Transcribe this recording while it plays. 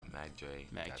Mac Dre,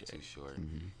 you got Too Short,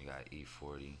 you got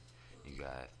E40, you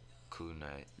got Cool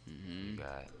Nut, you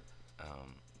got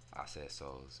I Said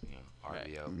Souls, you know,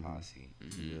 RBL Posse,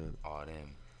 all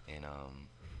them. And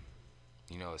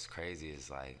you know what's crazy is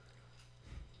like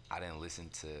I didn't listen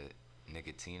to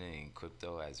Nicotina and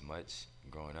Crypto as much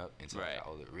growing up until I got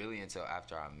older. Really until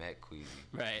after I met Queasy.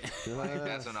 Right. Like,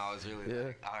 that's when I was really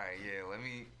like, all right, let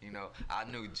me, you know, I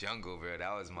knew Jungle, bro.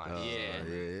 That was my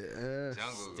shit.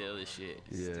 Jungle. Still the shit.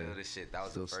 Still the shit. That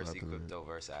was the first Crypto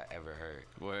verse I ever heard.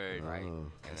 Word. Right.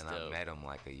 And then I met him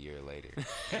like a year later.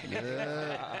 And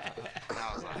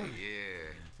I was like,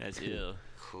 that's ill.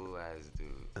 Cool ass dude.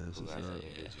 Cool ass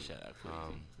individual. Shout out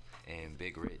Queasy. And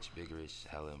Big Rich,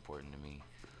 hella important to me.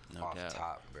 No Off doubt.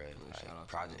 top, bro. Like,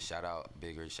 project, shout out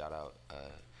Big Rich, shout out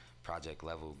Project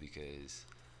Level, because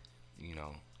you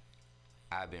know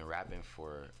I've been rapping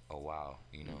for a while,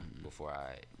 you know, before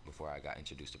I got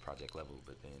introduced to Project Level.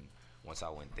 But then once I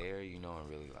went there, you know, and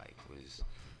really like was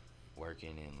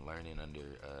working and learning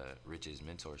under Rich's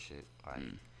mentorship, like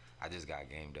I just got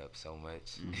gamed up so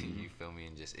much. You feel me?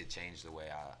 And just it changed the way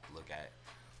I look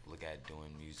at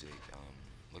doing music,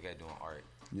 look at doing art.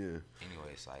 Yeah.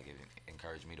 Anyways, like it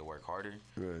encouraged me to work harder.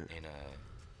 Right. And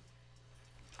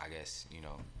I guess, you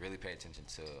know, really pay attention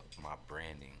to my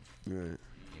branding. Right.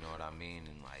 You know what I mean?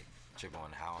 And like trip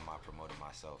on how am I promoting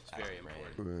myself as very a brand,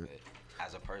 important. but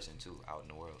as a person too, out in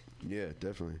the world. Yeah,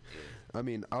 definitely. Yeah. I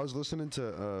mean, I was listening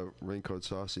to Raincoat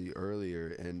Saucy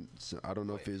earlier, and so I don't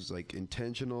know if it's like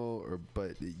intentional or,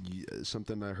 but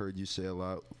something I heard you say a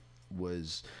lot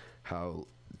was how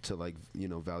to like, you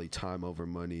know, value time over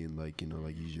money and like, you know,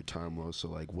 like use your time well. So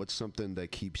like, what's something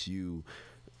that keeps you,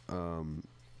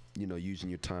 you know, using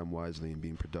your time wisely and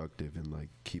being productive and like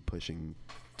keep pushing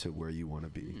to where you want to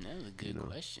be? That was a good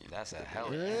question. That's a hell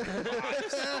of a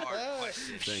hard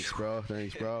question. Thanks,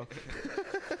 bro.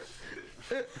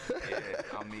 Yeah,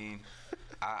 I mean,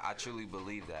 I truly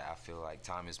believe that. I feel like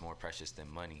time is more precious than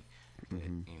money. But,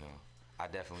 you know, I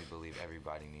definitely believe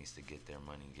everybody needs to get their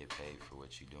money, get paid for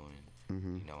what you're doing.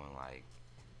 You know, and like,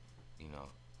 you know,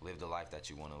 live the life that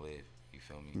you want to live. You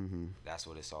feel me? That's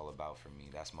what it's all about for me.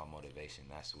 That's my motivation.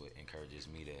 That's what encourages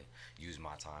me to use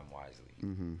my time wisely.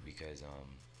 Because,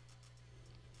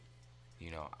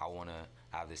 you know, I want to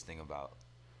have this thing about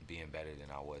being better than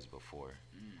I was before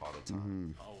all the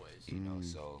time. Always. You know,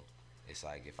 so it's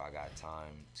like if I got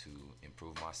time to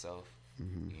improve myself,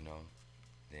 you know,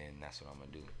 then that's what I'm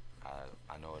going to do.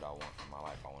 I know what I want from my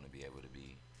life. I want to be able to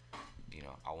be, you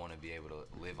know, I want to be able to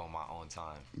live on my own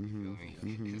time. You feel me?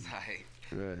 It's like,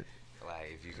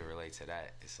 like if you can relate to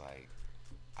that, it's like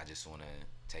I just want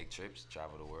to take trips,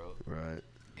 travel the world,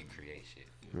 and create shit.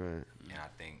 And I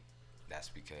think that's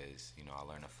because, you know, I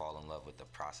learned to fall in love with the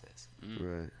process.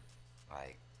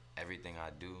 Like everything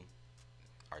I do,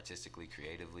 artistically,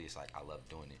 creatively, it's like I love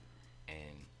doing it.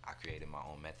 And I created my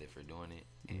own method for doing it.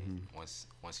 And once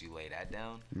you lay that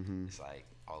down, it's like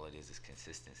all it is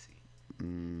consistency.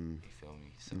 You feel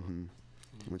me? So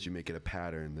once you make it a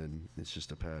pattern, then it's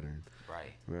just a pattern.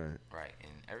 Right. Right.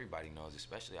 And everybody knows,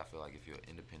 especially I feel like if you're an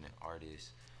independent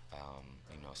artist,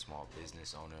 you know, small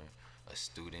business owner, a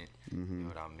student, you know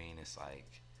what I mean? It's like,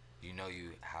 you know,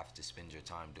 you have to spend your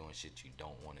time doing shit you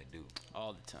don't want to do.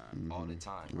 All the time. All the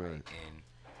time, right? And,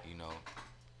 you know,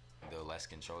 the less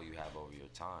control you have over your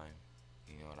time,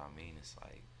 you know what I mean? It's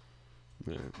like...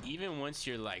 Even once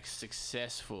you're, like,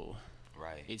 successful,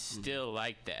 it's still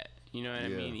like that. You know what I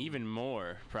mean? Even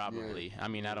more, probably. I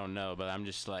mean, I don't know, but I'm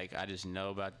just, like, I just know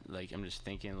about, like, I'm just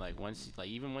thinking, like, once, like,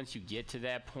 even once you get to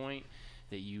that point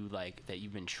that you, like, that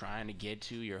you've been trying to get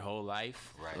to your whole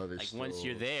life, like, once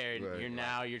you're there,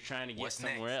 you're trying to get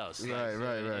somewhere else. Right.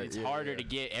 And it's harder to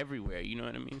get everywhere, you know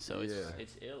what I mean? So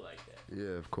it's ill like that.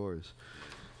 Yeah, of course.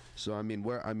 So I mean,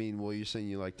 well, you're saying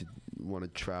you like to want to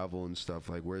travel and stuff.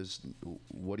 Like,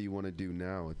 what do you want to do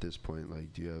now at this point?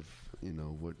 Like, do you have, you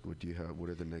know, what do you have? What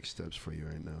are the next steps for you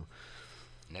right now?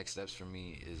 Next steps for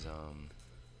me is,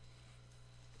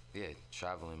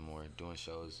 traveling more, doing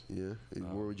shows. Yeah.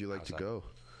 Where would you like to go?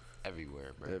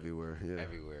 Everywhere, bro. Everywhere, yeah.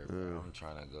 Everywhere, bro. I'm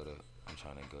trying to go to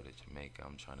Jamaica.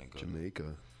 I'm trying to go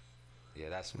Jamaica. Yeah,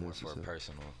 that's more for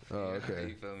personal. Oh, okay.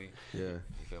 You feel me? Yeah.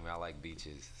 You feel me? I like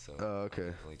beaches, so okay.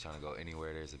 I'm definitely trying to go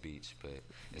anywhere there's a beach. But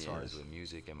as far as with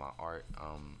music and my art,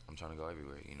 I'm trying to go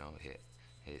everywhere. You know, hit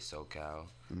SoCal,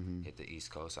 hit the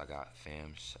East Coast. I got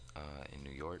fam in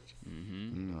New York.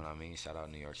 You know what I mean? Shout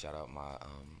out New York. Shout out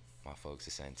my folks,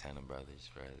 the Santana brothers,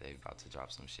 bro. They about to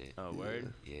drop some shit. Oh,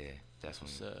 word? Yeah,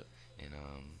 definitely. What's up? And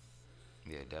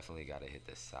yeah, definitely gotta hit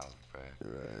the South, bro.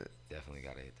 Right. Definitely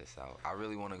gotta hit the South. I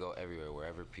really want to go everywhere,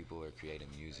 wherever people are creating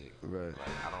music. Right.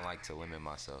 Like, I don't like to limit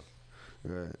myself.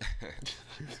 Right.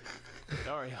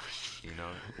 Sorry. You know.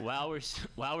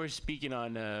 While we're speaking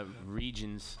on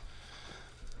regions.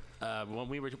 When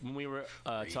we were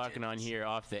talking on here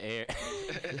off the air,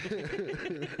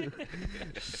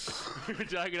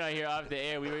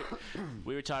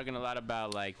 we were talking a lot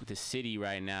about like the city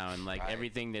right now and like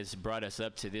everything that's brought us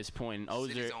up to this point. And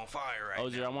Ozer, city's on fire right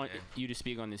Ozer, now, I want you to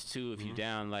speak on this too if you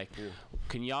down. Like,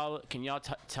 can y'all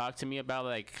talk to me about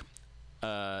like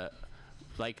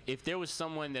if there was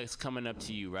someone that's coming up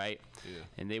to you, right? Yeah.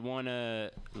 And they want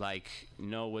to like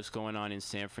know what's going on in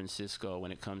San Francisco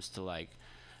when it comes to like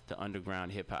the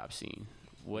underground hip hop scene.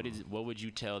 What would you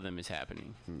tell them is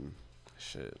happening?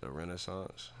 Shit, a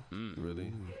renaissance.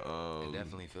 Really. It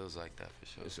definitely feels like that for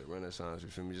sure. It's a renaissance. You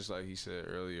feel me? Just like he said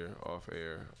earlier off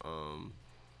air.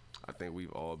 I think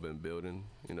we've all been building.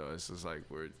 You know, it's just like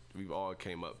we've all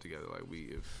came up together. Like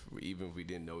even if we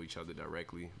didn't know each other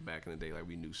directly back in the day, like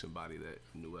we knew somebody that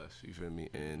knew us. You feel me?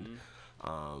 And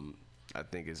I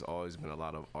think it's always been a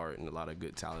lot of art and a lot of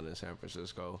good talent in San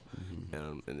Francisco,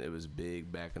 and it was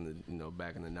big back in the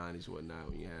back in the '90s, whatnot,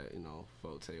 when you had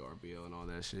Forte, RBL, and all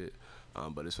that shit.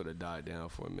 But it sort of died down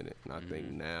for a minute, and I think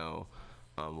now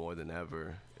more than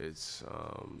ever, it's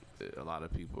a lot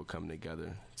of people coming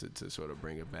together to sort of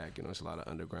bring it back. You know, it's a lot of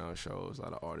underground shows, a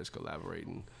lot of artists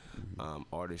collaborating,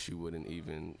 artists you wouldn't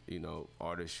even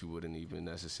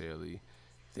necessarily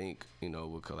think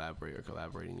would collaborate or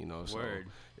collaborating. So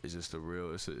it's just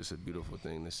it's a beautiful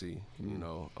thing to see.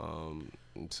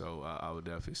 And so I would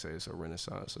definitely say it's a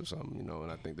renaissance or something.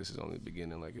 And I think this is only the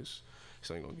beginning. Like it's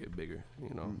only gonna get bigger.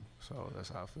 So that's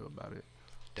how I feel about it.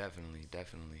 Definitely.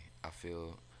 I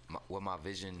feel what my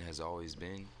vision has always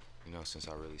been, since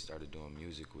I really started doing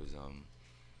music, was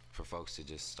for folks to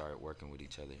just start working with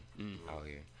each other out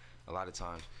here. A lot of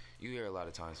times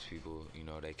people,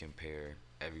 they compare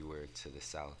everywhere to the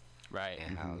South, right?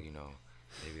 And how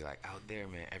they be like, out there,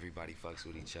 man, everybody fucks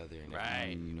with each other, and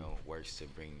everybody, works to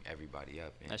bring everybody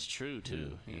up. And, that's true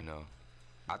too.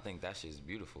 I think that shit's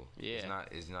beautiful. Yeah,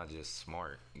 it's not just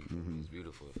smart. It's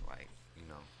beautiful. If, like,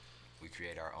 we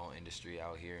create our own industry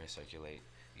out here and circulate,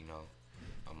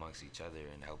 amongst each other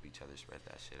and help each other spread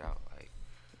that shit out. Like,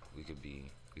 we could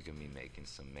be making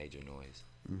some major noise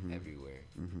everywhere,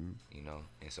 And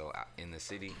so in the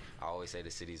city, I always say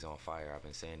the city's on fire. I've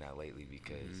been saying that lately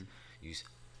because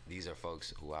these are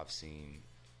folks who I've seen,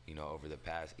 over the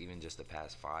past, even just the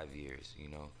past 5 years,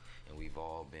 and we've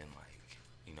all been like,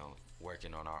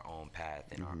 working on our own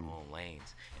path in our own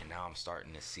lanes. And now I'm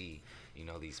starting to see,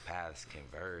 these paths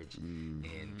converge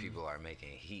and people are making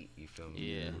heat, you feel me?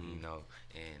 Yeah.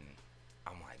 And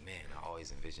I'm like, man, I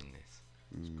always envisioned this.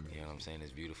 You know what I'm saying?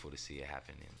 It's beautiful to see it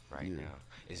happening right now.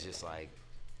 It's just like,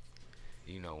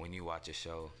 when you watch a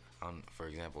show, for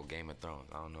example, Game of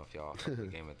Thrones. I don't know if y'all fuck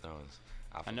with Game of Thrones.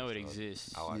 I know it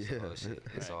exists. I watch the whole shit.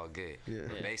 It's all good. Yeah.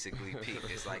 But basically, Pete,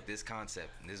 it's like this concept.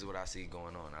 And this is what I see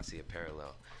going on. I see a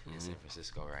parallel in San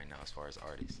Francisco right now as far as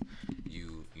artists.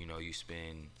 You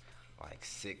spend like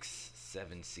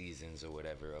 6-7 seasons or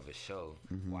whatever of a show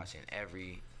watching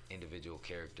every individual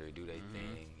character do their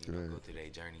thing, go through their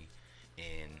journey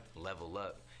and level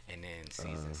up. And then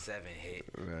season 7 hit,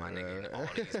 my nigga, and all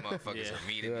these motherfuckers are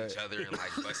meeting each other and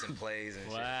like busting plays and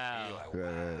shit. And you're like,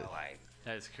 wow, like,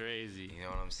 that's crazy. You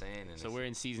know what I'm saying? And so we're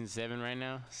in season 7 right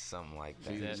now? Something like that.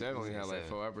 Season 7 only had like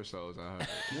 4 episodes, I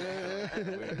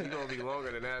heard. We gonna be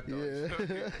longer than that, though.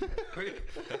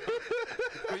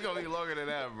 We gonna be longer than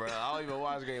that, bro. I don't even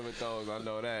watch Game of Thrones. I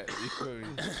know that.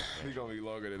 We gonna be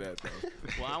longer than that, though.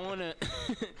 Well, I wanna,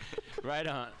 right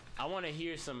on. I wanna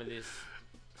hear some of this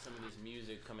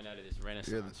music coming out of this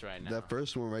renaissance right now. That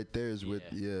first one right there is with,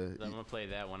 I'm gonna play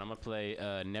that one. I'm gonna play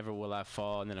Never Will I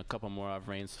Fall, and then a couple more off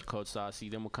Rain's Cold Saucy.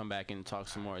 Then we'll come back and talk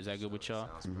some more. Is that good with y'all?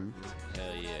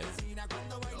 Hell yeah.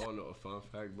 I don't know a fun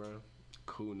fact, bro.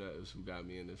 Cool Nuts who got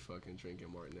me into fucking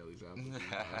drinking Martinelli's apple juice.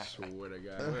 I swear to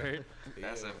God.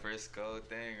 That's a Frisco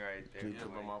thing right there. Yeah,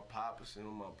 but my pops used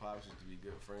to be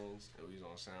good friends. And we was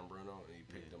on San Bruno, and he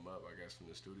picked them up, I guess, from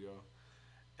the studio.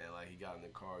 And like he got in the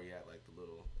car, he had like the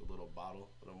little bottle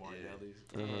of the Martinelli's.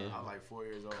 I was like 4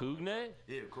 years old. Cool Nut?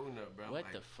 Yeah, Cool Nut, bro. What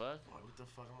the fuck? I'm like, what the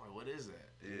fuck? I'm like, what is that?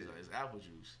 He's like, it's apple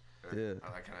juice. Yeah.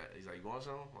 I like, he's like, you want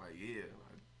some? I'm like, yeah.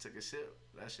 I took a sip.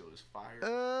 That shit was fire.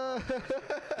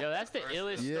 Yo, that's the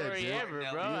illest story ever,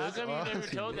 bro. How come you never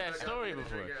told that story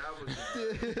before?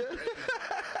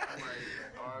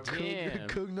 Damn.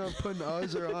 Cooknut putting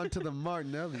Ozer onto the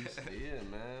Martinelli's. Yeah,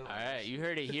 man. All right, you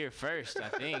heard it here first, I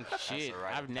think. Shit,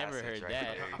 I've never heard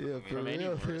that. Yeah, for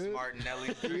real, dude.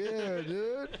 Martinelli. Yeah,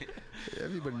 dude.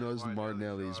 Everybody knows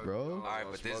Martinelli's, bro. All right,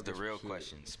 but this is the real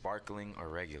question: sparkling or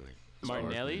regular?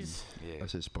 Martinelli's? Yeah. I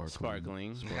said sparkling.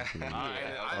 Sparkling.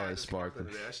 It's sparkling.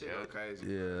 That shit go crazy.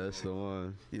 Yeah, that's the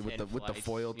one. Yeah, with the flights,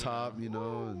 foil top, you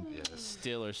know. And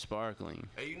Still or sparkling.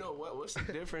 Hey, you know what? What's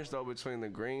the difference though between the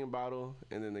green bottle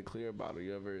and then the clear bottle?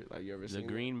 You ever seen the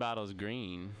green bottle's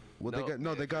green? Well,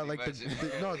 they got like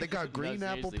they got green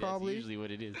apple probably. That's usually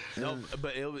what it is. No,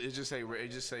 but it just say it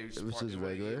was just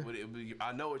regular.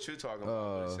 I know what you're talking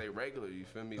about. But it say regular. You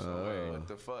feel me? So what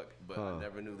the fuck? But I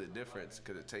never knew the difference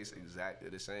because it tastes exactly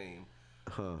the same.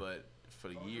 But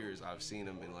for years, I've seen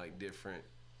them in like different.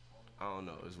 I don't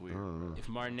know. It's weird. If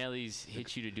Martinelli's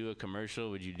hit you to do a commercial,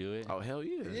 would you do it? Oh hell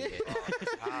yeah!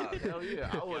 Hell yeah!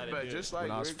 I would bet just like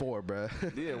when I was 4, bro.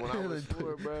 Yeah, when I was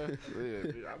 4, bro.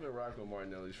 Yeah, I've been rocking with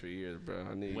Martinelli's for years, bro.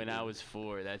 When I was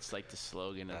 4, that's like the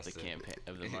slogan of the campaign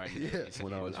of the Martinelli's. Yeah,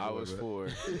 when I was 4.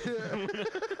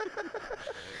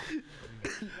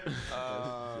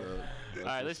 All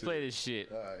right, let's play this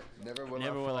shit. All right, Never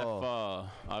will I fall.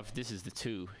 This is the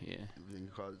 2. Yeah. You can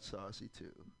call it saucy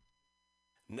too.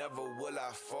 Never will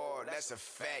I fall, that's a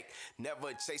fact.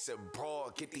 Never chase a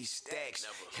broad, get these stacks.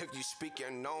 If you speak your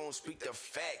known, speak the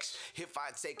facts. If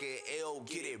I take an L,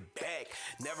 get it back.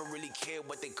 Never really cared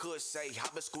what they could say.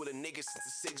 I've been schooling niggas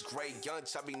since the 6th grade. Young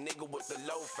chubby nigga with the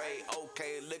low fade.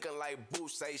 Okay, looking like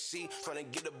Boucher. She tryna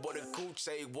get aboard the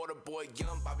Coochie. Water boy,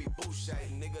 young Bobby Boucher.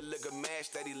 Nigga looking mad,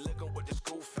 steady looking with the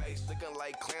school face. Looking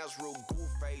like clowns, real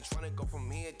goofy. Tryna go from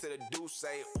here to the Douce.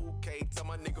 Okay, tell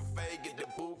my nigga Faye, get the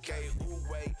bouquet. Ooh,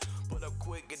 wait. Pull up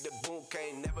quick, get the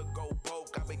bouquet, never go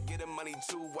broke. I been getting money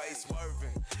 2 ways,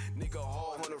 swerving. Nigga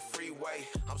hard on the freeway.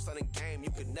 I'm starting game,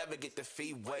 you could never get the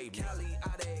fee waived. Cali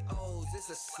out they O's, it's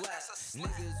a slap.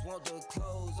 Niggas want the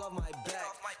clothes off my back.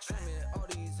 Trimming all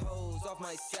these hoes off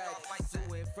my sack.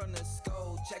 Do it from the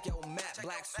skull, check your map.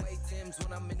 Black suede Timbs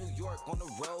when I'm in New York. On the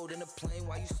road, in the plane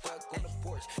while you stuck on the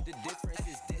porch. The difference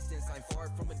is distance, I'm far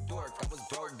from a dork. I was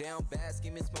broke down, bad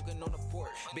scheming, smoking on the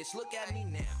porch. Bitch, look at me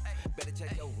now. Better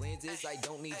check your lenses, I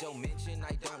don't need your mention.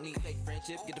 I don't need fake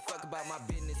friendship. Get the fuck about my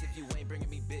business if you ain't bringing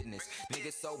me business.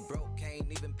 Niggas so broke, can't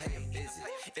even pay a visit.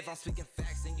 If I'm speaking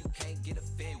facts and you can't get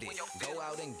offended, go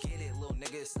out and get it, little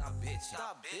nigga, stop bitching.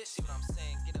 Stop, bitch, see what I'm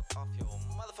saying? Get up off your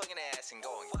motherfucking ass and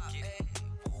go and get it.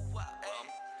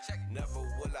 Never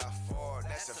will I fall,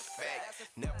 that's a fact.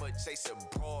 Never chase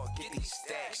a broad, get these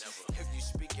stacks. If you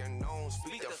speak your known,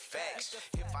 speak the facts.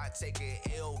 If I take an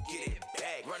L, get it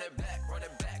back. Run it back, run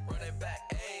it back, run it back.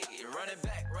 Ayy, run it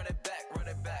back, run it back, run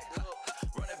it back.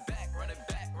 Run it back, run it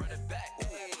back, run it back.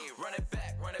 Ayy, run it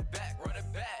back, run it back, run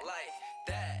it back. Like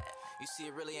that. You see,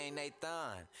 it really ain't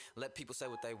Nathan. Let people say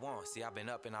what they want. See, I've been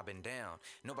up and I've been down.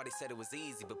 Nobody said it was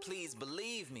easy, but please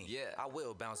believe me. Yeah, I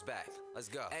will bounce back. Let's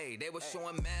go. Hey, they was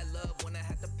showing mad love when I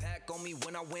had the pack on me.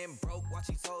 When I went broke, watch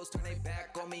these hoes turn they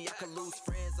back on me. I could lose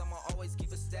friends, I'ma always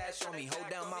keep a stash on me. Hold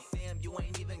down my fam, you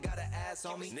ain't even got an ass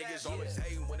on me. Niggas always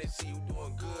hate when they see you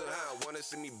doing good, huh? Wanna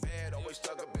see me bad, always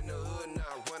stuck up in the hood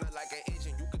now. Running like an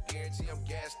engine, you could guarantee I'm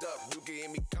gassed up. You can hear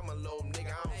me coming, little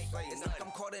nigga, I don't say It's nothing. like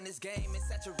I'm caught in this game and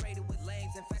saturated with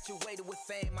lanes, infatuated with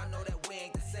fame. I know that we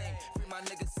ain't the same. Free my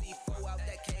nigga C4 out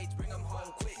that cage, bring him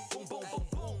home quick. Boom, boom, boom,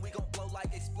 boom. We gon' blow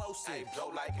like explosives. Hey,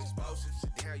 blow like explosives.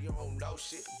 Sit down, you don't know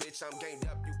shit. Bitch, I'm gamed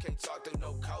up, you can't talk to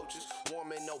no coaches.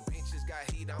 Warming no benches, got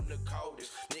heat, I'm the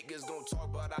coldest. Niggas gon'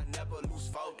 talk, but I never lose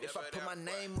focus. If I put my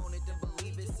name on it, then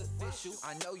believe it's official.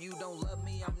 I know you don't love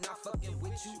me, I'm not fucking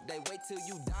with you. They wait till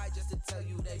you die just to tell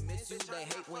you they miss you. They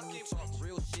hate when you talk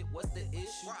real shit, what's the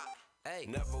issue? Hey.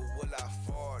 Never will I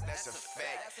fall, that's a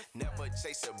fact. Never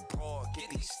chase a broad,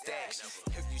 get these stacks.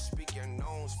 If you speak your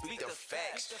known, speak the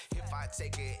facts. If I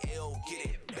take an L, get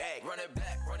it back. Run it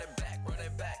back, run it back, run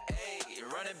it back. Ayy,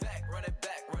 run it back, run it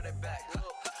back, run it back.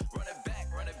 Run it back,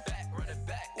 run it back, run it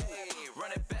back. Ayy,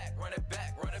 run it back, run it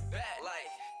back, run it back. Like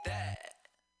that.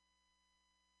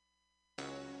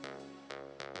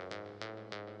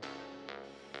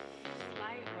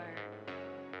 Light work.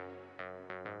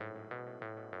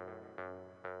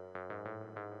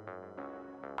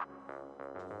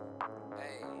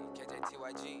 Hey,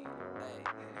 KJTYG. Hey,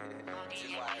 this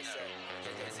is why I say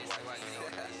KJTYG.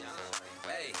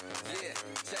 Hey, yeah,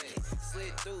 check it.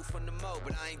 Slid through from the mo,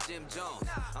 but I ain't Jim Jones.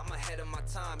 I'm ahead of my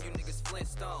time, you niggas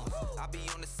Flintstones. I be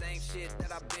on the same shit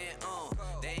that I've been on.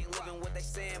 They ain't living what they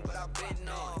saying, but I've been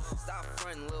on. Stop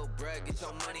frontin', little bruh, get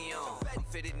your money on. I'm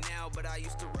fitted now, but I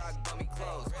used to rock bummy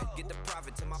clothes. Get the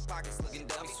profit to my pockets looking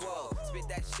dummy swole. Spit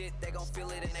that shit, they gon' feel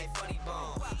it in they funny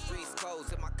bone. Streets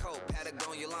codes in my coat,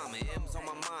 Patagonia llama. M's on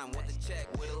my mind, want the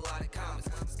check with a lot of comments.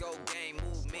 Scope game,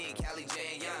 move me, Cali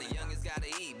J and Yana. Youngest gotta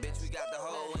eat, bitch, we got the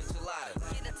whole enchilada.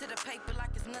 Get into the paper like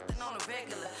it's nothing on a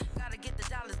regular. Gotta get the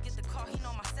dollars, get the car. call, he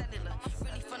know my cellular.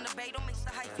 Really from the bay, don't mix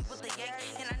the hyphy with the yank.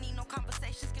 And I need no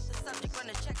conversation, skip the subject, run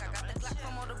a check. I got the Glock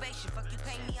for motivation. Fuck you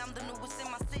pay me, I'm the newest in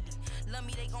my city. Love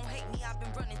me, they gon' hate me, I've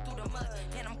been running through the mud.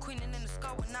 And I'm queening in the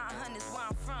skull with 900's where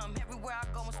I'm from. Everywhere I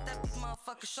go and step, these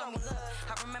motherfuckers show me love.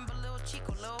 I remember Lil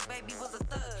Chico, Lil Baby was a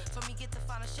thug. Told me get the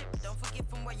final shit, but don't forget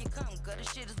from where you come. Gutter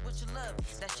shit is what you love.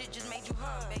 That shit just made you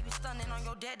hum. Baby stunning on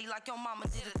your daddy like your mama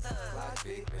did a thug. Like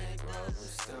big bank roll,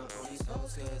 stunt on these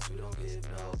hoes cause we don't give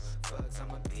no fucks.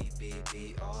 I'ma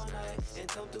beat all night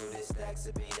and thumb through this stacks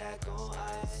of be that on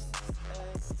ice.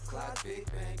 Clock big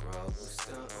bank roll,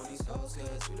 stunt on these hoes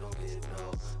cause we don't give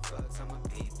no fucks. I'ma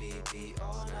beat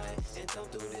all night and thumb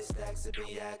through this stacks of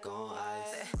be that on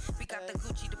ice. We got the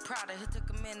Gucci, the Prada, it took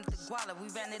a minute to guala. We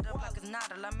ran it up like a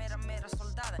nada, la mera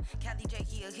soldada. Cali J,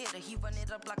 he a hitter, he run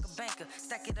it up like a banker.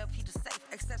 Stack it up, he the safe,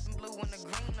 accepting blue and the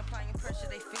green. Applying pressure,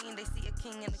 they fiend, they see a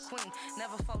king and a queen.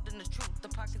 Never folding the truth, the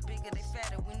pockets bigger, they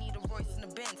fatter. We need a Royce and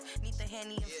a Benz, need the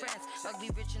Henny and friends. Ugly,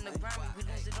 rich, and the grimy, we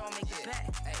lose it all, make it back.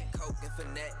 Hey, Coke and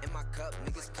Finette in my cup,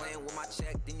 niggas playing with my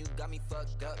check, then you got me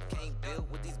fucked up. Can't build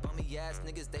with these bummy ass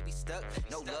niggas, they be stuck.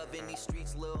 No love in these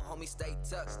streets, lil homie, stay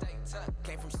tucked.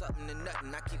 Came from something to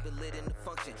nothing, I keep it lit in the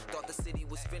function. Thought the city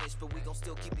was finished, but we gon'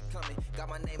 still keep it coming. Got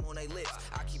my name on they lips,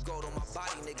 I keep gold on my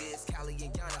body, nigga, it's Cali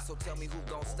and Yana, so tell me who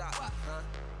gon' stop me, huh?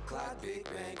 Clock big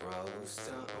bank roll,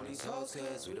 stunt on these hoes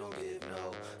cause we don't give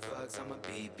no fucks. I'ma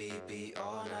beat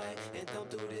all night and thumb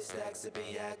through this stacks of be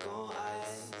yak on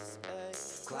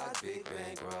ice. Clock big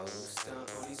bank roll,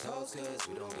 stunt on these hoes cause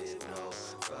we don't give no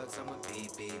fucks. I'ma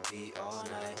beat all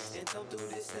night and thumb through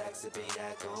this stacks of be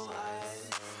yak on ice.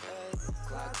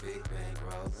 Clock big bank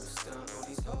roll, stunt on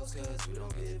these hoes cause we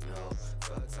don't give no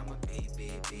fucks. I'ma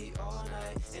beat all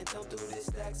night and thumb through this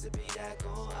stacks of be yak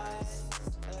on ice.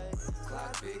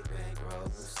 Clock big bank roll,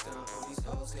 stunt on these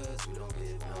hoes cause we don't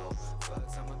give no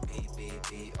fucks. I'ma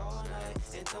beat all night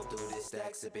and thumb through this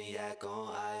stacks of be yak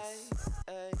on ice.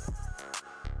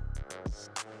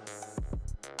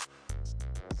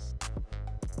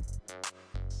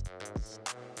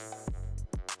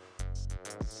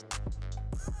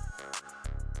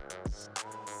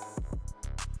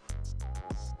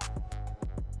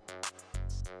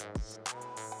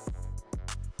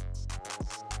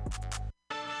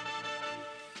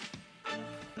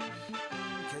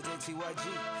 TYG,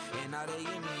 and now they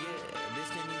in me, yeah. Bitch,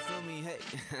 can you feel me? Hey,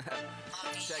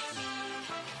 check me.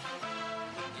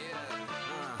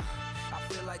 Yeah, I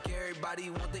feel like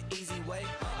everybody want the easy way.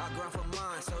 I grind for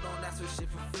mine, so don't ask for shit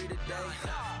for free today.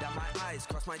 Dot my I's,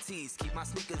 cross my T's, keep my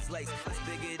sneakers laced. It's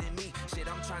bigger than me, shit,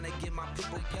 I'm trying to get my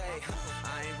people paid.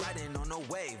 I ain't riding on no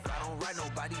wave, I don't ride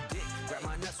nobody dick. Grab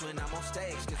my nuts when I'm on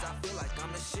stage, cause I feel like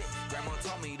I'm the shit. Grandma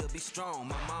taught me to be strong,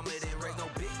 my mama didn't raise no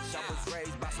bitch. I was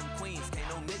raised by some queens, can't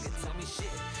no nigga tell me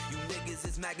shit. You niggas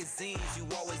is magazines, you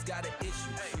always got an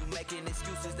issue. You making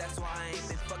excuses, that's why I ain't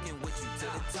been fucking with you. To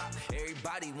the top,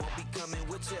 everybody won't be coming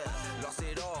with ya. Lost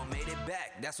it all, made it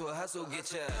back, that's what hustle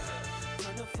get ya.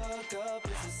 Turn the fuck up,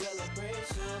 it's a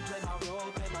celebration. Play my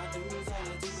role, pay my dues, all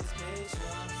I do is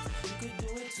patience. You could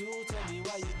do it too, tell me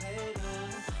why you pay them.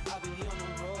 I be on the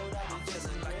road, I be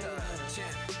feeling like a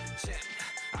champ.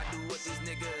 I do what these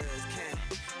niggas can't.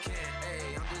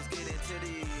 Ayy, I'm just getting to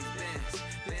these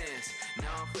bins.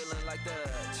 Now I'm feeling like the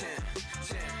champ.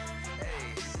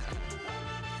 Ayy.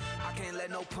 I can't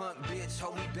let no punk bitch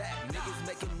hold me back. Niggas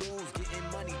making moves, getting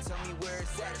money, tell me where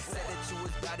it's at. Said that you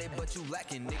was about it, but you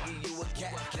lacking, nigga, you a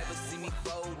cat. Never see me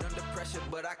fold under pressure,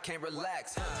 but I can't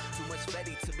relax. Too much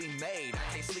fatty to be made, I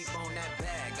can't sleep on that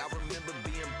bag. I remember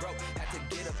being broke, had to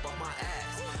get up on my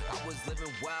ass. I was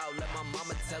living wild, let my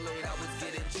mama tell it. I was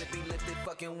getting trippy, lifted,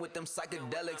 fucking with them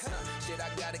psychedelics. Shit,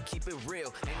 I gotta keep it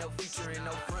real, ain't no future in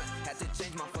no front. Had to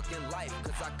change my fucking life,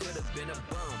 cause I could've been a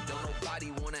bum. Don't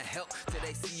nobody wanna help till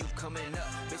they see you coming up.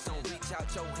 Bitch, don't reach out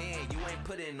your hand, you ain't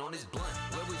putting on this blunt.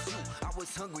 Where was you? I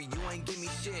was hungry, you ain't give me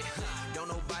shit. Don't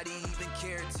nobody even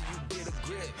care till you get a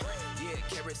grip. Yeah,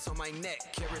 carrots on my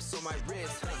neck, carrots on my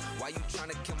wrist. Why you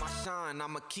tryna kill my shine?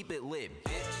 I'ma keep it lit,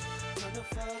 bitch. Turn the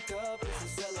fuck up, it's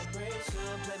a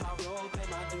celebration. Play my role, pay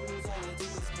my dues, all I do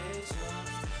is patience.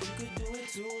 You could do it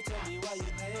too, tell me why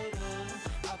you pay them.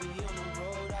 I be on the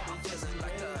road, I be feeling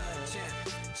like a champ.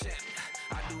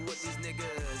 I do what these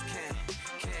niggas can't.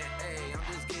 Ayy, I'm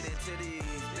just getting to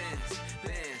these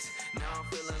bins. Now I'm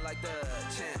feeling like the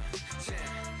champ.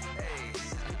 Ayy.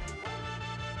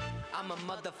 I'm a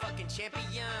motherfucking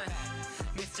champion.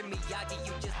 Mr. Miyagi,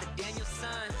 you just a Daniel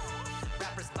son.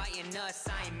 Rappers biting us,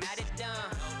 I ain't mad at them.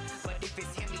 But if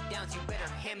it's hand-me-downs, you better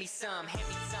hand me some.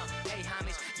 Hey,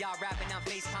 homage, y'all rapping, I'm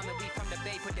face palming. We from the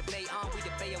Bay, put the Bay on. We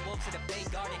the Bay of Wolves, to the Bay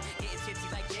Garden. Getting tipsy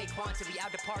like Jaquan till we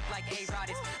out the park like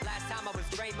A-Rod. Last time I was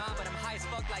Draymond, but I'm high as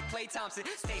fuck like Klay Thompson.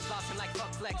 Stay flossing like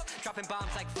Funk Flex, dropping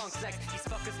bombs like Funk Flex. These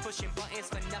fuckers pushing buttons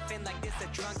for nothing like this a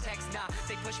drunk text. Nah,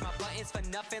 they push my buttons for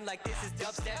nothing like this is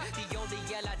dubstep. The only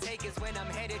yell I take is when I'm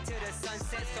headed to the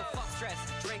sunset. So fuck stress,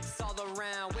 drinks all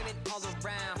around, women all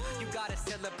around. You gotta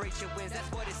celebrate your wins, that's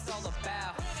what it's all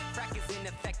about. Frack is in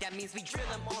effect, that means we drill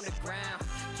them on the ground.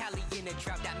 Cali in a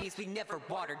drought, that means we never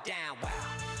water down. Wow.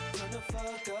 Turn the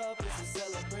fuck up, it's a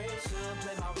celebration.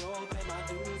 Play my role, pay my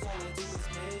dues, all I do is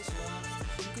missions.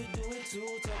 You could do it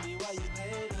too, tell me why you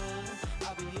hate them.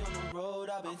 I be on the road,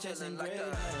 I've been chasing like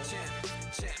greatness.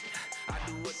 Champ. I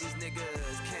do what these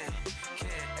niggas can't.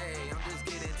 Ayy, I'm just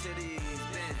getting to these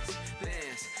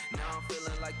bins. Now I'm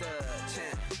feeling like the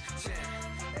champ.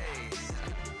 Ayy.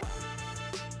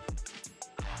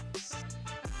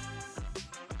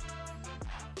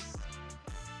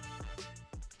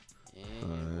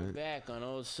 We're back on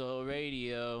Old Soul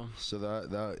Radio. So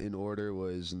that in order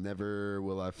was Never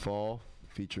Will I Fall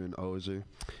featuring Ozer.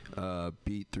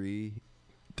 Beat three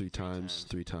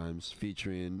times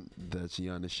featuring that's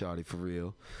Yana Shawty for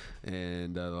real.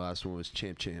 And the last one was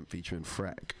Champ featuring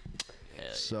Frack.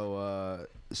 So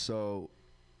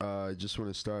just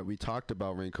want to start. We talked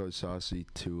about Raincoat Saucy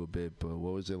too a bit, but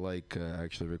what was it like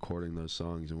actually recording those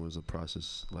songs, and what was the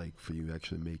process like for you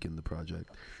actually making the project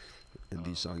and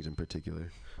these songs in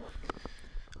particular?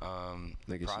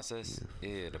 The process,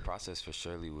 the process for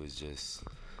Shirley was just,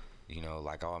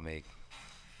 like I'll make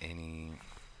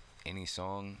any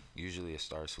song. Usually it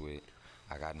starts with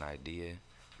I got an idea,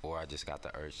 or I just got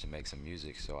the urge to make some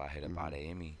music. So I hit up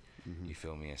Adeyemi, you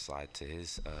feel me, and slide to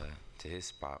his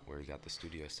spot where he got the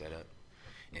studio set up,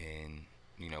 and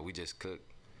we just cook.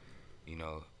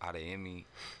 Adeyemi,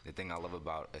 the thing I love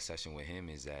about a session with him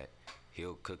is that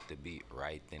he'll cook the beat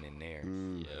right then and there.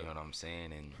 You know what I'm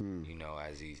saying? And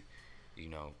as he's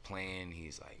playing,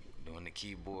 he's like doing the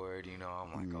keyboard.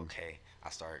 I'm like, okay. I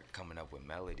start coming up with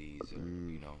melodies.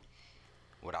 Or,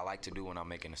 what I like to do when I'm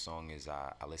making a song is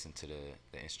I listen to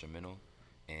the instrumental,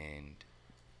 and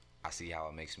I see how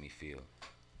it makes me feel.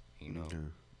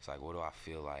 It's like, what do I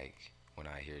feel like when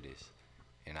I hear this?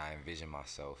 And I envision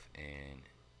myself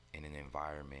in an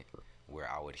environment where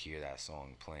I would hear that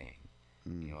song playing.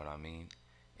 You know what I mean?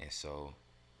 And so,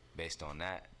 based on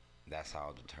that, that's how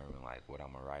I'll determine like what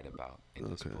I'm gonna write about and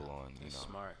just pull on. That's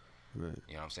smart. Right.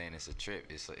 You know what I'm saying? It's a trip.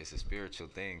 It's a spiritual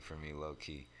thing for me, low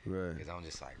key. Right. Because I'm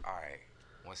just like, all right.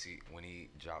 When he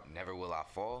dropped Never Will I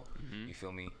Fall, you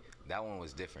feel me? That one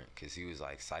was different because he was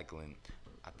like cycling.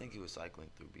 I think he was cycling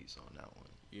through beats on that one.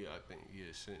 Yeah, I think he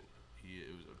had sent. It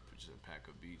was just a pack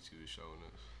of beats he was showing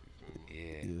us. You feel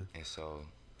me? Yeah. And so,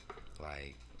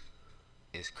 like,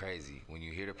 it's crazy when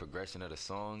you hear the progression of the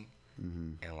song,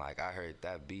 and like I heard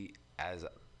that beat as.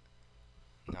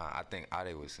 I think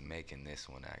Ade was making this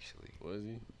one actually. Was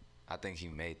he? I think he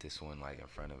made this one like in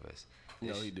front of us.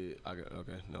 No, he did.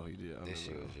 No, he did. This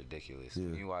shit was ridiculous.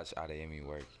 When you watch Adeyemi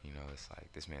work, it's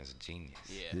like this man's a genius.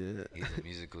 Yeah. He's a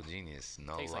musical genius.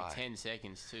 No Takes lie. like 10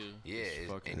 seconds too. Yeah,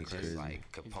 and he just like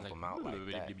could pump them out like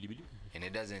that. And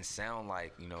it doesn't sound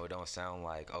like it don't sound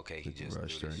like okay he just threw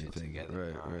this shit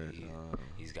together. Right.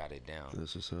 He's got it down.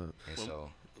 That's what's up. And so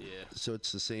So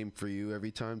it's the same for you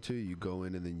every time too. You go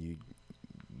in and then you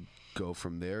go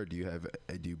from there. Do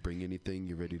you bring anything?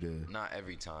 You ready to? Not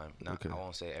every time. I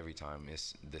won't say every time.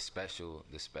 It's the special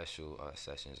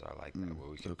sessions are like that where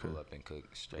we can pull up and cook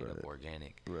straight up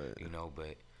organic. Right.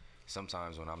 But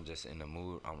sometimes when I'm just in the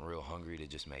mood, I'm real hungry to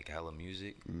just make hella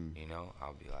music.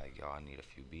 I'll be like, yo, I need a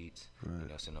few beats.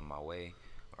 Send them my way,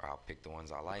 or I'll pick the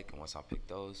ones I like, and once I pick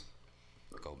those,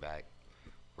 go back,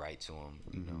 write to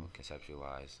them,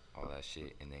 conceptualize all that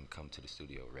shit, and then come to the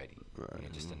studio ready,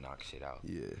 just to knock shit out.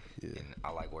 Yeah. And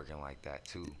I like working like that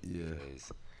too,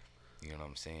 because you know what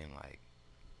I'm saying, like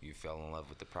you fell in love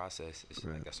with the process. It's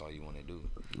like that's all you want to do.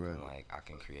 And like I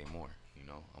can create more.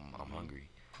 I'm hungry.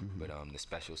 But the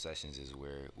special sessions is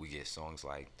where we get songs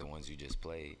like the ones you just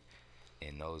played,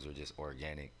 and those were just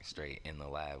organic, straight in the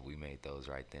lab. We made those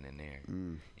right then and there.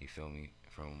 You feel me?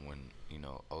 From when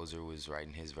Ozer was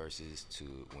writing his verses to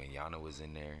when Yana was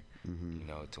in there,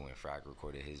 to when Frack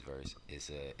recorded his verse. It's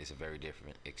a very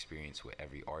different experience with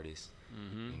every artist,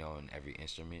 and every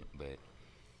instrument. But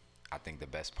I think the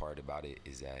best part about it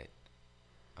is that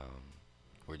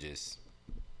we're just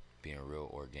being real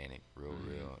organic, real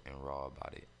and raw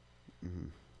about it,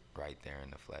 right there in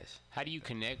the flesh. How do you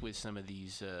connect with some of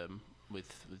these? With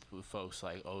folks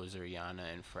like Ozer,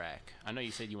 Yana, and Frack. I know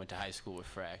you said you went to high school with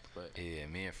Frack, but yeah,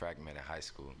 me and Frack met in high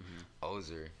school.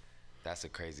 Ozer, that's a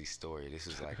crazy story. This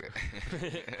was like a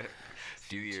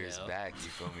few years back. You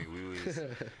feel me?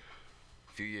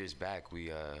 A few years back,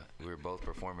 we were both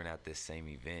performing at this same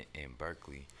event in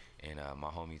Berkeley, and my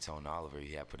homie Tone Oliver,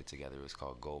 he had put it together. It was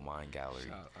called Gold Mine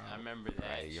Gallery. I remember that.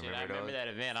 Right, you I remember that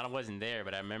event. I wasn't there,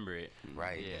 but I remember it.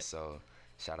 Right. Yeah. And so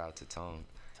shout out to Tone.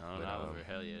 Tone Oliver,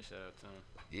 hell yeah, shout out to him.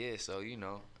 Yeah. So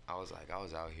I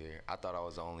was out here. I thought I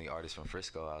was the only artist from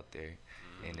Frisco out there,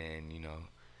 and then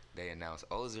they announced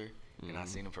Ozer. And I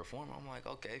seen him perform. I'm like,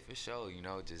 okay, for sure.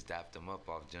 Just dapped him up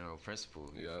off general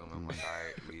principle. I'm like, all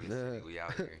right, we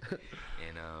out here.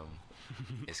 And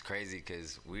it's crazy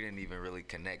because we didn't even really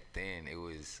connect then. It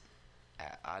was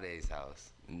at Ade's house.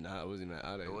 Nah, it wasn't at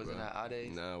Ade. It wasn't at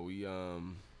Ade's? Nah, we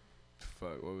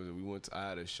what was it? We went to, I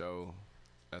had a show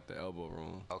at the Elbow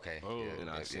Room. Okay. Oh. And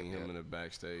I seen him in the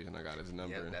backstage, and I got his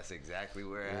number. Yeah, that's exactly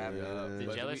where it happened.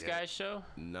 The Jealous Guys show?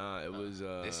 Nah, it was.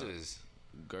 This was.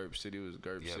 Gerb City was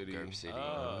Gerb City. Gerb City.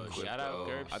 Oh, shout out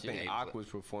Gerb City. I think Aqua was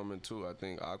performing too. I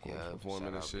think Aqua was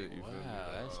performing and shit. Wow,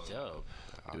 that's dope.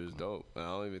 It was dope. I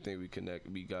don't even think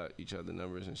we got each other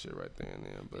numbers and shit right there and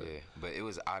then. But but it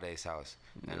was Ade's house,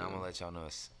 and I'm gonna let y'all know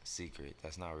a secret.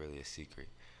 That's not really a secret.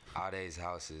 Ade's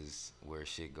house is where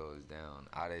shit goes down.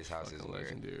 Ade's house is where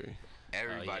legendary.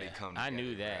 Everybody comes. I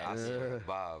knew that. I swear to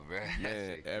Bob, bro.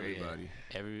 Yeah, everybody.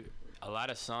 A lot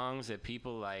of songs that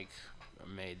people like are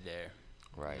made there.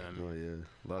 Right. Oh yeah,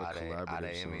 a lot of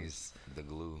collaborative songs. The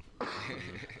glue.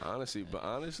 Honestly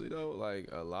though, like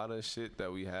a lot of shit that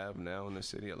we have now in the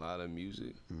city, a lot of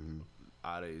music,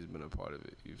 Ade's been a part of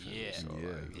it. You feel me? So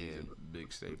like, he's a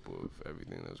big staple of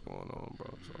everything that's going on,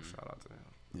 bro. So shout out to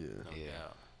him. Yeah.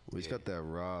 Well, he's got that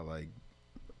raw, like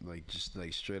just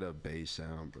like straight up bass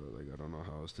sound, bro. Like I don't know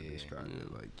how else to describe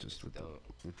it. Like just with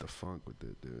the funk with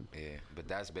it, dude. Yeah, but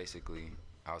that's basically.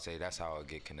 I would say that's how I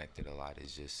get connected a lot.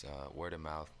 Is just word of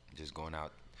mouth, just going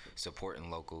out, supporting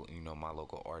local, my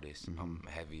local artists. I'm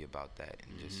heavy about that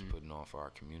and just putting on for our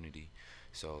community.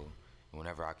 So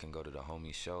whenever I can go to the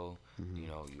homie show,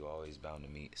 you always bound to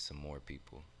meet some more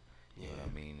people. You know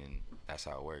what I mean? And that's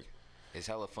how it works. It's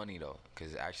hella funny though,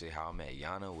 cause actually how I met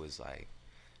Yana was like,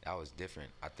 that was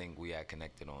different. I think we had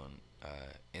connected on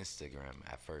Instagram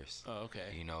at first. Oh,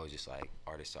 okay. Just like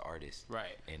artist to artist.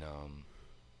 Right. And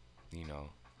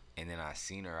and then I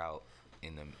seen her out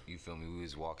in the, you feel me,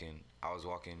 I was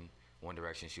walking one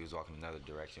direction, she was walking another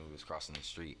direction, we was crossing the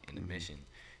street in the Mission,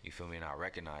 you feel me, and I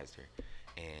recognized her,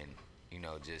 and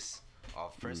just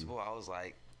off principle, I was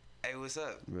like, hey, what's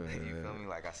up? You feel me,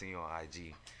 like I seen you on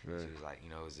IG. She was like,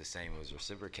 it was the same, it was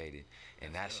reciprocated,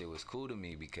 and that shit was cool to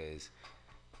me because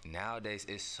nowadays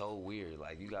it's so weird.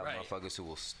 Like you got motherfuckers who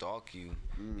will stalk you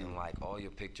and like all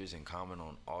your pictures and comment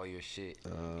on all your shit.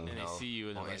 And they see you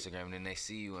on Instagram, and then they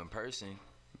see you in person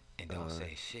and don't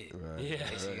say shit.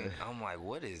 I'm like,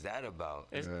 what is that about?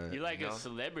 You're like a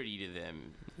celebrity to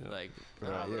them, like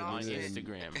on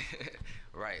Instagram.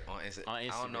 Right on Instagram. I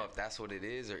don't know if that's what it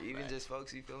is or even just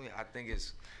folks. You feel me? I think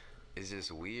it's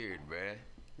just weird, bruh.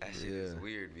 That shit is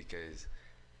weird because.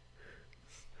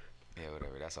 Yeah,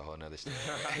 whatever. That's a whole nother story.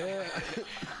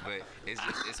 But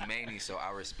it's mainly so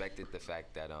I respected the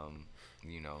fact that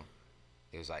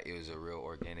it was a real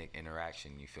organic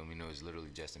interaction. You feel me? It was literally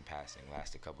just in passing.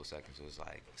 Last a couple seconds. It was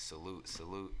like salute.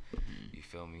 You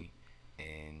feel me?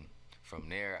 And from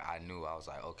there, I knew I was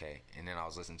like, okay. And then I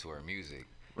was listening to her music.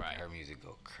 Right. Her music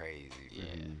go crazy.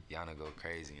 Yeah. Yana go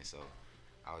crazy, and so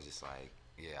I was just like,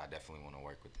 yeah, I definitely want to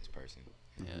work with this person.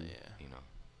 Hell yeah.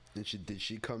 And did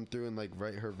she come through and like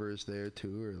write her verse there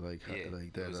too, or like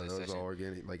like that? That was all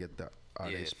organic, like at the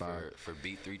spot. For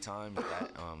Beat 3 Times,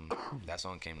 that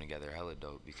song came together hella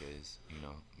dope because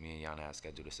me and Yana had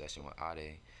scheduled a session with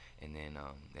Ade, and then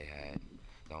they had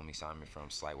the homie Simon from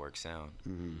Slight Work Sound,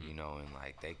 and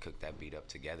like they cooked that beat up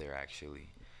together actually,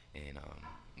 and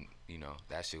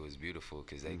that shit was beautiful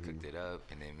because they cooked it up,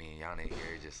 and then me and Yana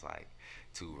here just like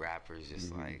two rappers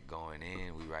just like going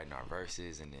in, we writing our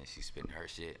verses, and then she spitting her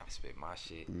shit, I spit my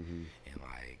shit, and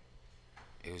like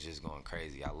it was just going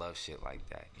crazy. I love shit like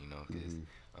that, because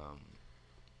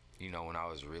when I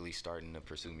was really starting to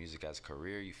pursue music as a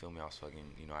career, you feel me, I was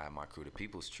fucking, I had my crew, the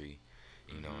People's Tree,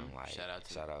 and like shout out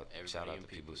to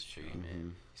People's Tree,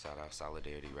 man. Shout out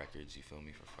Solidarity Records, you feel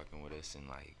me, for fucking with us, and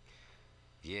like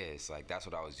yeah, it's like that's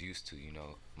what I was used to,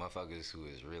 motherfuckers who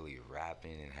is really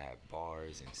rapping and have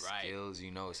bars and skills,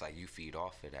 it's like you feed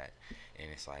off of that,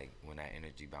 and it's like when that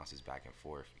energy bounces back and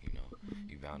forth,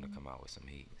 you bound to come out with some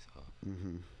heat. So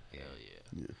Hell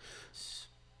yeah.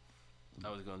 I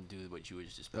was gonna do what you were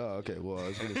just. Oh, okay. Well, I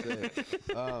was gonna say,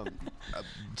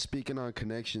 speaking on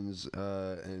connections,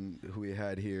 and who we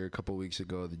had here a couple weeks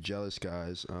ago, the Jealous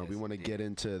Guys. We want to get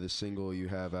into the single you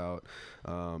have out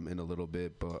in a little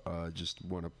bit, but just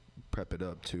want to prep it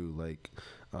up too, like,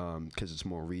 because it's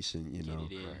more recent, you know.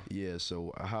 Yeah.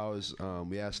 So how's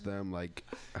we asked them like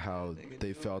how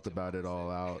they felt about it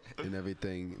all out and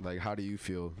everything. Like, how do you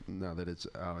feel now that it's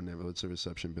out? And what's the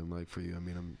reception been like for you? I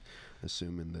mean, I'm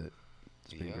assuming that.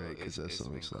 It's been great because that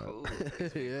song's cool.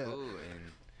 It's been cool,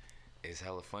 and it's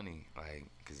hella funny, like,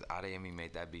 because Adeyemi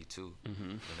made that beat too,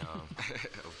 and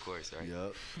of course, right?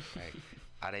 Yep. Like,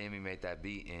 Adeyemi made that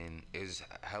beat, and it was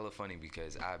hella funny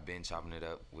because I've been chopping it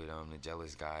up with the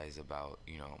Jealous Guys about,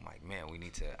 I'm like, man, we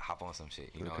need to hop on some shit,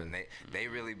 you know, and they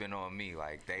really been on me,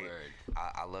 like,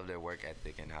 I love their work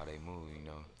ethic and how they move,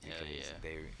 because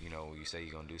they, when you say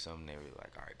you're gonna do something, they were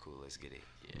like, all right, cool, let's get it,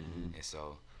 and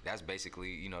so that's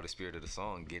basically, the spirit of the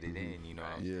song, get it in,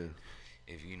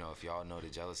 If if y'all know the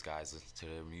Jealous Guys, listen to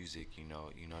their music,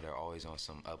 they're always on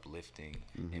some uplifting,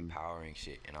 empowering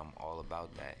shit, and I'm all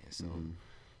about that, and so,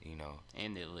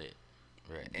 and they're lit.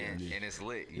 Right, and it's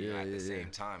lit, at the same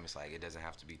time, it's like, it doesn't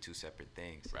have to be two separate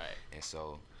things. Right. And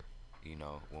so,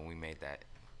 when we made that,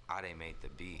 Ade made the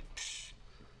beat,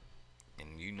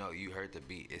 and you heard the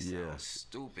beat, it sounds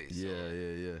stupid.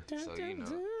 Yeah. So,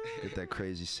 get that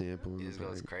crazy sample. It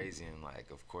goes crazy, and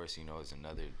like, of course, it's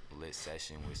another lit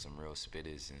session with some real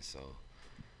spitters, and so,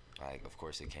 like, of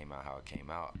course, it came out how it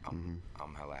came out.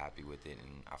 I'm hella happy with it,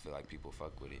 and I feel like people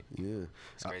fuck with it. Yeah,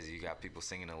 it's crazy. You got people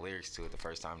singing the lyrics to it the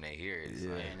first time they hear it. It's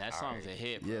like, and that song's a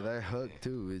hit, bro. Yeah, that hook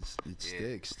too. It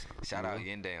sticks. Shout out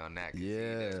Yende on that.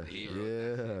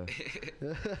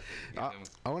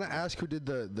 I want to ask who did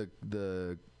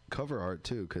the cover art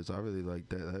too, because I really like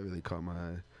that. That really caught my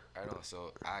eye. I know.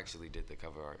 So I actually did the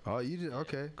cover art. Oh, you did?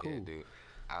 Okay, cool. Yeah, dude.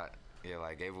 Yeah,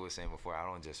 like Gabriel was saying before, I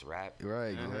don't just rap.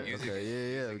 Right. Okay.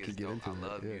 We can get into that. I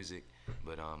love yeah. music,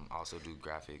 but I also do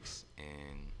graphics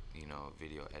and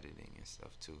video editing and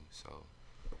stuff too. So,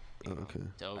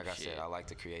 like I said, I like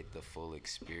to create the full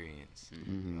experience.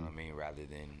 You know what I mean? Rather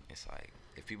than, it's like,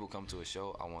 if people come to a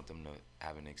show, I want them to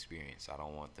have an experience. I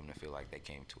don't want them to feel like they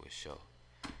came to a show.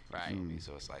 Right.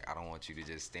 So it's like, I don't want you to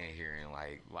just stand here and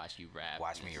like watch me rap.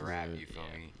 You feel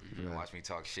me? Watch me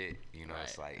talk shit.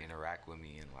 It's like, interact with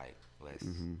me and like, let's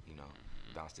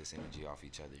bounce this energy off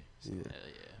each other. So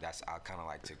that's, I kind of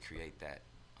like to create that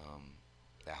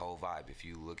that whole vibe. If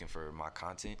you looking for my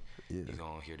content, you're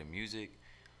gonna hear the music,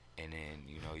 and then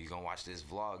you're gonna watch this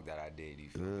vlog that I did. You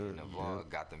feel me? And the vlog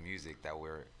got the music that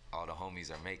all the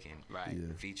homies are making,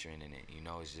 featuring in it.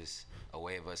 It's just a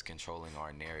way of us controlling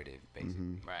our narrative,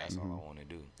 basically. That's all I want to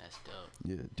do. That's dope.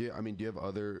 Yeah. Do you have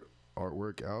other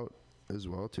artwork out as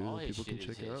well too? All that people can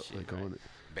check it out. Shit, like, I want it.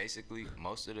 Basically,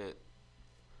 most of the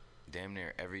damn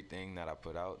near everything that I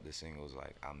put out, the singles,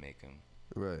 like, I make them.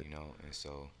 Right. And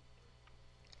so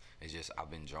it's just,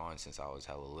 I've been drawing since I was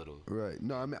hella little. Right.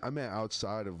 No, I meant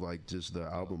outside of like just the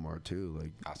album art too,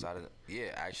 like outside of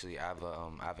actually I have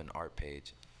an art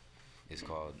page. It's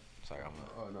called, sorry,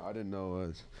 oh no, I didn't know. I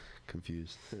was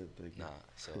confused. Thank you. Nah,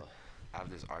 so I have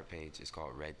this art page. It's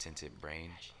called Red Tinted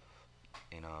Brain,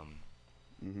 and on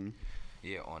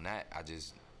that,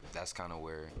 that's kind of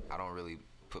where I don't really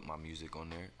put my music on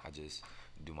there. I just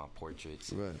do my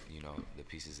portraits, right. The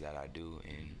pieces that I do,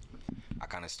 and I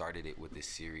kind of started it with this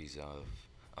series of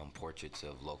portraits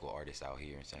of local artists out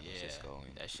here in San Francisco.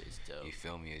 And that shit's dope. You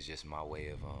feel me? It's just my way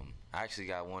of I actually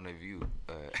got one of you.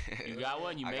 You got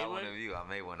one? You made one? I got one of you. I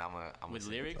made one. I'm with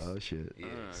lyrics? Oh shit.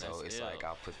 Yeah. So it's like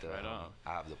I put the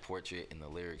I have the portrait and the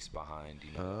lyrics behind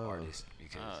the artist,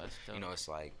 because it's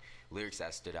like lyrics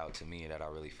that stood out to me that I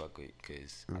really fuck with,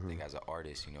 because I think as an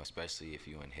artist, especially if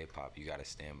you in hip hop, you gotta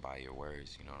stand by your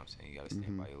words. You know what I'm saying? You gotta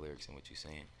stand by your lyrics and what you're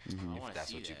saying. If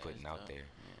that's what you're putting out there.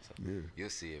 So you'll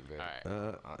see it, bro. All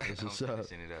right. I'm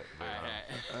finishing it up. But,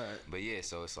 but yeah,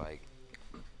 so it's like,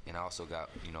 and I also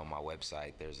got, my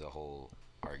website. There's a whole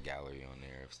art gallery on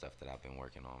there of stuff that I've been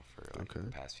working on for like the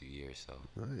past few years. So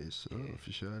nice. Oh,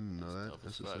 for sure. I didn't know that.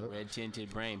 That's what's up. Red Tinted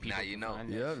Brain. People now you know.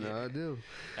 Yeah, now I do.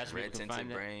 That's Red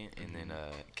Tinted Brain, and then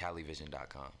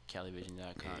CaliVision.com.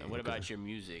 CaliVision.com. And what about your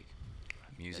music?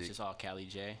 That's just all Cali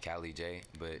J? Cali J.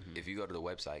 But if you go to the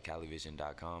website,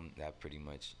 CaliVision.com, that pretty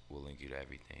much will link you to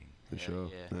everything. For sure.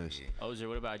 Yeah. Nice. Yeah. Ozer,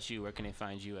 what about you? Where can they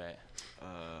find you at?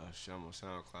 Shit, I'm on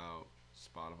SoundCloud,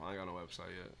 Spotify. I ain't got no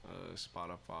website yet.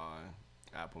 Spotify,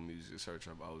 Apple Music, search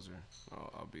up Ozer.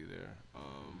 I'll be there.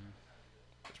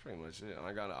 That's pretty much it.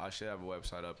 I should have a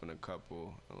website up in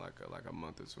like a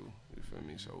month or two. You feel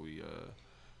me? So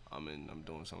I'm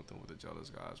doing something with the Jealous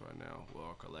Guys right now. Well,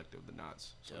 our collective, the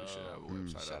Knots. So we should have a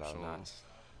website Shout up out soon. Knots.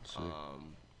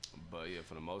 But yeah,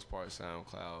 for the most part,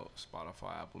 SoundCloud,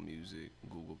 Spotify, Apple Music,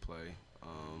 Google Play.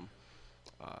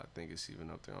 I think it's even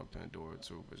up there on Pandora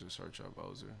too. But just search up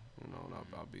Ozer, and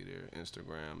I'll be there.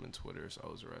 Instagram and Twitter is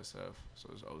OzerSF. So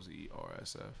it's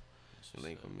OZERSF.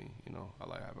 Link with me. I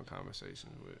like having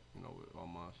conversations with with all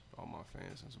my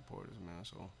fans and supporters, man.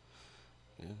 So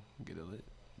yeah, get it lit.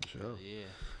 Sure. Yeah.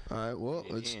 All right. Well,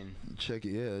 let's check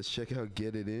it. Yeah, let's check out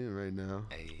 "Get It In" right now.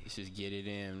 Hey. This is "Get It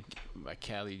In" by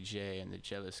Cali J and the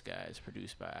Jealous Guys,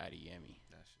 produced by IDME.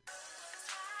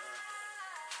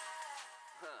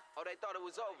 Oh, they thought it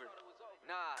was over.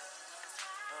 Nah.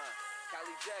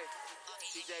 Cali J,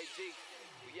 TJG,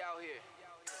 we out here.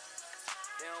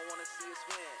 They don't wanna see us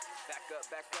win. Back up,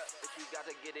 but you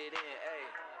gotta get it in. Hey,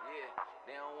 yeah.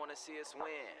 They don't wanna see us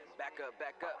win. Back up,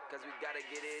 cause we gotta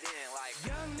get it in. Like,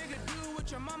 young nigga, do what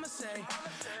your mama say.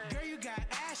 Girl, you got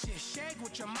ashes, shake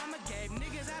what your mama gave.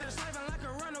 Niggas out of slaving like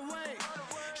a runaway.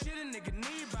 Shit a nigga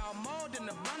need about more than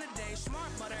a bun a day. Smart,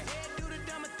 but her head do the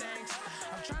dumber things.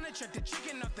 I'm trying to check the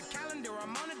chicken off the calendar.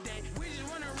 I'm on a date. We just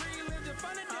wanna relive the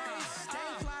fun of days. Stay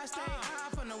fly, stay high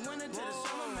from the winter to the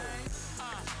summer, man.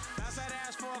 That's that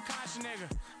ass for a conscious nigga.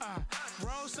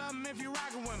 Roll something if you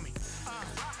rockin' with me.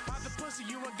 Pop the pussy,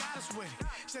 you a goddess with it.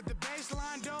 Set the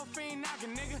baseline, dolphin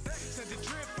knockin', nigga. Set the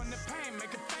drip from the pain,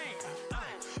 make it faint.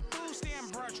 Food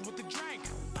stand brush with the drink.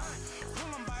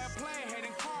 Pull him by a play, head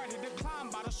and card, hit the climb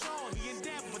by the soul. He in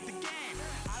depth with the game.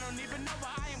 I don't even know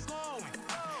where I am going.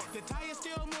 The tire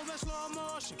still moving slow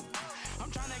motion. I'm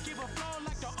tryna keep a flow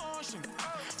like the ocean.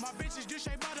 My bitches do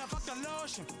shea butter, fuck the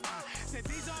lotion. Said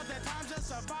these are the times of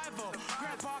survival.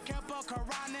 Grandpa kept a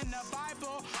Quran in the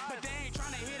Bible, but they ain't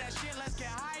tryna hear that shit, let's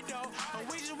get high though. But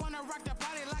we just wanna rock the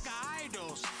party like a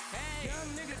idols. Hey,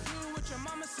 young nigga, do what your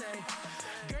mama say.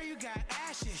 Girl, you got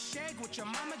ashes, shake what your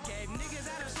mama gave. Niggas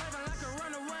out of slaving like a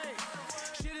runaway.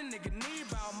 Shit a nigga need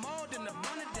about more than a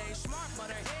bun a day. Smart,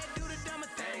 but her head do the dumber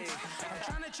things. I'm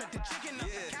tryna check the chicken off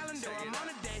the calendar. I'm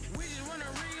on a date. We just wanna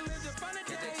relive the fun of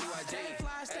days. Stay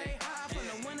fly, stay high from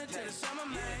the winter to the summer,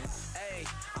 man. Hey,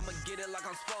 I'ma get it like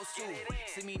I'm supposed to.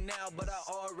 See me now, but I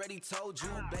already told you.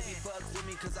 Baby, fuck with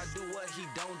me, cause I do what he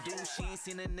don't do. She ain't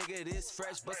seen a nigga this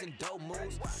fresh, bustin' dope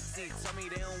moves. See, tell me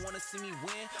they don't wanna see me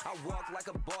win. I walk like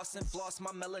a boss and floss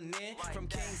my melanin. From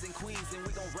kings and queens, and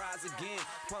we gon' rise again.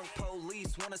 Punk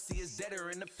police wanna see us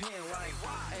deader in the pen. Like,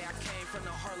 hey, I came from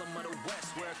the Harlem of the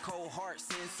West, where a cold heart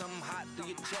sends something hot through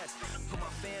your chest. Put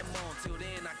my fam on, till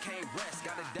then I can't rest.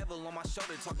 Got a devil on my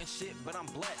shoulder talking shit, but I'm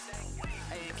blessed.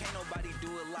 Hey, and can't nobody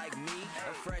do it like me.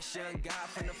 A fresh young guy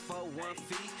from the 4-1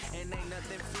 feet, and ain't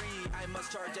nothing free. I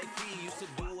must charge a fee. Used to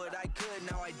do what I could,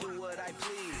 now I do what I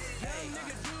please. Hey,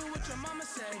 nigga, do what your mama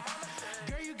say.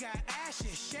 Girl, you got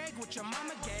ashes, shake what your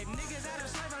mama gave. Niggas out of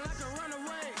slaving like a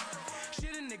runaway.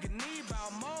 Shit a nigga need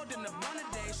about more than a bun a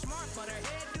day. Smart, but her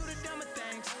head do the dumber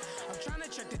things. I'm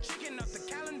tryna check the chicken off the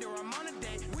calendar. I'm on a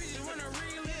date. We just wanna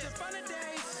relive the fun of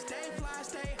days. Stay fly,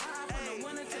 stay high from the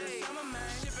winter to the summer,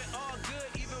 man. Ship it all good,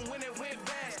 even when it went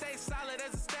bad. Stay solid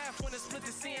as a staff when it split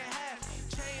the sea in half.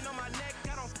 Chain on my neck,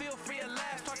 I don't feel free at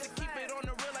last. Taught to keep it on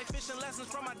the real like fishing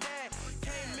lessons from my dad.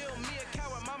 Can't mill me a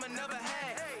coward mama never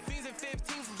had. Fiends and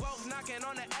 15s both knocking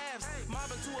on the abs.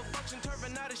 Mobbing to a function,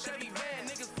 turfing out a Chevy van.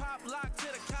 Niggas pop lock to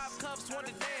the cop cuffs, want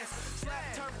to dance.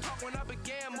 Slap turf talk when I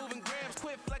began moving grams.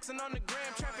 Quit flexing on the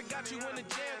gram, traffic got you in the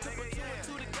jam. To put two and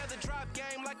two together, drop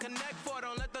game like a neck for.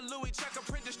 Don't let the Louis checker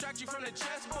print distract you from the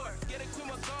chessboard. Get a queen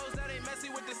with goals, that ain't messy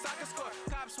with the soccer score.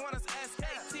 Cops want us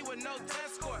SAT with no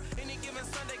test score. Any given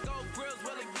Sunday, gold grills,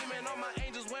 really beaming. All my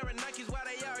angels wearing Nikes while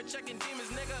they are checking demons,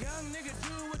 nigga. Young nigga,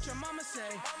 do what your mama say.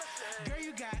 Girl,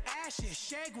 you got ashes,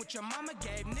 shake what your mama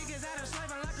gave. Niggas out of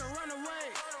slaving like a runaway.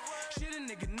 Shit a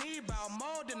nigga need about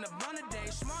more than a bun a day.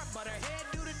 Smart, but her head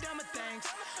do the dumber things.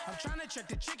 I'm tryna check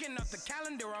the chicken off the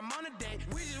calendar. I'm on a date.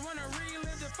 We just wanna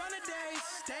relive the fun of days.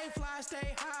 Stay fly,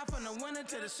 stay high from the winter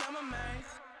to the summer, man.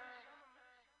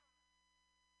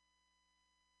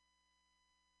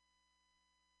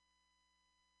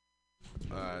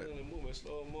 Alright.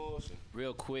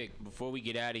 Real quick, before we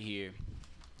get out of here,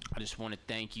 I just want to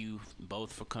thank you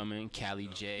both for coming, Cali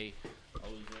J. Let's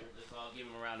all give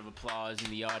him a round of applause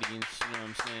in the audience, you know what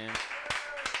I'm saying?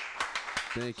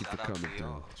 Thank you for coming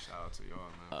through. Shout out to y'all,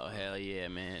 man. Oh, hell yeah,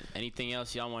 man. Anything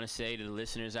else y'all want to say to the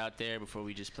listeners out there before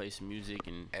we just play some music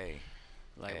and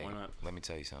light one up? Let me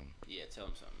tell you something. Yeah, tell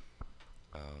them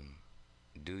something.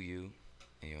 Do you,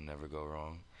 and you'll never go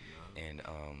wrong. Yeah. And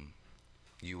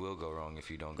you will go wrong if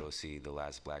you don't go see The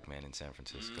Last Black Man in San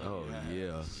Francisco. Oh,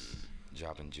 yeah.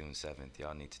 Dropping June 7th.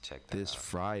 Y'all need to check that this out.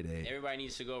 Friday. Everybody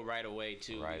needs to go right away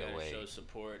too. Right we gotta away. Show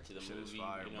support to the movie.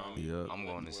 Fire, you know, Yep. I'm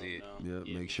going to see it. Yep.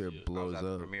 Yeah, Make sure it I blows was at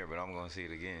the up. premiere, but I'm going to see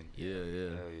it again. Yeah. Hell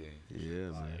yeah.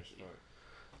 Yeah, man.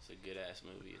 It's a good ass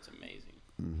movie. It's amazing.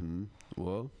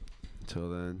 Well, till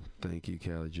then, thank you,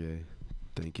 Cali J.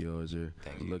 Thank you, Ozer.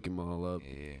 Thank you. Look him all up.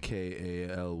 Yeah.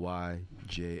 KALYJAY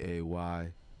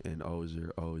and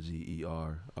Ozer,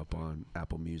 OZER, up on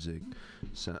Apple Music,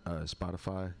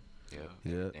 Spotify.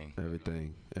 Yeah.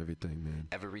 Everything, man.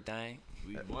 Everything.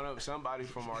 Somebody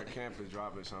from our camp is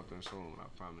dropping something soon. I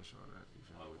promise y'all that.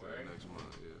 Within the next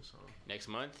month, so. Next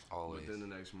month? Always. Within the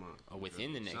next month. Oh,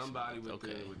 within the next Somebody month.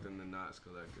 within the Knots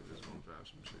Collective is gonna drop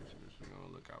some shit. So we're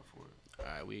gonna look out for it. All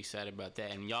right, we excited about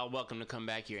that, and y'all welcome to come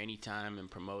back here anytime and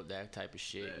promote that type of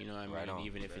shit. You know what I mean? Right on.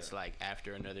 Even if it's like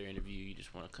after another interview, you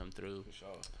just want to come through. For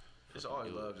sure. It's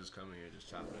always love just coming here, just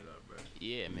chopping it up, bro.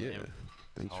 Yeah, man. Yeah.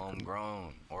 Thanks for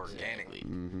Homegrown, organic,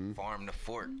 farm to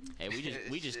fork. Hey,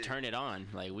 we just turn it on.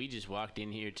 Like we just walked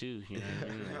in here too. You know what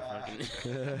I mean? Like,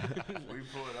 fucking We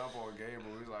pulled up on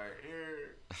Gable. We like,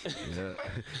 here. Yeah.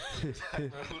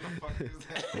 Who the fuck is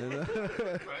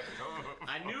that?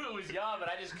 I knew it was y'all, but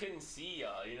I just couldn't see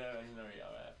y'all. You know, I just know where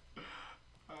y'all at.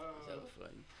 So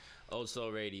fun. Old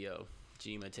Soul Radio.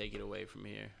 Jima, take it away from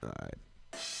here. All right.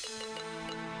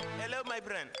 Hello, my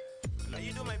friend. How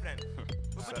you do, my friend?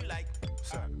 What would you like?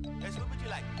 Sir. Yes, what would you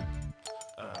like?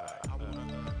 I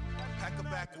wanna pack a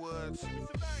backwoods.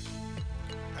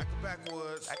 Pack a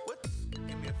backwoods. Backwoods?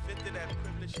 Give me a fifth of that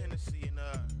privilege Hennessy and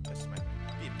that's my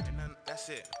dip. And then that's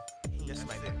it. Yes,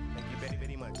 my friend. Thank you very,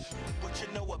 very much. What you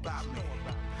know about me?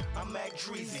 I'm Mac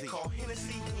Dreezy, call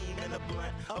Hennessy Heem and a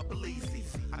blunt up Leezy.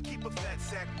 I keep a fat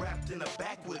sack wrapped in a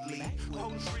backwood leaf.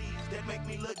 Holding trees that make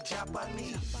me look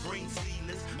Japanese. Green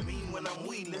seedless, mean when I'm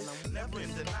weedless. Never in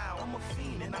denial, I'm a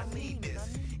fiend and I need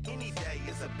this. Any day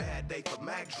is a bad day for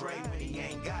Mac Dre. When he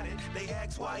ain't got it, they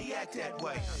ask why he act that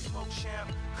way. Smoke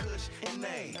champ, kush, and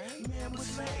nay. Man,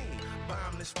 what's made?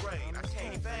 Bomb the spray, I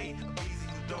can't fade. A beezy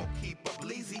who don't keep up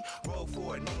leasy. Roll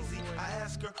for it easy. I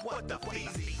ask her, what the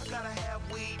feezy? I gotta have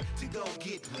weed to go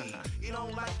get weed. You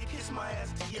don't like it, kiss my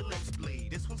ass till your lips bleed.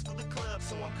 This one's for the club,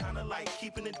 so I'm kinda like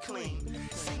keeping it clean.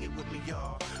 Sing it with me,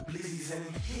 y'all. Bleezy's in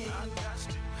here. I got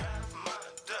to have my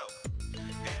dough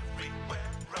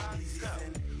everywhere I go.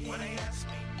 When they ask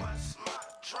me what's my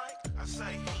drink, I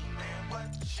say, hey man, what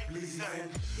you say?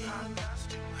 I got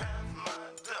to have my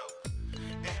dough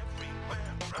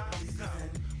everywhere I go.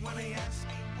 When they ask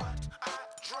me what I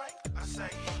drink, I say,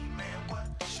 hey man, what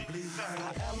you say?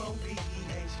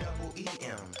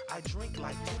 LOVEHEEM. I drink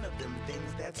like 10 of them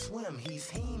things that swim. He's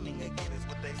heeming again is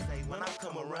what they say. When I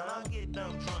come around, I'll get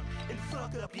dumb drunk and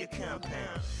fuck up your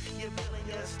compound. You're building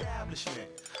your establishment.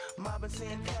 Mobbing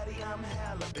saying, Patty, I'm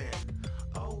halibut.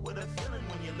 Oh, what a feeling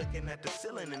when you're looking at the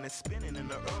ceiling and it's spinning and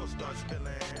the Earl starts spilling.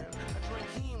 I drink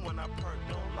heme when I perk,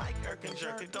 don't like irk and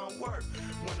jerk, it don't work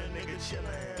when a nigga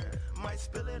chillin'. Might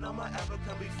spill it on my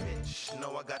Abercrombie Fitch.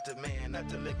 Know I got the man at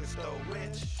the liquor store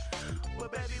rich.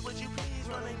 But baby, would you please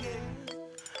run and get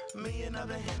me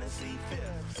another Hennessy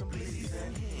fifth? Some Bleezy's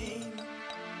and heme.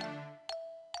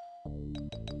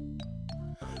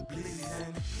 Bleezy's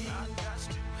and heme. I got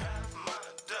to have my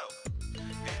dough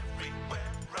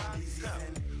everywhere I go.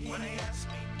 When they ask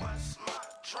me what's my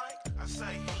drink, I say,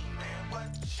 hey man,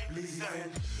 what you say?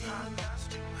 I got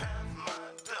to have my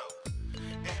dough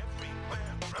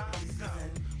everywhere I go.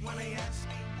 When they ask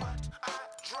me what I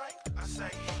drink, I say,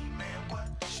 hey man, what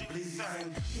you say?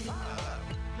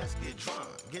 Let's get drunk,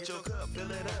 get your cup, fill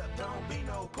it up, don't be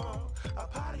no punk. A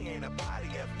party ain't a party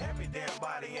if every damn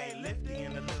body ain't lifty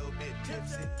and a little bit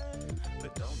tipsy.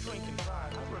 But don't drink and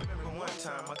drive. I remember one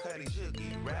time my cutty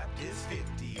joogie rap this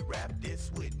 50, rap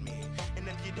this with me. And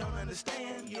if you don't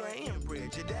understand, you're an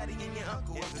inbred. Your daddy and your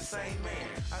uncle was the same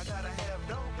man. I gotta have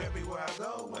dope everywhere I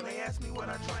go. When they ask me what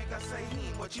I drink, I say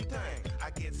heme, what you think? I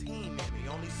guess heme in me,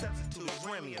 only substitute is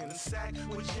Remy. In the sack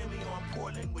with Jimmy on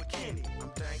Portland with Kenny. I'm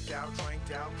thanked out,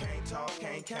 dranked out, can't talk,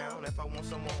 can't count. If I want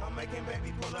some more, I'm making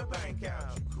baby pull her bank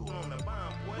out. You cool on the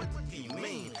bomb, boy, what do you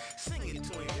mean? Sing it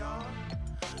to him, y'all.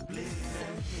 Bleezy's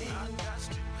and heme. I got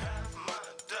to have my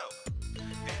dough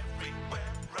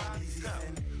everywhere I go.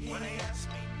 When they ask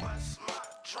me what's my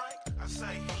drink, I say,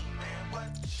 hey man,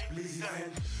 what you say?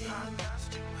 I got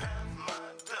to have my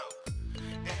dough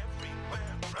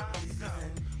everywhere I go.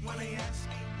 When they ask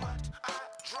me what I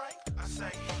drink, I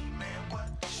say, hey man, what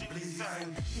you say?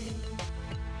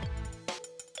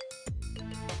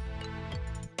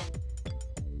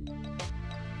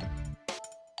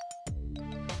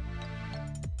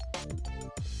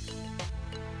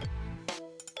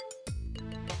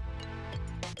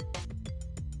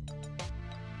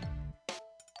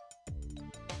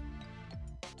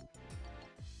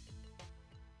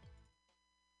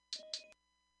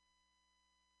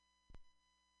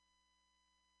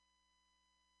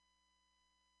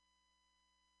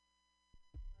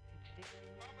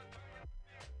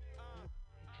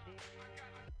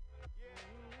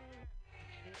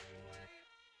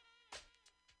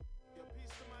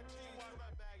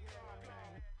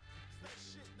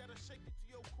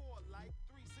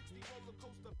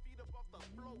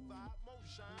 flow vibe, more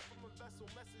shine from a vessel,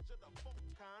 message of the folk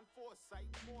kind, foresight,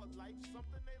 more life,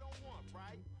 something they don't want,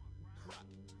 right?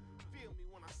 Feel me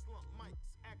when I slump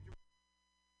mics, accurate.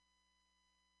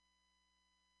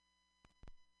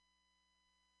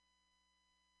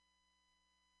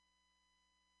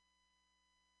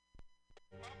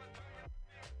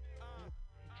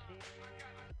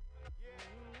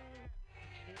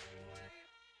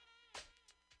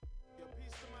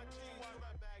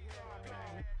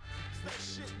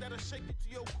 That'll shake you to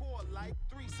your core like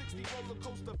 360 roller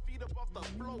coaster, feet up off the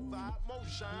flow vibe, more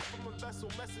shine from a vessel,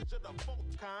 message of the folk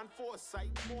kind, foresight,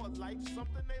 more life,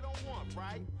 something they don't want,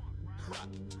 right?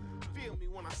 Feel me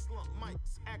when I slump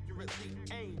mics, accurately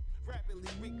aim, rapidly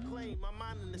reclaim my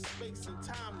mind in the space and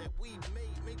time that we've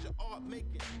made, major art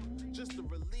making, just to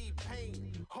relieve pain,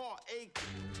 heart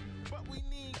aching, but we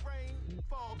need rain,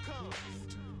 fall comes,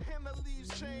 and the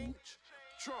leaves change.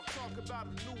 Trump talk about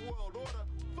a new world order.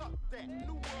 Fuck that,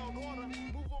 new world order.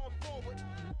 Move on forward.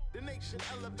 The nation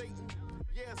elevating.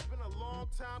 Yeah, it's been a long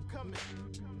time coming,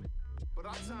 but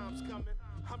our time's coming.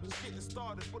 I'm just getting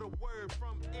started with a word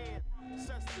from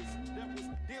ancestors that was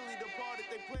dearly departed.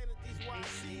 They planted these wise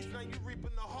seeds. Now you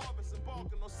reaping the harvest,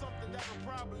 embarking on something that'll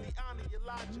probably honor your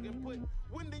logic and put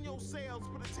wind in your sails,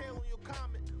 put a tail on your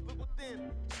comet. Look within,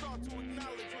 start to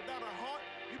acknowledge without a heart,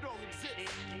 you don't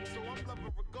exist. So I'm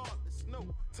loving regardless. No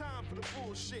time for the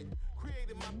bullshit.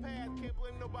 Created my path, can't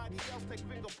blame nobody else. Take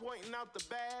finger pointing out the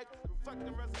bag. Reflect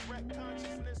and resurrect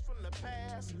consciousness from the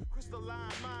past.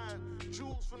 Crystalline mind,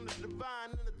 jewels from the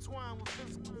divine, intertwined with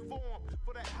physical form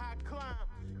for that high climb.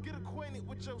 Get acquainted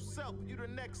with yourself, you the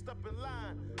next up in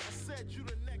line. I said you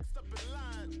the next up in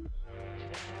line.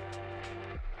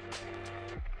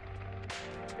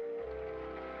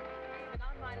 But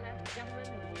on my left, gentlemen,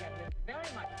 we have been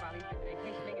very much while he's been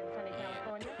vacationing in sunny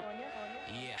California.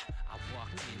 Yeah, I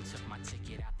walked in, took my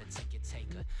ticket out the ticket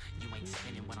taker. You ain't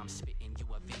spinning when I'm spitting, you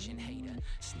a vision hater.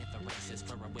 Sniff erasers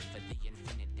for a whiff of the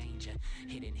infinite danger.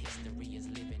 Hidden history is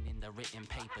living in the written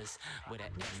papers with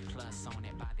an F plus on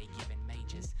it by the given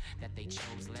majors that they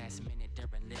chose last minute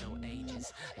during little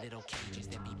ages. Little cages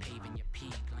that be paving your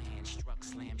pea gland. Struck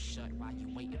slam shut while you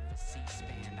waiting for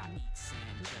C-SPAN. I eat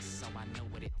sand just so I know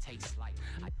what it tastes like.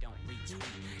 I don't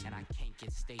retweet and I can't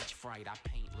get stage fright. I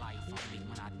paint life only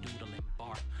when I doodle and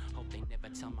bark. Hope they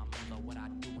never tell my mother what I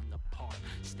do in the park.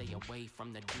 Stay away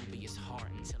from the dubious heart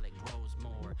until it grows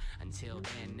more. Until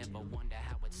then, never wonder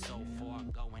how it's so far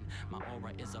going. My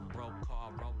aura is a broke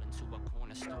car rolling to a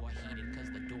corner store heated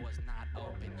cause the door's not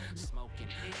open. Smoking,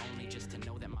 only just to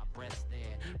know that my breath's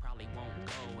there. Probably won't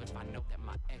go if I know that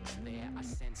my ex there. I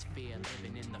sense fear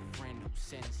living in the friend who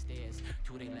sends stairs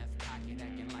to their left pocket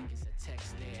acting like it's a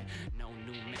text there. No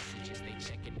new messages, they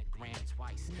checking the gram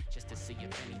twice just to see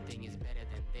if anything is better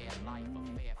than their life.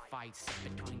 A fair fight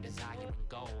sit between desire and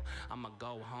goal. I'ma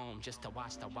go home just to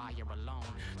watch The Wire alone.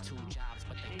 2 jobs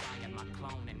but they fired my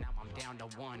clone and now I'm down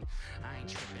to 1. I ain't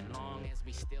tripping long as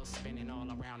we still spinning all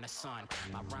around the sun.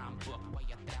 My rhyme book weigh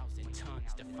 1,000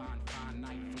 tons. Define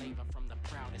finite flavor from the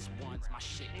proudest ones. My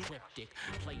shit cryptic,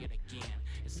 play it again.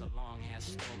 It's a long ass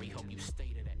story, hope you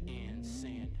stay to the end.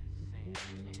 Send.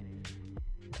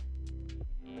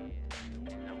 Yeah,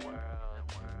 in the world.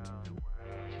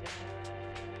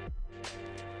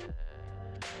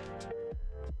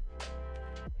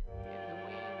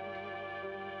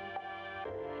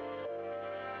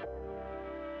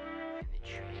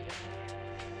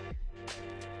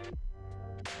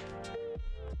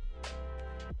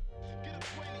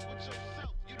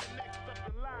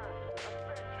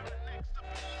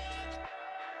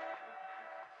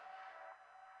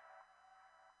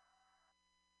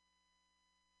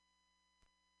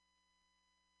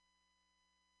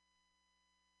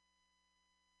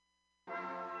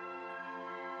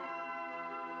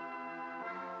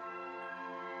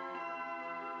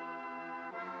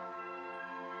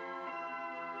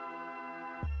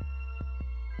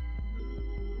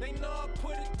 They know I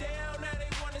put it down, now they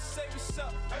wanna say what's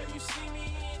up. When you see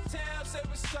me in town, say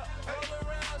what's up. Roll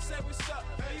around, say what's up.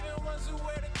 Even ones who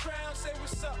wear the crown, say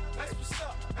what's up. That's what's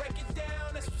up. Break it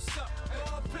down, that's what's up.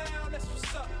 Go a pound, that's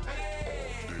what's up.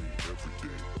 Hey. Every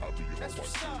day, I be on that's my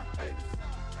what's up. day.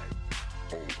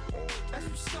 That's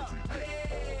what's up.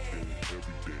 Hey.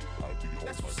 Every day, I be on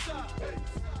that's what's my up. day.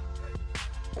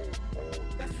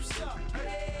 That's what's up.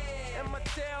 Hey. And my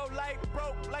tail light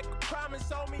broke like a promise,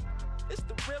 homie. It's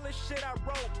the realest shit I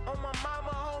wrote on my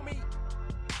mama, homie.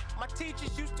 My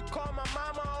teachers used to call my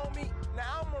mama, homie.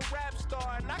 Now I'm a rap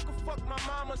star and I can fuck my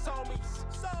mama's homies.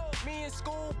 So, me and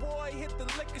schoolboy hit the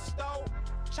liquor store.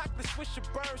 Chocolate swisher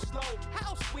burn slow.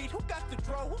 How sweet, who got the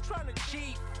dro? Who tryna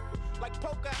cheat? like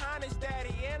Pocahontas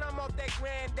daddy. And I'm off that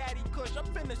granddaddy kush. I'm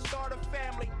finna start a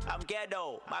family. I'm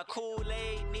ghetto. My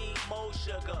Kool-Aid need more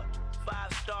sugar.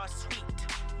 5-star sweet.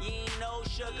 You ain't no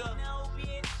sugar.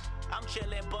 I'm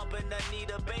chillin' bumpin'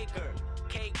 Anita Baker.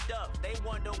 Caked up. They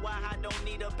wonder why I don't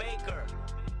need a baker.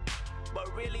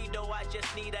 But really though, I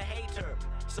just need a hater.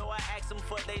 So I ask them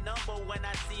for their number when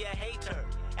I see a hater.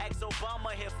 Ask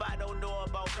Obama if I don't know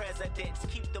about presidents.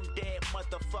 Keep them dead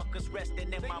motherfuckers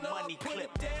resting in my money clip. They know I put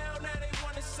it down, now they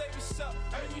wanna say what's up.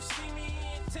 When you see me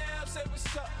in town, say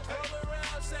what's up. All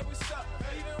around, say what's up.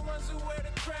 Even ones who wear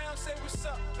the crown, say what's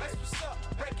up. That's what's up.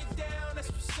 Break it down,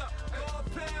 that's what's up. Go a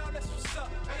pound, that's what's up.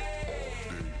 Hey.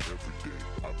 Every day,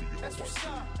 I be on That's my what's day.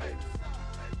 up. Hey.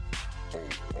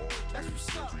 That's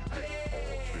what's up.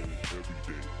 Every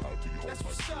day, I be on That's my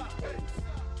what's day. up.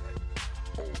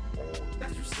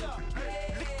 That's what's up.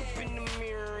 Look up in the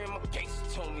mirror and my gangster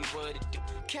told me what to do.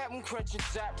 Captain crunching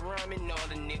top rhyming, all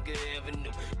the nigga ever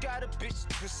knew. Got a bitch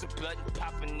to push a button,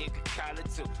 pop a nigga collar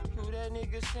too. Who that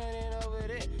nigga standing over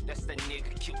there? That's that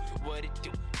nigga cute. What it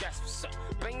do? That's what's up.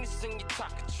 Bang this in your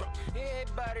taco truck.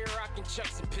 Everybody rocking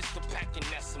chucks and pistol packing,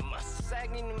 that's a must.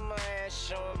 Sagging in my ass,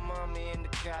 showing mommy and the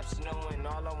cops knowing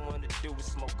all I wanna do is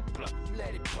smoke a blunt.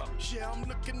 Let it pump. Yeah, I'm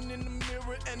looking in the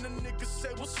mirror and the nigga say,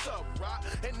 what's up, right?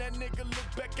 And that nigga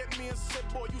looked back at me and said,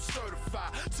 boy, you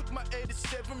certified. Took my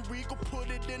 87 Regal, put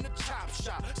it in a chop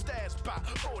shop. Stash by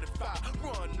 45,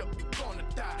 run up, you gonna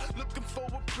die. Looking for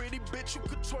a pretty bitch who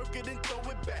could twerk it and throw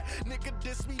it back. Nigga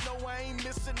diss me, no, I ain't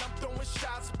missing, I'm throwing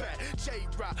shots back.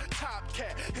 J-Rock, Top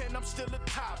Cat, and I'm still a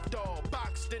top dog.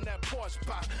 Boxed in that Porsche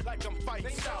box like I'm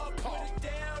fighting Southpaw. Put it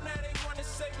down, now they wanna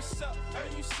say what's up.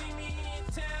 When you see me in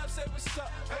town, say what's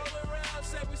up. All around,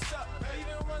 say what's up.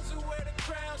 Even ones who wear the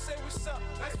crown, say what's up.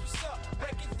 That's what's up.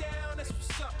 Break it down, that's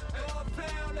what's up. Go a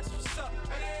pound, that's what's up.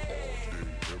 Hey.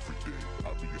 Every day,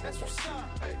 I be on That's my what's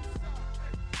up. day.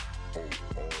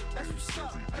 That's what's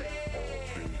up. Hey.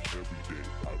 Every day,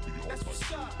 I be on That's my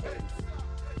what's up. day.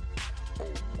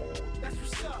 That's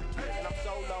what's up. And I'm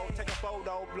solo, take a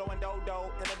photo, blowing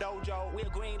dodo in a dojo. We a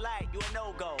green light, you a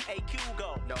no-go. AQ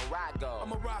go. No rock go.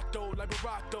 I'm a rock though, like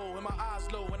Barack though, and my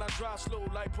eyes low, and I drive slow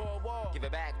like Paul Wall. Give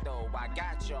it back though, I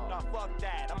got y'all. No, fuck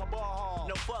that, I'm a ball hog.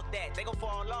 No, fuck that, they gon'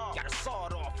 fall off. Got a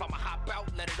sawed off, I'ma hop out,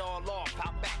 let it all off.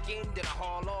 Hop back in, then I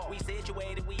haul off. We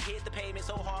situated, we hit the pavement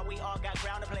so hard, we all got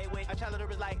ground to play with. Our calendar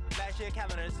is like last year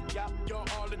calendars. Yup, y'all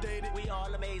all dated. We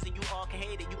all amazing, you all can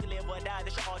hate it. You can live or die,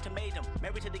 that's your ultimatum.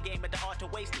 Married to the game at the art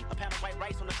of wasting. A pound of white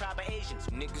rice on the tribe of Asians.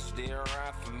 Niggas they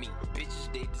ride for me,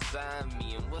 bitches they design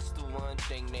me, and what's the one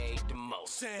thing they hate the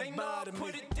most? They know I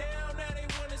put it down, now they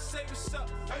wanna say what's up.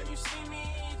 When you see me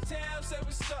in town, say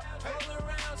what's up. All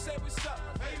around, say what's up.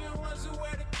 Even ones who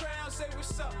wear the crown, say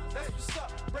what's up. That's what's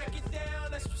up. Break it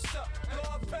down, that's what's up. Go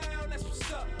a pound, that's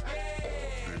what's up.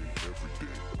 Hey. Every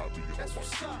day, I be on That's my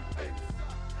what's day. up. Hey.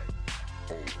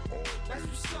 That's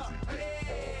what's up.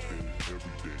 Hey.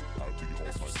 Every day, I be on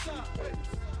That's my what's day. up. Hey.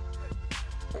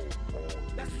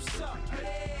 That's what's up.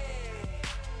 Hey.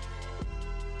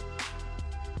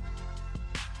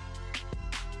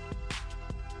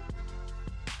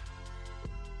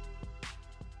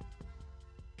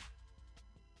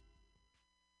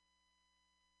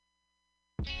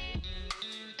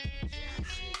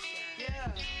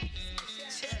 Yeah.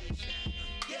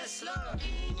 Yes, Lord.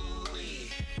 Ooh-wee.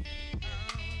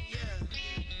 Yeah.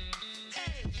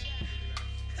 Hey.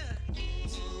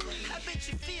 I bet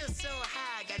you feel so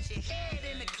high, got your head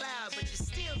in the clouds, but you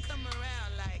still come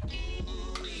around like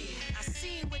ooh-wee. I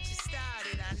seen what you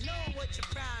started, I know what you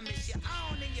promised. You're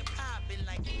on and you're popping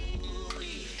like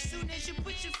ooh-wee. Soon as you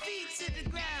put your feet to the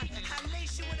ground, I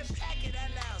lace you with a packet, I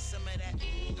allow some of that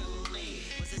ooh-wee.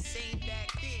 Was the same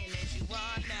back then as you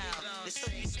are now. Let's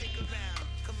hope you stick around.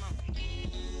 Come on.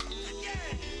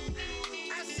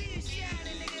 Yeah. I see you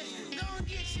shining, nigga. Go and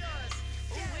get yours.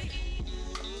 Yeah.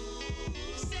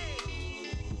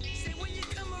 Say when you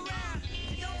come around,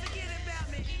 don't forget about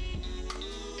me.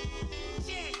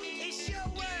 Yeah, it's your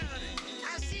world.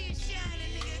 I see you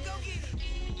shining, nigga. Go get it.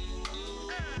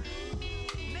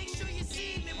 Make sure you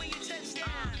see me when you touch down.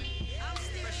 I'm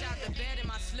still fresh out the bed in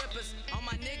my slippers. All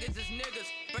my niggas is niggas.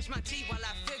 Brush my teeth while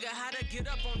I figure how to get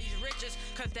up on these riches.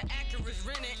 Cause the Acura's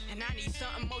rented, and I need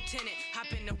something more tinted. Hop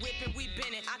in the whip and we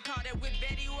been it. I call that whip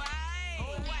Betty White.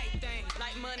 Whole white thing,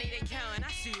 like money they countin'. I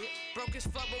see it. Broke as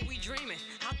fuck, but we dreamin'.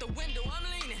 Out the window, I'm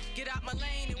leaning. Get out my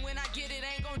lane, and when I get it,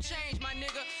 ain't gon' change, my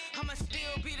nigga. I'ma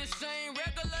still be the same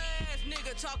regular ass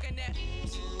nigga talking that.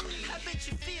 I bet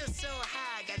you feel so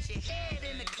high, got your head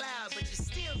in the clouds, but you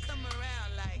still come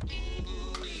around like,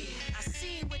 ooh-wee. I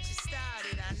seen what you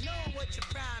started, I know what you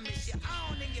promised. You're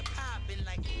on and you're popping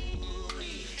like,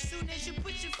 ooh-wee. Soon as you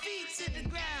put your feet to the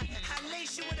ground, I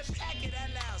lace you with a packet,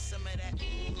 I allow some of that,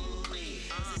 ooh-wee.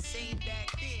 It's the same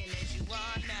back then as you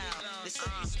are now. Let's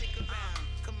hope you stick around.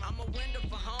 Come on. I'm a window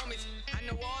for homies, I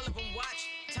know all of them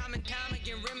watch. Time and time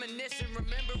again, reminiscing,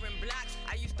 remembering blocks.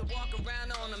 I used to walk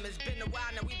around on them, it's been a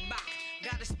while, now we back.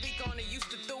 Gotta speak on it,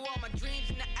 used to throw all my dreams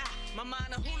in the eye. My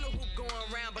mind a hula hoop going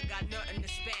around, but got nothing to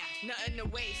spare. Nothing to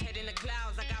waste, head in the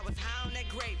clouds like I was high on that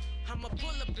grape. I'ma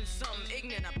pull up in something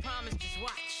ignorant, I promise, just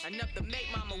watch. Enough to make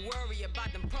mama worry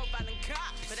about them profiling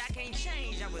cops. But I can't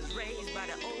change, I was raised by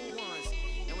the old ones.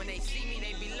 And when they see me,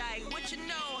 they be like, what you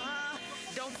know, huh?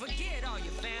 Don't forget all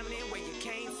your family and where you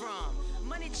came from.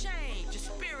 Money change, your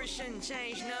spirit shouldn't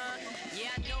change none. Yeah,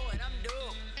 I know it, I'm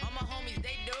dope. All my homies,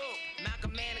 they dope.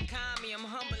 Malcolm Man and Kami, I'm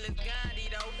humble as Gandhi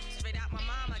though. Straight out my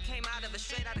mama, came out of a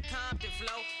straight out of Compton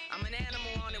flow. I'm an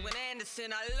animal on it with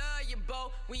Anderson, I love you,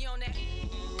 Bo. We on that.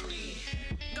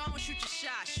 Go and shoot your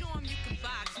shot, show 'em you can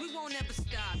box. We won't ever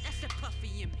stop, that's that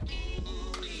puffy in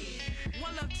me.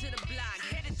 One up to the block,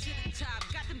 headed to the top.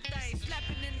 Got them things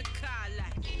slapping in the car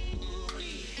like,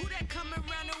 who that coming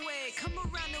around the way? Come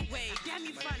around the way. Damn,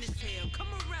 you fine as hell. Come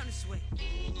around this way.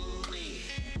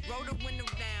 Roll the window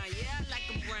down. Yeah, I like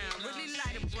a brown. Really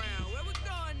light a brown. Where we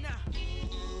going now?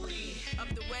 Up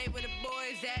the way where the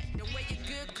boys at. The way your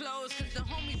good clothes. Cause the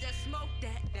homies that smoke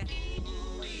that.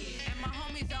 And my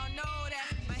homies all know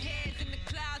that. My head's in the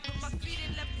clouds, but my feet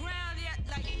ain't left ground yet.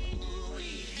 Like,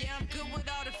 yeah, I'm good with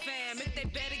all the fam. If they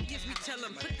bet against me, tell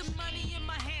them put the money in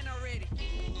my hand already.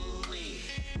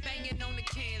 Banging on the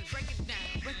cans, break it down.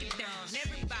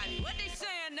 Everybody, what they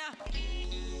saying now?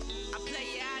 I play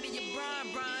you out of your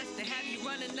bronze. They have you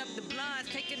running up the blinds,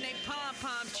 taking they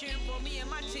pom-poms, cheering for me and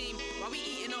my team while we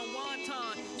eating on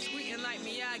wonton, squeaking like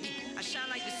Miyagi. I shine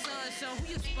like the sun, so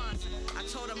who you sponsor? I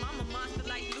told him I'm a monster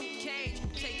like Luke Cage.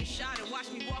 Take a shot and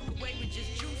watch me walk away with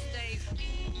just juice stains.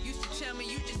 Used to tell me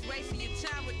you just wasting your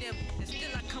time with them, and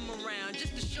still I come around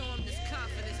just to show them this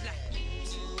confidence like,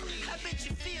 I bet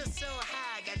you feel so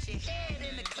high, got your head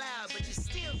in the clouds, but you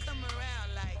still come around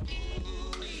like,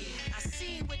 ooh-wee. I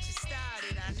seen what you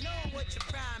started, I know what you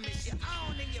promised. You're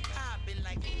on and you're popping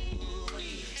like,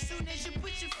 ooh-wee. Soon as you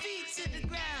put your feet to the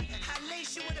ground, I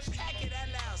lace you with a packet, I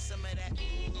allow some of that,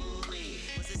 ooh-wee.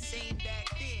 Was the same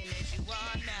back then as you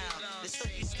are now. Let's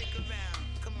hope you stick around.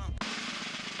 Come on.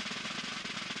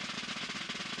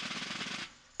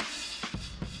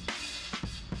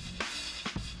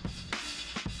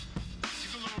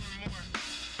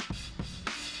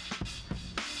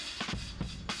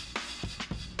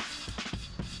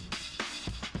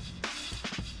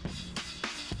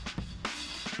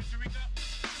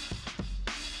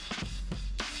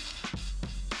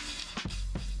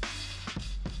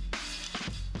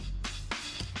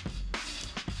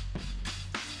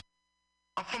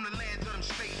 From the land of them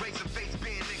straight razor face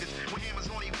band niggas with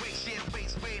hammers on their waist, yeah,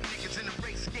 waist red niggas in the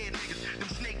race scared niggas, them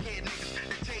snakehead niggas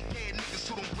that take care niggas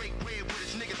who don't break bread with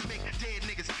us niggas, make dead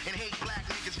niggas and hate black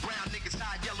niggas, brown niggas,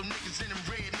 high yellow niggas and them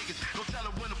red niggas. Don't tell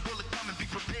her when a bullet come and be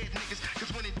prepared niggas, cause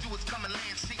when it do it's coming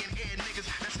land, sea and air niggas.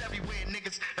 That's everywhere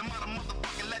niggas. Am I the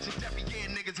motherfucking legendary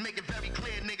yeah niggas? Make it very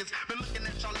clear niggas. Been looking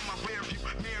at y'all in my rear view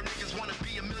mirror niggas wanna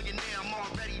be a millionaire. I'm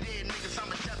already there niggas.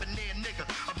 I'm a debonair nigga.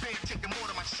 A bear taking more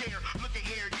than my share. Look at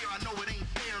here, I know it ain't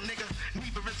fair, nigga.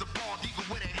 Neither is a bald eagle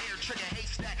with a hair trigger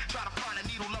haystack. Try to find a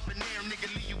needle up in there,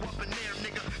 nigga. Leave you up in there,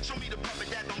 nigga. Show me the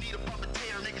puppet that don't need a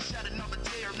puppeteer, nigga. Shed another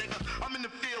tear, nigga. I'm in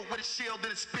the field with a shield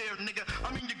and a spear, nigga.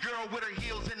 I'm in your girl with her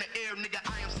heels in the air, nigga.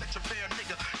 I am such a fair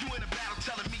nigga. You in a battle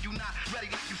telling me you not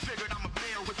ready like you figured I'm a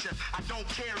bear with you. I don't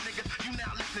care, nigga. You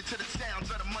now listening to the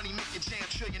sounds of the money making jam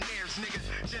trillionaires, nigga.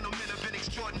 Gentlemen of an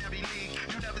extraordinary league.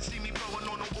 You never see me blowing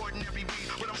on no ordinary weed.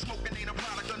 What I'm smoking ain't a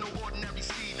product of no ordinary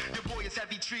seed. Your boy is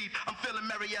heavy treed. I'm feeling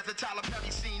merry as a Tyler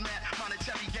Perry scene, Matt.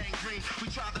 Monetary gangrene. We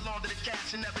tried to launder the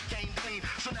cash and never came clean.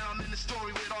 So now I'm in the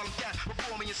story with all of that.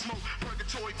 Before me and smoke,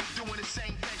 purgatory for doing the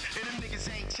same thing. And them niggas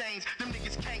ain't changed. Them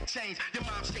niggas can't change. Your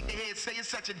mom shake their head, say it's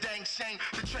such a dang shame.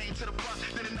 The train to the bus,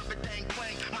 then another dang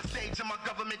plane. My stage and my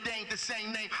government, they ain't the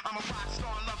same name. I'm a rock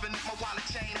star loving it, my wallet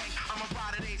chain hang. I'm a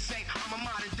rider, they saint. I'm a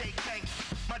modern day king.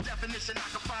 My definition I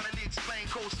can finally explain.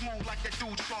 Cold smooth like that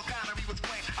dude Sean Connery was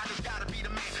playing. I just gotta be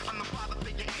the man. I'm the father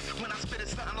figure in. When I spit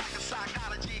it's something like a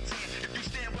psychology exam. If you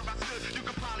stand where I stood, you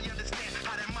can probably understand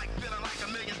how that mic feeling like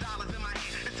 $1 million in my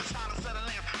hand. It's the silence of the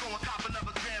lamb. Go and cop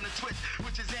another gram to twist,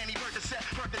 which is Annie Percocet.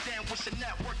 Percocet with your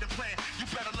networking plan. You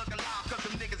better look alive, cause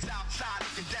them niggas outside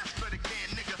looking desperate again,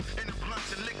 nigga. In the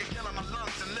blunts and liquor, killing my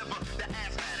lungs and liver. The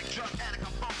asthmatic drug addict,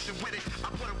 I function with it.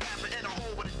 I put a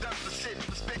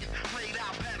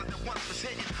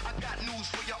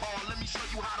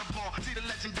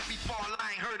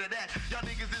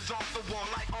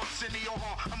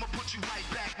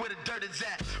where the dirt is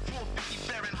at. 450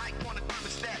 Fahrenheit on the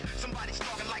thermostat. Somebody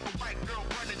stalking like a white girl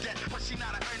burning yet, but she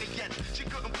not a earner yet. She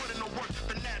couldn't put in no work,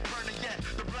 the Nat burner yet.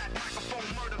 The black microphone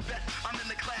murder vet. I'm in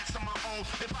the class of my own.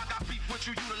 If I got beef with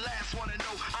you, you the last one to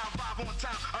know. I arrive on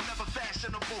time, I'm never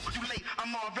fashionable. You late,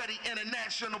 I'm already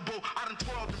international. I done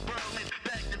twirled in Berlin,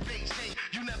 bagged in Beijing.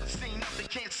 You never seen nothing,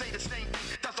 can't say the same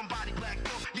thing. That's somebody black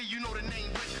book, yeah, you know the name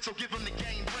ring. So give him the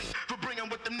game ring for bringing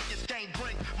what them niggas can't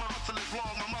bring. My hustle is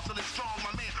long, my muscle is strong.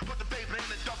 My man, put the paper in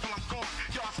the duffel, I'm gone.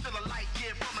 Y'all still a light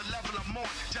year from the level I'm on.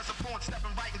 Just a pawn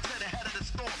stepping right into the head of the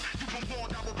storm. You been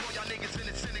warned, I will blow y'all niggas in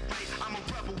the cynic blade. I'm a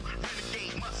rebel,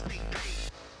 renegade, must stay paid.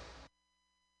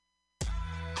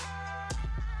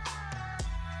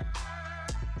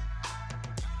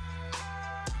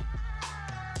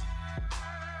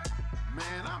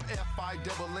 Man, I'm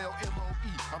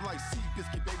F-I-double-L-M-O-E. I'm like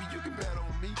Seabiscuit, baby, you can bet on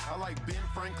me. I like Ben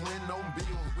Franklin on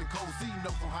bills. With Cold C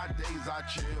notes on hot days, I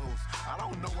chills. I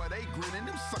don't know why they grinning,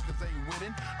 them suckers ain't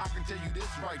winning. I can tell you this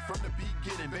right from the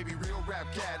beginning, baby, real rap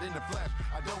cat in the flesh.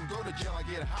 I don't go to jail, I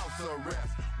get house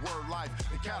arrest. Word life,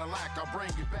 the Cadillac, I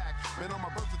bring it back. Man, on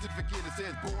my birth certificate it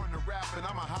says born to rap, and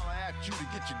I'ma holler at you to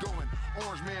get you going.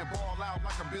 Orange man ball out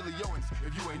like a Billy Owens.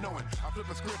 If you ain't knowing, I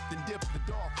flip a script and dip the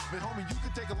dog. Man, homie, you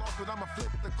can take a loss, but I'ma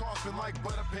flip the coffin like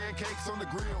butter pancakes on the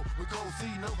grill. With Cold C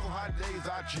notes on hot days,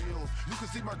 I chills. You can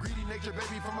see my greedy nature,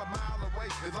 baby, from a mile away.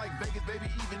 It's like Vegas, baby,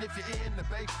 even if you're in the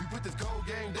Bay. We put this cold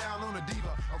game down on a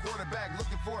diva. A quarterback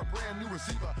looking for a brand new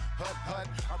receiver. Hut, hut,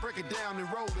 I break it down and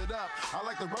roll it up. I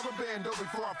like the rubber band though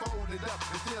before I fold it up.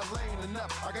 It's still lane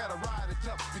enough, I gotta ride it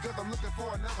tough, because I'm looking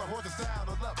for another horse to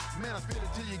saddle up. Man, I spit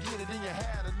it till you get it and you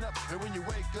had enough. And when you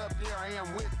wake up, there I am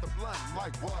with the blunt,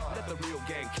 like what? Let the real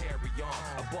gang carry on.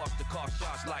 I boss the car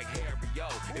shots like Harry, yo.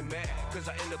 And mad, cause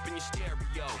I end up in your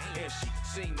stereo. And she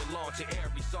sing along to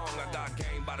every song. I got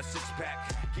game by the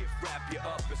 6-pack. Gift wrap you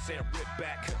up and send rip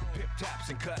back. Pip taps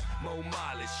and cut more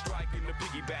mileage. Striking the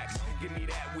piggybacks. Give me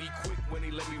that weed quick when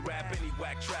he let me rap any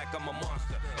whack track. I'm a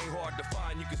monster. Ain't hard to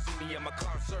find. You can see me at my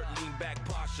concert. Lean back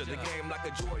posture. The game like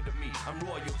a joy to me. I'm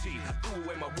royalty. Threw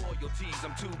away my royalties.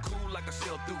 I'm too cool like I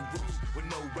sail through roofs. With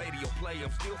no radio play,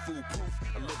 I'm still foolproof.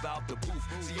 I live out the booth.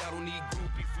 See, I don't need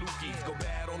groupie flukies. Go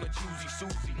bad on a choosy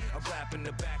Susie. I rap in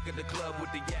the back of the club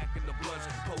with the yak and the blunts.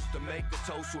 Post to make a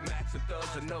toast with Max and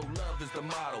Thugs. And no love is the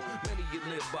motto. Many you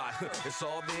live by. It's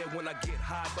all there when I get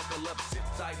high. Buckle up, sit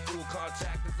tight. Full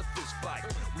contact is a fist fight.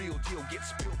 Real deal gets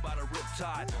spilled by the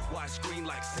riptide. Wide screen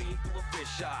like seen through a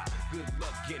fish eye. Good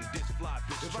luck getting this fly,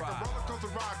 bitch. It's like a roller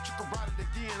coaster ride, you can ride it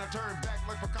again. I turn back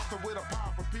like Picasso with a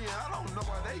powerful pen. I don't know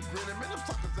why they grinning, man, them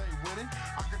suckers ain't winning.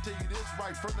 I can tell you this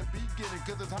right from the beginning,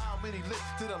 cause it's how many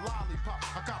licks to the lollipop.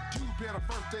 I cop 2 pair the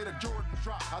first day the Jordan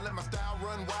drop. I let my style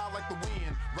run wild like the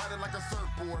wind, ride it like a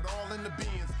surfboard, all in the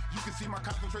bins. You can see my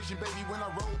concentration, baby, when I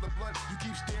roll the blunt. You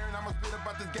keep staring, I'ma spit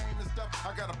about this game and stuff.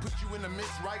 I gotta put you in the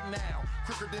mix right now,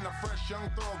 quicker than a fresh young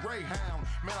thorough greyhound.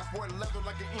 Man, I sport leather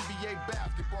like an NBA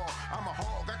basketball. I'm a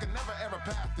hog, I can never ever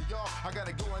pass to y'all. I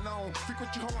got it going on, freak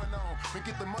what you horn on. And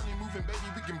get the money moving, baby,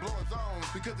 we can blow a zone.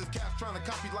 Because this cat's trying to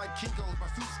copy like Kinko's.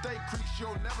 My suit stay creased,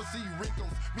 you'll never see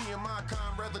wrinkles. Me and my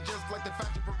comrades are just like the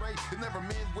fashion parade. It's never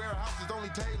men's warehouse, it's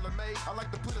only tailor-made. I like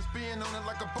to put a spin on it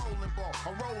like a bowling ball.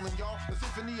 I'm rolling, y'all, the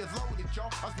symphony is loaded,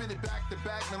 y'all. I spin it back to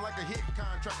back, man, like a hit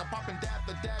contract. I pop and dap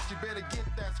the dash, you better get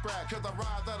that scratch. Cause I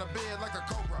rise out of bed like a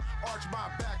cobra. Arch my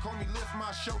back, homie, lift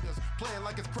my shoulders. Playing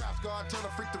like it's crafts, God, tell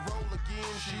the freak to roll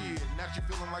again. Shit, now she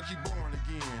feeling like she born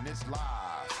again. It's live.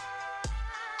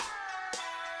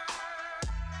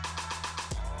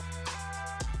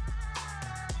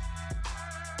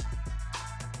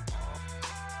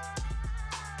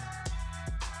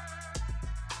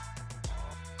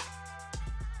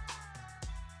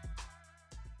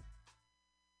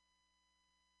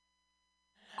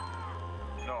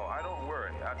 No, I don't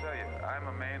worry. I tell you, I'm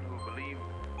a man who believes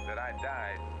that I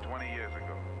died 20 years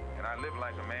ago. And I live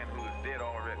like a man who is dead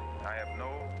already. I have no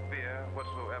fear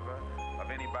whatsoever of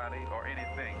anybody or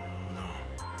anything. No,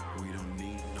 we don't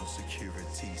need no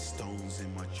security. Stones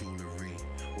in my jewelry.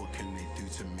 What can they do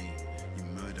to me? You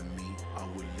murder me, I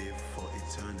will live for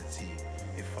eternity.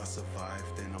 If I survive,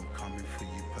 then I'm coming for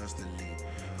you personally.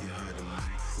 You heard of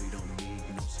me, we don't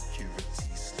need no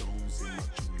security. Stones in my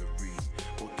jewelry.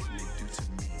 What can they do to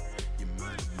me? You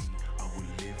murder me, I will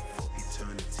live for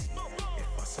eternity. If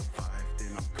I survive,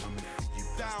 then I'm coming for you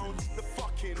personally. Down the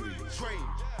fucking drain.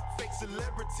 Fake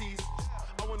celebrities,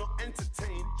 I wanna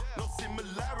entertain. No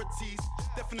similarities,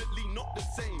 definitely not the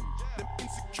same. Them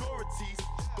insecurities,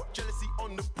 got jealousy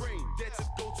on the brain. Dare to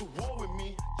go to war with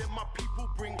me, then my people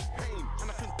bring pain. And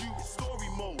I can do it story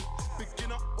mode,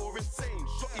 beginner or insane.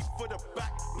 Shotty for the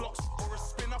back blocks or a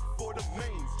spinner for the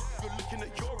mains. You're looking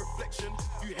looking at your reflection.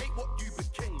 You hate what you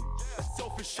became. A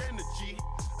selfish energy,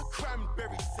 a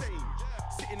cranberry stain.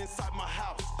 Sitting inside my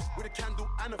house with a candle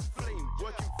and a flame.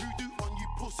 Working voodoo on you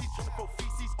pussies, trying to throw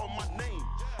feces on my name.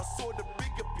 I saw the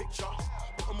bigger picture,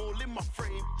 put them all in my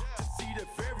frame. To see they're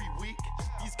very weak,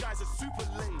 these guys are super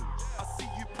lame. I see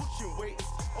you pushing weights,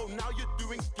 oh now you're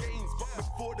doing gains. But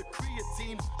before the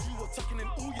creatine, you were tucking in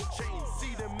all your chains.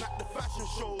 See them at the fashion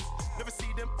shows, never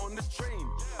see them on the train.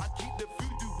 I keep the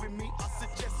voodoo with me, I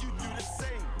suggest you do the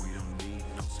same. We don't need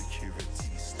no security,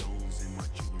 stones in my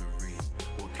jewelry.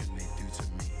 What can they do to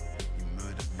me? You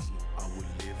murder me, I will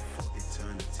live for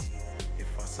eternity. If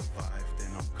I survive,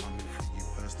 then I'm coming for you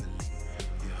personally.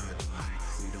 You heard me,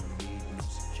 we don't need no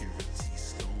security,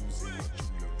 stones in my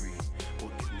jewelry.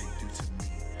 What can they do to me?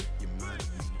 You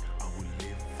murder me, I will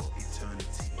live for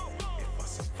eternity. If I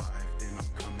survive, then I'm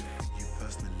coming for you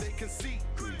personally. They can see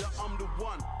that I'm the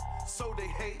one, so they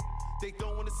hate. They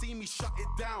don't wanna see me shut it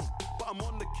down, but I'm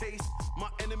on the case. My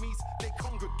enemies, they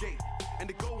congregate, and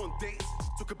they go on dates.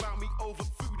 Talk about me over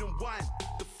food and wine.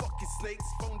 The fucking snakes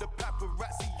phone the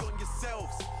paparazzi on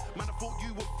yourselves. Man, I thought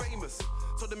you were famous,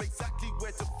 told them exactly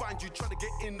where to find you, trying to get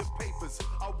in the papers.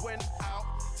 I went out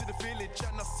to the village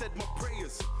and I said my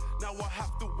prayers. Now I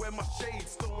have to wear my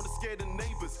shades, don't wanna scare the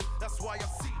neighbors. That's why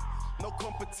I see no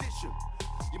competition.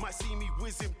 You might see me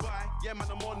whizzing by, yeah man,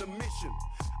 I'm on a mission.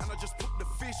 And I just put the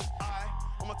fish eye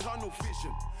on my tunnel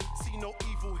vision. See no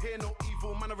evil, hear no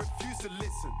evil, man, I refuse to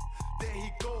listen. There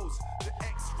he goes, the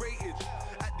X-rated.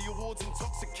 At the awards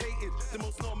intoxicated, the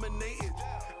most nominated.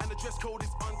 And the dress code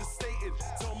is understated.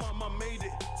 Tell mom I made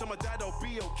it, tell my dad I'll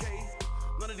be okay.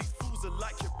 None of these fools are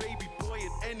like your baby boy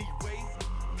in any way.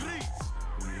 Please.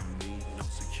 We don't need no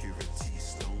security,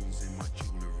 stones in my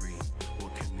jewelry.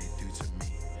 What can they do to me?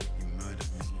 You murder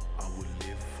me, I will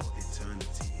live for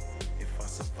eternity. If I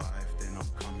survive, then I'm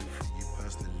coming for you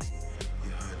personally.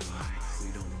 You heard me, we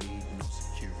don't need no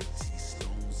security,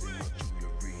 stones in my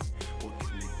jewelry. What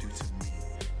can they do to me?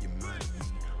 You murder me,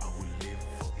 I will live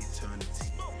for eternity.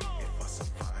 If I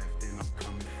survive, then I'm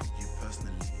coming for you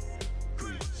personally.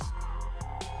 Grease.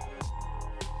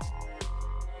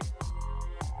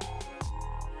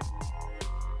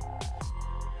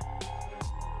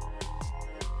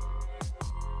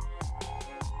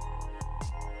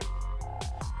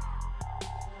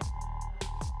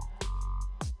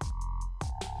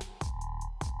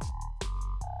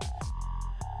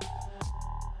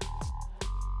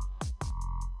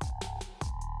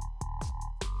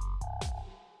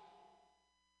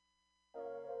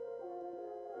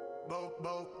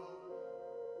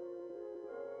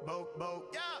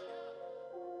 Boat. Yeah.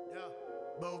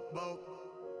 Boat.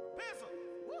 Pencil.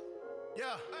 Woo.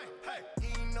 Yeah. Hey. You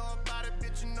ain't know about it,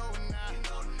 bitch, you know it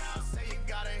now. Say you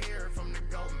gotta hear it from the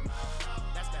goat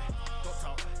mouth. That's that. Go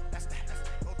talk. That's that.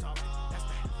 Go talk. That's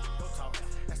that. Go talk.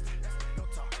 That's that. Go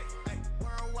talk. Hey.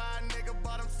 Worldwide nigga,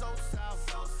 but I'm so south.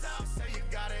 Say you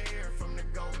gotta hear it from the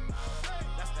goat mouth.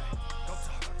 That's that. Go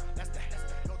talk. That's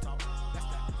that. Go talk. That's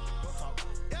that. Go talk.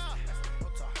 Yeah. Go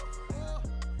talk.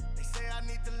 They say I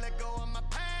need to let go of my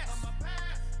past.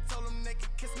 Told them they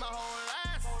could kiss my whole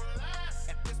ass.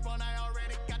 At this point I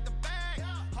already got the bag.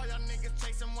 All y'all niggas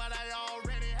chasing what I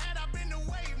already had. I've been the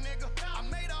wave, nigga. I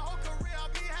made a whole career,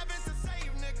 I'll be having to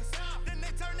save niggas. Then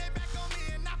they turned their back on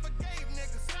me and I forgave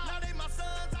niggas. Now they my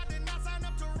sons, I did not sign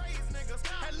up to raise niggas.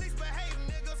 At least behave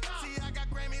niggas. See, I got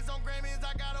Grammys on Grammys,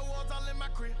 I got awards all in my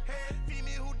crib. Feed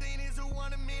me Houdinis who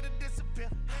wanted me to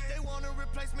disappear. They wanna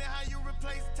replace me, how you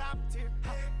replace top tier?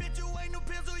 Bitch, you ain't no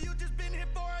pencil, you just been here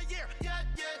for a year. Yeah.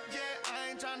 I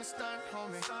ain't tryna stunt,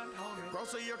 homie.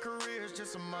 Growth of your career is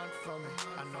just a month for me.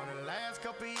 I know the last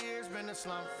couple years been a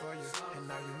slump for you. And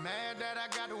now you mad that I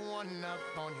got the one up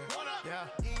on you. Yeah,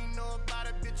 you ain't know about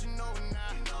it, bitch, you know it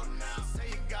now. Say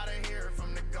you gotta hear it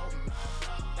from the goat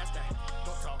mouth. That's that.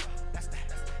 Go talk. That's that.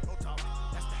 Go talk.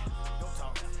 That's that. Go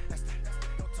talk. That's that.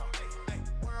 Go talk. Hey.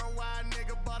 Worldwide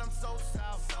nigga, but I'm so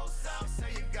south.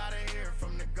 Say you gotta hear it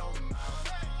from the goat mouth.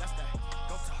 That's that.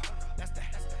 Go talk. That's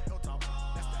that. Go talk.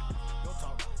 That's that. Go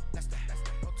talk. That's that.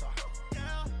 Go talk.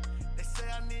 Yeah. They say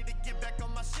I need to get back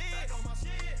on my shit.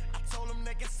 I told them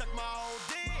they can suck my whole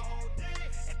dick.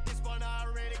 At this point I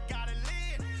already got it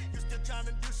lit. You still trying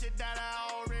to do shit that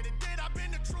I already did. I've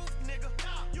been the truth, nigga.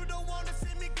 You don't wanna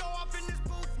see me go off in this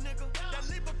booth, nigga. That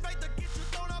leap of faith to get you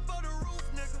thrown off of the roof,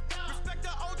 nigga. Respect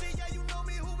the OG, yeah, you know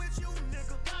me, who is you,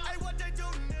 nigga? Hey, what they do,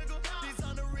 nigga? These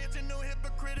unoriginal,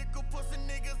 hypocritical pussy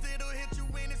niggas, it'll hit you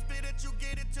in and spit at you,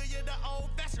 get it to you the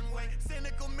old-fashioned way.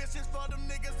 Cynical missions for them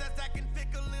niggas that's acting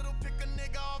pick a little, pick a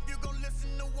nigga off. You gon'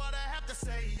 listen to what I have to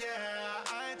say, yeah.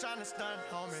 I ain't tryna stunt,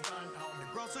 homie. The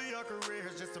growth of your career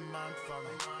is just a month for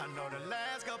me. I know the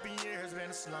last couple years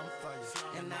the slum for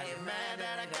you. And now you're mad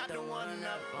that I got the one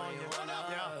up on you.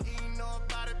 Yeah. You know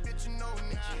about it, bitch, you know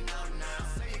now.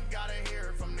 Say you gotta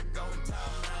hear it from the go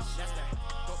talk. That's that,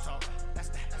 go talk. That's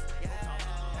that, go talk.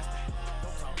 That's that, go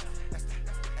talk. That's that,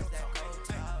 go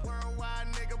talk. Worldwide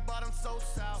nigga, but I'm so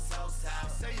south.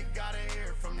 Say you gotta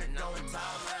hear it from the go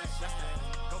talk. That's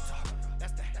that, go talk.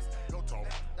 That's that, go talk.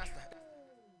 That's that.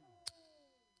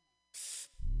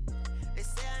 They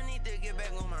say I need to get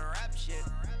back on my rap shit.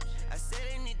 I say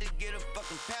they need to get a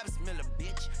fucking pap smeller,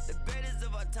 bitch. The greatest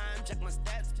of all time, check my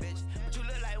stats, bitch. But you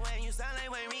look like Wayne, you sound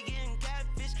like Wayne, me getting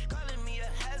catfish. Calling me a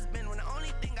has-been, when the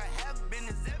only thing I have been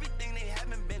is everything they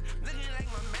haven't been. Looking like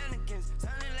my mannequins,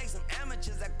 sounding like some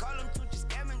amateurs. I call them Tunchi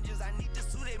scavengers, I need to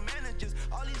sue their managers.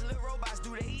 All these little robots,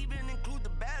 do they even include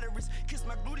the batteries? Kiss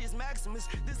my gluteus maximus,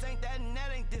 this ain't that and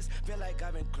that ain't this. Feel like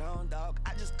I've been cloned, dog.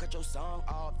 I just cut your song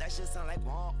off, that shit sound like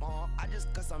womp womp. I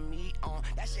just cut some meat on,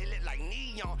 that shit lit like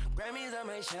neon. Grammys on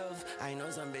my shelf, I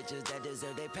know some bitches that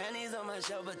deserve their panties on my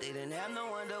shelf, but they didn't have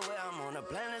no underwear. I'm on a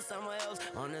planet somewhere else,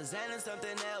 on the sand and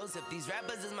something else. If these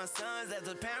rappers is my sons, as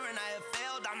a parent I have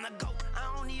failed. I'm the GOAT,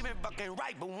 I don't even fucking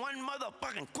write, but one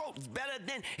motherfucking quote is better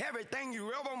than everything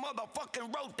you ever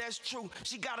motherfucking wrote. That's true.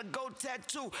 She got a goat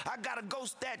tattoo, I got a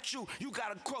ghost statue. You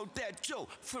gotta quote that too,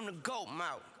 from the GOAT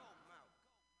mouth.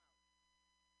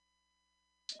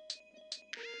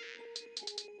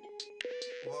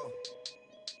 Whoa,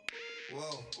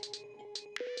 whoa,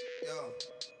 yo,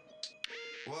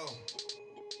 whoa,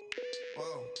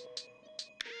 whoa,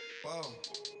 whoa.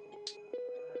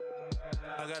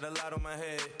 I got a lot on my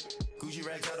head, Gucci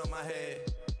racks out on my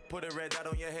head. Put a red dot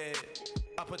on your head,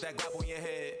 I put that guap on your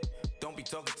head. Don't be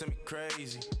talking to me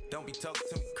crazy, don't be talking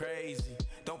to me crazy.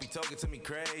 Don't be talking to me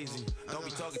crazy, don't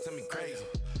be talking to me crazy.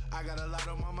 I got a lot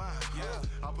on my mind.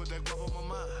 Yeah. I put that guap on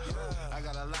my mind. Yeah. I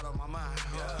got a lot on my mind.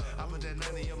 Yeah. I put that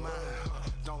none in your mind.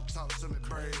 Don't talk to me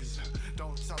crazy.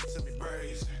 Don't talk to me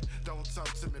crazy. Don't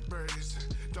talk to me crazy.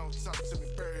 Don't talk to me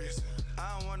crazy.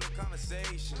 I don't want no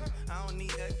conversation, I don't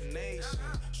need explanation.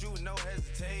 Shoot no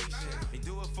hesitation, they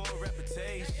do it for a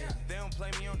reputation. They don't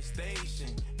play me on the station,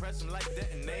 press them like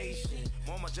detonation.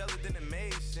 More Margiela than a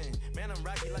Mason, man I'm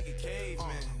rocky like a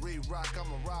caveman. Re-rock,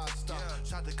 I'm a rock star. Yeah.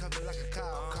 Tried to cut me like a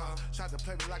cow car. Tried to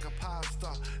play me like a pop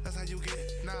star. That's how you get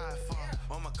knife for.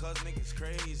 All my cuz niggas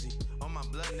crazy, all my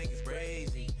blood niggas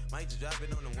crazy. Might just drop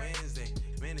it on a Wednesday,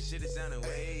 man the shit is sounding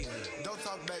wavy. Don't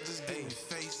talk back, just give me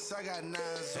face. I got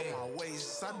nines on my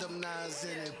waist. I dumb nines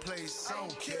in their place. I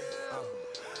don't care.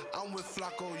 I'm with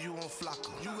Flacco, you on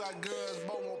Flacco. You got girls,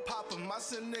 but won't pop them. I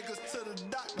send niggas to the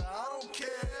doctor. I don't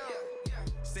care.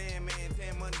 Sandman,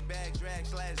 10 money bag, drag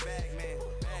slash bag man.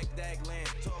 Bagdag land,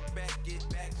 talk back, get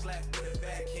back, slap with a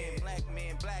backhand. Black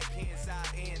man, black hand, side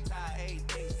end, tie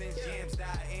everything since jams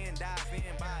die in, dive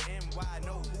in by MY.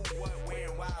 Know who, what, where,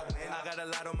 and why. And I got a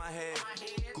lot on my head,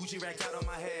 Gucci racked out on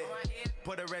my head.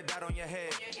 Put a red dot on your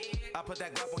head, I put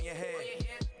that guap on your head.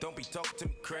 Don't be talking to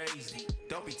me crazy,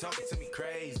 don't be talking to me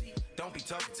crazy. Don't be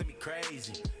talking to me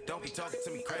crazy, don't be talking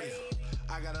to me crazy.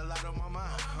 I got a lot on my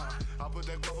mind. I put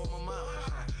that guap on my mind.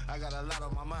 I got a lot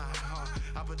on my mind.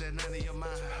 I put that none in your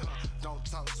mind. Don't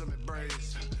talk to me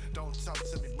brazy. Don't talk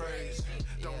to me brazy.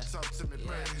 Don't talk to me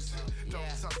brazy.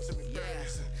 Don't talk to me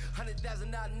brazy.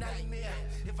 $100,000 nightmare.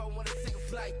 If I wanna take a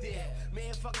flight there,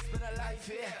 man, fucking spend a life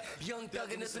here. Young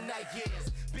thug and it's a night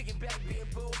years. Big and back, being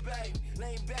bull bang.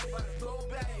 Laying back by the floor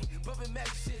bang. Bumping Mac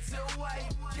shit too white.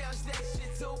 Can't stack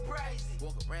shit too brazy.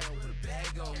 Walk around with a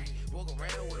bag on me. Walk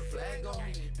around with a flag on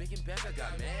me. Big and back, I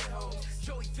got mad hoes.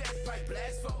 Joey fast pipe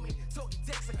blast for me. Talking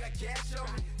text, I got cash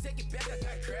on me. Take it back, I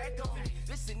got crack on me.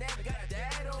 This and that, got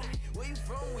that on me. Where you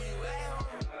from, where you at,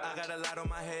 homie? I got a lot on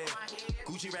my head,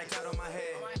 Gucci racked out on my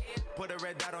head. Put a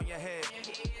red dot on your head,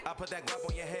 I put that guap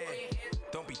on your head.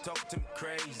 Don't be talking to me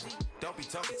crazy, don't be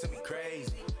talking to me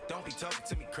crazy. Don't be talking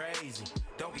to me crazy,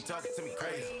 don't be talking to me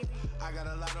crazy. I got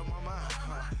a lot on my mind.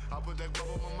 I put that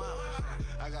guap on my mind.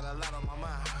 I got a lot on my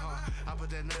mind. I put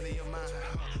that none in your mind.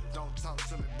 Don't talk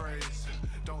to me brazy.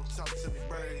 Don't talk to me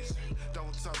brazy.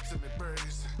 Don't talk to me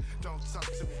brazy. Don't talk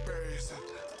to me brazy.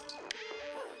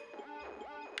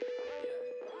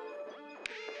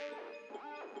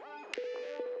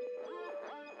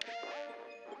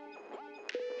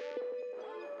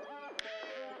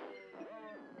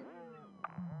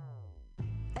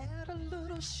 Add a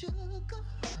little sugar,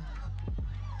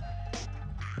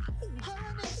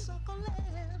 honeysuckle,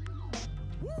 and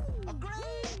a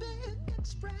great big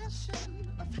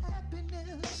expression of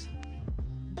happiness.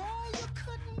 Boy, you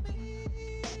couldn't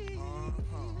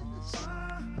miss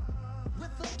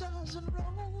with a dozen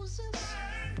roses.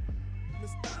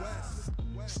 Mr.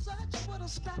 West, such would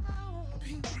astound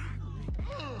you.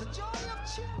 The joy of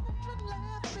children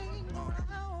laughing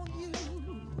around you.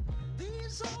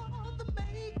 These are the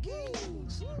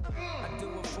makings. I do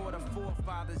it for the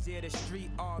forefathers, yeah, the street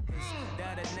authors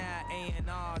that are now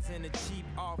A&Rs in a cheap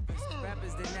office.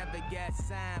 Rappers that never got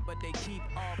signed, but they keep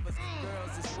offers.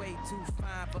 Girls is way too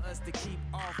fine for us to keep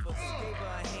offers. Gave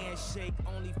her a handshake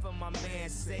only for my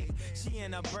man's sake. She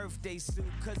in a birthday suit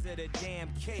cause of the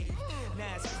damn cake.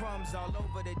 Now it's crumbs all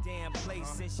over the damn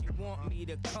place, and she want me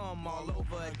to come all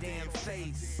over her damn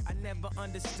face. I never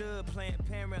understood Planned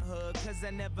Parenthood, cause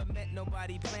I never met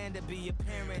nobody planned to be a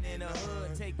parent in a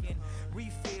hood. Taking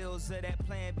refills of that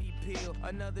Plan B pill.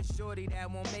 Another shorty that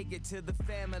won't make it to the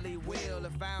family will.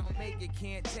 If I don't make it,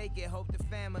 can't take it, hope the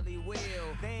family will.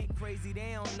 They ain't crazy,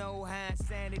 they don't know how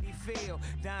insanity feel.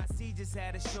 Don C just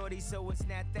had a shorty, so it's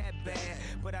not that bad.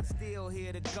 But I still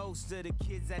hear the ghosts of the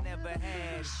kids I never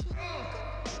had.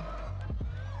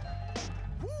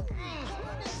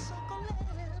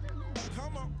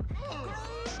 Come on. A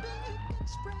great big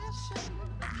expression of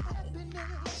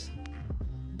happiness.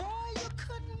 Boy, you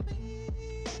couldn't miss.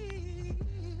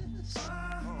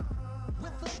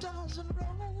 With a dozen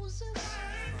roses,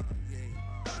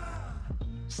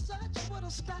 such would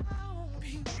astound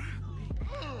you.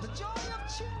 The joy of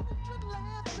children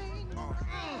laughing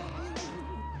around you.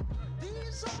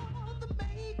 These are the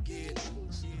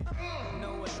makings.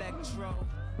 No electro,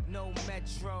 no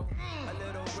metro, a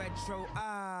little retro,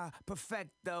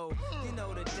 perfecto. You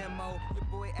know the demo, your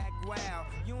boy act wild.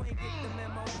 You ain't get the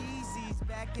memo, Yeezys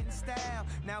back in style.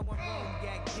 Now one Rome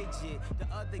got Gidget, the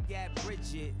other got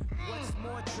Bridget. What's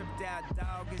more tripped out,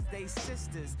 dog, is they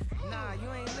sisters. Nah,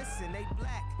 you ain't listen, they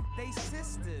black, they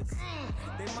sisters.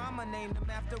 They mama named them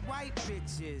after white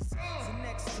bitches. So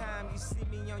next time you see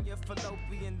me on your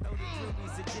fallopian, though the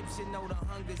jury's Egyptian, know the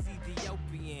hunger's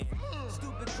Ethiopian.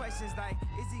 Stupid questions like,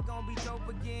 is he gonna be dope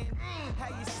again?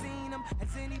 Have you seen him?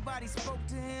 Has anybody spoke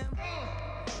to him?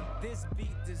 This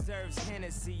beat deserves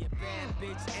Hennessy, a bad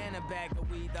bitch and a bag of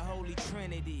weed, the holy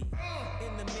trinity.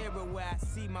 In the mirror where I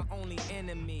see my only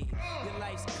enemy. Your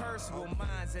life's cursed, well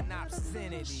mine's an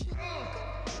obscenity.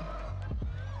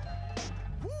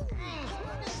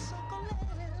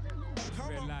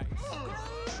 Red lights. A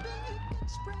great big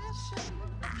expression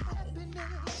of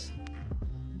happiness.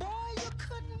 Boy, you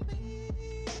couldn't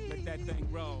miss. Let that thing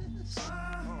roll.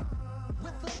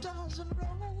 With a dozen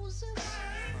roses,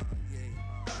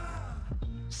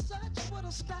 such would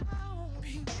astound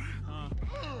you.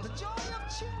 The joy of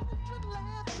children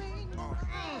laughing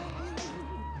around you.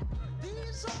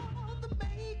 These are the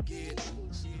makings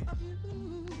of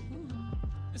you.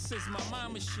 This is my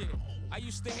mama shit. I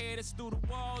used to hear this through the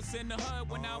walls in the hood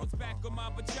when I was back on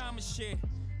my pajama shit.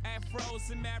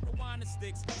 Afros and marijuana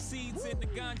sticks, seeds in the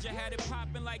ganja, had it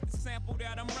popping like the sample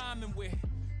that I'm rhyming with.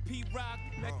 P-Rock,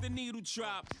 let the needle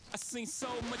drop. I seen so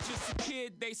much as a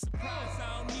kid, they surprised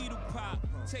I don't needle pop.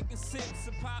 Taking sips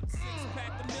of pop,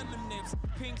 6-pack of Miller Nips,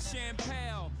 pink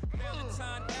champagne,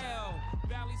 Valentine L.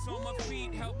 Valleys on my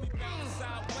feet help me balance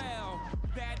out well.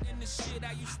 That in the shit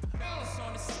I used to balance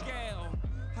on the scale.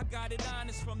 I got it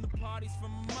honest from the parties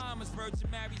from my mama's. Virgin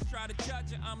Marys try to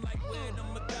judge it, I'm like, where the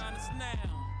Madonnas now?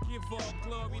 Give all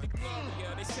glory to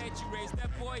Gloria. They said you raised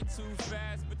that boy too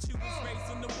fast, but you was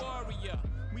raising the warrior.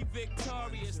 We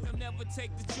victorious, they'll never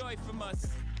take the joy from us.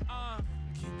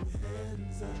 Keep your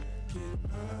hands up, get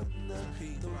under.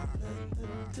 Don't let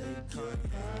them take you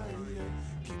higher.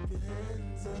 Keep your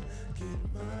hands up, get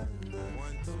under.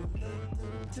 Don't let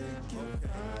them take you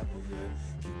higher.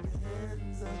 Keep your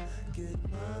hands up, get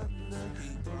under.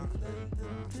 Don't let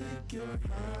them take you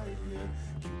higher.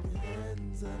 Keep your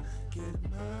hands up, get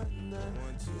under.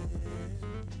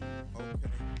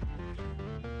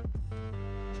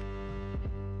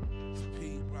 It's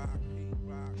P-Rock,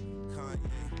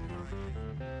 Kanye.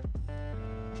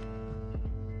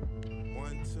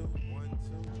 1, 2, 1,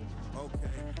 2.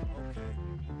 Okay.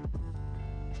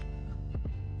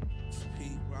 It's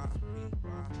P-Rock,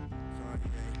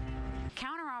 Kanye.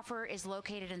 Counteroffer is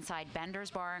located inside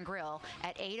Bender's Bar and Grill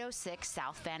at 806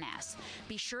 South Van Ness.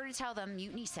 Be sure to tell them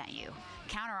Mutiny sent you.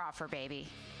 Counteroffer, baby.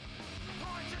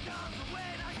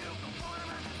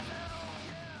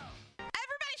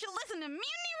 Everybody should listen to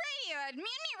Mutiny Radio at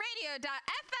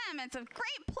mutinyradio.fm. It's a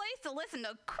great place to listen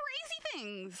to crazy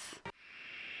things.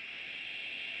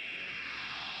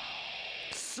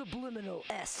 Subliminal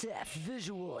SF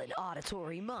visual and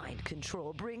auditory mind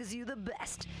control brings you the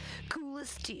best,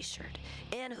 coolest t-shirt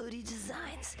and hoodie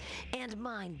designs and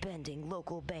mind-bending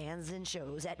local bands and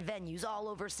shows at venues all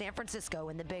over San Francisco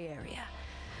and the Bay Area.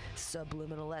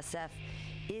 Subliminal SF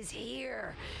is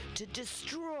here to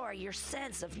destroy your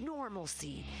sense of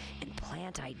normalcy and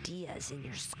plant ideas in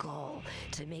your skull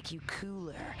to make you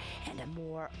cooler and a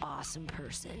more awesome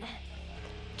person.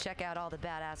 Check out all the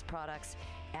badass products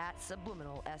at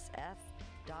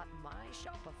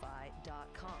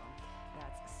subliminalsf.myshopify.com.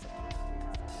 That's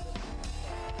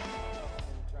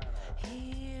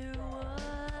Here 11,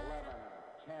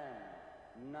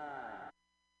 10, 9.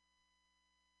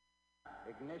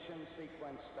 Ignition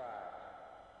sequence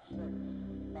starts. 6,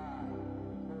 5,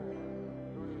 4,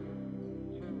 3,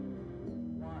 2,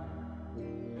 1, 0.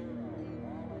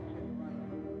 All engine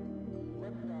running.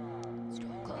 Liftoff. It's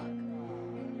 12 o'clock.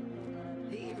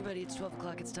 Hey everybody, it's 12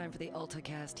 o'clock. It's time for the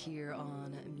Alta-Cast here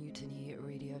on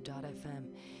MutinyRadio.fm.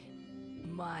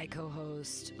 My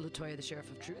co-host, Latoya, the Sheriff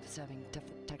of Truth, is having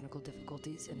technical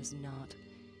difficulties and is not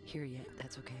here yet.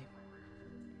 That's okay.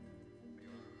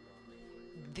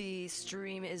 The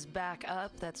stream is back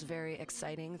up. That's very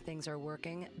exciting. Things are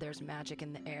working. There's magic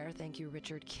in the air. Thank you,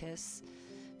 Richard Kiss,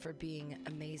 for being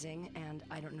amazing. And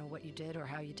I don't know what you did or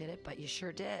how you did it, but you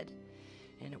sure did.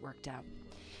 And it worked out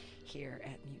here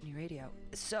at Mutiny Radio.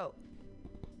 So,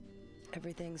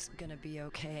 everything's gonna be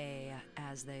okay,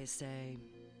 as they say.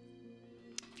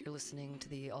 If you're listening to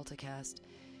the Alta-Cast,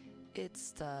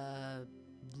 it's the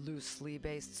loosely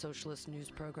based socialist news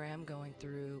program going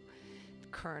through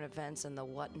current events and the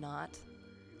whatnot,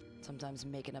 sometimes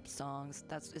making up songs.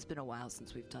 It's been a while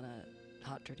since we've done a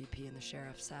Hot Dirty P and the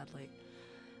Sheriff, sadly.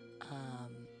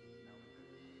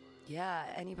 Yeah,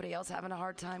 anybody else having a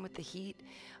hard time with the heat?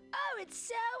 Oh, it's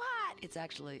so hot!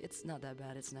 It's not that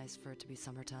bad. It's nice for it to be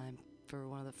summertime for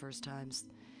one of the first times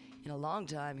in a long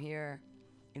time here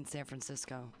in San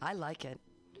Francisco. I like it.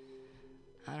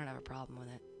 I don't have a problem with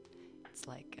it. It's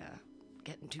like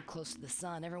getting too close to the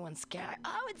sun. Everyone's scared.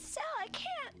 Oh, it's so, I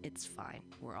can't. It's fine.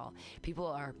 People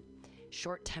are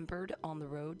short-tempered on the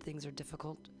road. Things are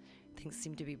difficult. Things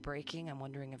seem to be breaking. I'm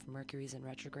wondering if Mercury's in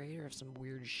retrograde or if some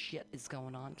weird shit is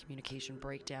going on. Communication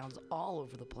breakdowns all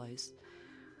over the place.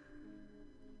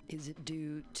 Is it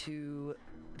due to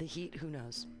the heat? Who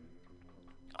knows?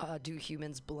 Do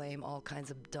humans blame all kinds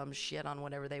of dumb shit on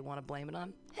whatever they want to blame it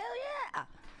on? Hell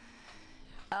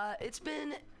yeah! It's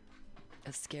been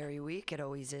a scary week. It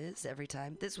always is, every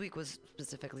time. This week was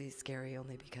specifically scary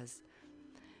only because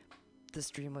the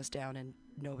stream was down and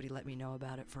nobody let me know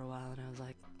about it for a while. And I was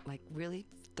like, really?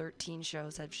 13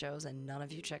 shows had shows and none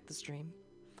of you checked the stream?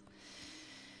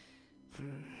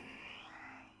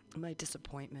 My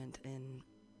disappointment in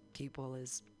people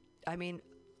is, I don't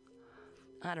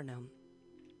know.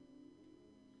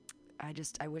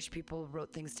 I wish people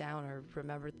wrote things down or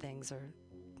remembered things or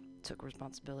took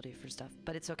responsibility for stuff.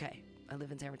 But it's okay. I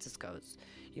live in San Francisco.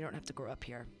 You don't have to grow up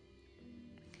here.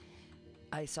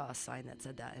 I saw a sign that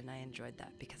said that, and I enjoyed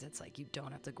that because it's like you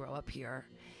don't have to grow up here,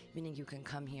 meaning you can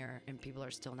come here and people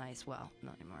are still nice. Well,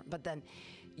 not anymore. But then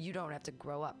you don't have to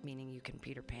grow up, meaning you can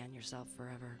Peter Pan yourself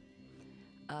forever.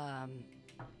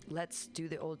 Let's do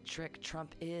the old trick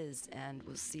Trump is, and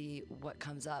we'll see what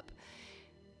comes up.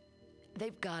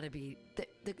 They've got to be,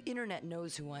 the internet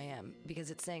knows who I am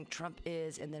because it's saying Trump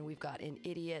is, and then we've got an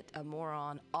idiot, a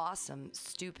moron, awesome,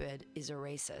 stupid, is a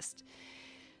racist.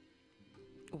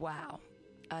 Wow.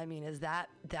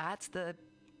 That's the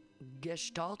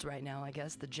gestalt right now, I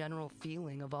guess, the general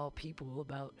feeling of all people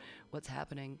about what's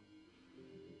happening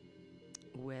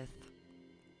with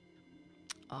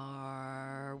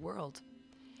our world.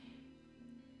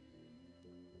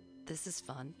 This is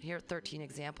fun. Here are 13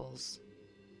 examples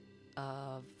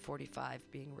of 45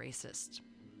 being racist.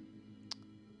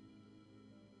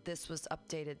 This was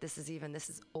updated. This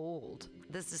is old.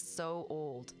 This is so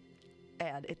old.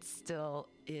 And it still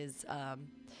is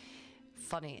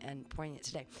funny and poignant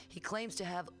today. He claims to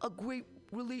have a great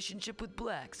relationship with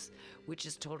blacks, which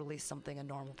is totally something a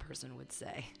normal person would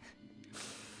say.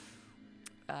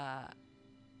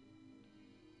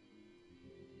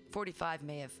 45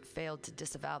 may have failed to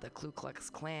disavow the Ku Klux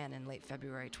Klan in late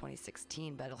February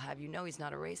 2016, but it'll have you know he's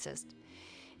not a racist.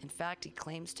 In fact, he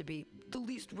claims to be the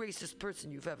least racist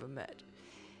person you've ever met.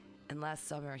 And last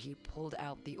summer, he pulled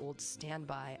out the old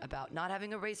standby about not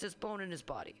having a racist bone in his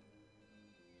body.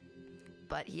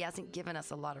 But he hasn't given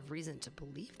us a lot of reason to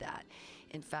believe that.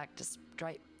 In fact,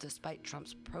 despite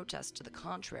Trump's protest to the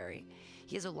contrary,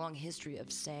 he has a long history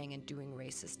of saying and doing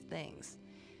racist things.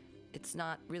 It's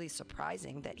not really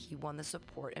surprising that he won the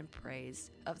support and praise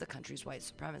of the country's white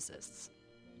supremacists.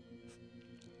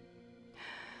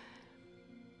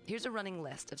 Here's a running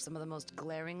list of some of the most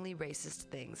glaringly racist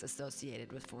things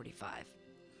associated with 45.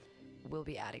 We'll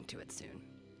be adding to it soon.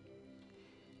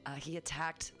 He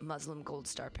attacked Muslim Gold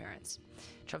Star parents.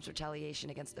 Trump's retaliation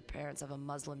against the parents of a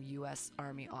Muslim U.S.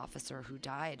 Army officer who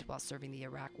died while serving the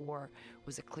Iraq War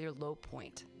was a clear low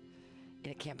point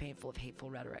in a campaign full of hateful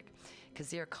rhetoric.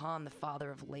 Khizr Khan, the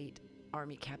father of late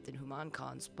Army Captain Human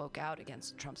Khan, spoke out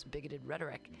against Trump's bigoted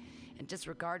rhetoric and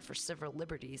disregard for civil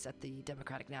liberties at the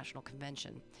Democratic National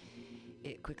Convention.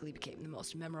 It quickly became the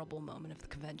most memorable moment of the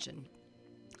convention.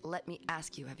 "Let me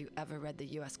ask you, have you ever read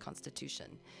the U.S.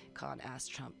 Constitution?" Khan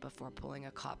asked Trump before pulling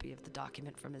a copy of the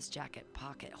document from his jacket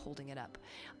pocket, holding it up.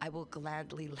 "I will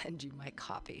gladly lend you my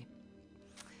copy."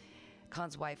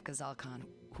 Khan's wife, Ghazal Khan,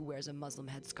 who wears a Muslim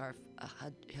headscarf, a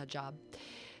hijab,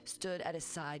 stood at his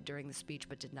side during the speech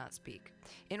but did not speak.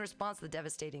 In response to the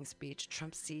devastating speech,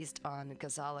 Trump seized on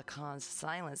Ghazala Khan's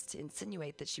silence to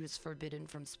insinuate that she was forbidden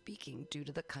from speaking due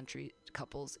to the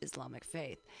couple's Islamic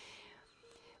faith.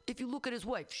 "If you look at his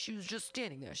wife, she was just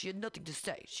standing there. She had nothing to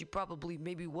say. She probably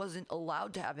maybe wasn't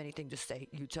allowed to have anything to say.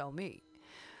 You tell me,"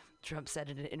 Trump said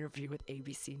in an interview with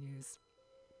ABC News.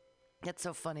 That's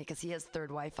so funny because he has third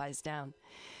Wi-Fi's down.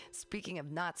 Speaking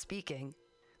of not speaking,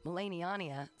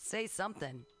 Melania, say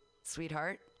something,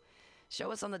 sweetheart.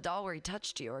 Show us on the doll where he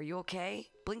touched you. Are you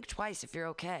okay? Blink twice if you're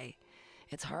okay.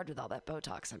 It's hard with all that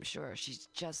Botox, I'm sure. She's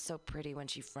just so pretty when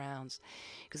she frowns.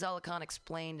 Ghazala Khan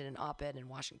explained in an op-ed in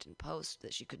Washington Post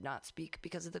that she could not speak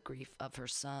because of the grief of her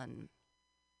son.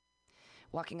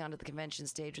 "Walking onto the convention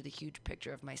stage with a huge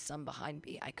picture of my son behind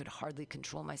me, I could hardly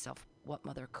control myself. What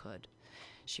mother could?"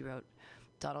 She wrote,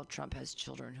 "Donald Trump has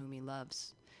children whom he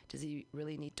loves. Does he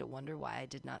really need to wonder why I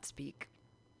did not speak?"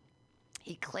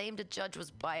 He claimed a judge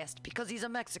was biased because he's a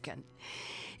Mexican.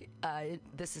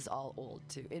 This is all old,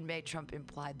 too. In May, Trump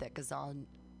implied that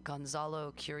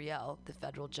Gonzalo Curiel, the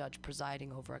federal judge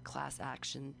presiding over a class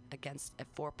action against a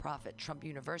for-profit Trump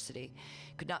University,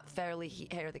 could not fairly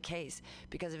hear the case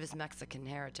because of his Mexican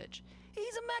heritage.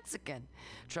 "He's a Mexican,"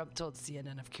 Trump told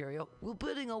CNN of Curiel. "We're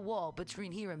building a wall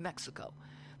between here and Mexico.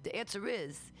 The answer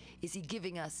is he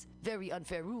giving us very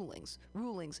unfair rulings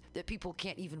that people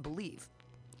can't even believe?"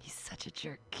 He's such a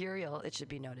jerk. Curiel, it should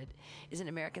be noted, is an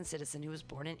American citizen who was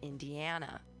born in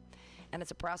Indiana. And as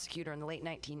a prosecutor in the late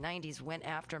 1990s, went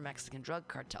after Mexican drug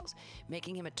cartels,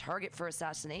 making him a target for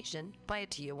assassination by a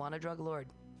Tijuana drug lord.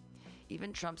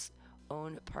 Even Trump's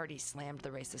own party slammed the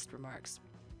racist remarks.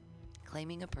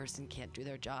 Claiming a person can't do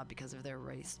their job because of their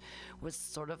race was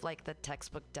sort of like the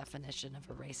textbook definition of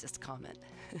a racist comment,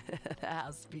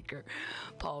 House Speaker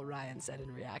Paul Ryan said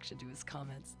in reaction to his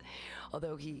comments,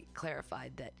 although he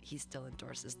clarified that he still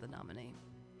endorses the nominee.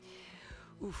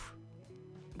 Oof.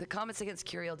 The comments against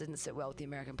Curiel didn't sit well with the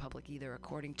American public either.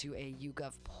 According to a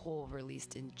YouGov poll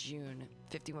released in June,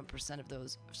 51% of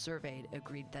those surveyed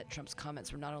agreed that Trump's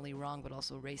comments were not only wrong but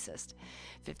also racist.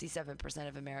 57%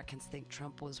 of Americans think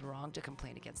Trump was wrong to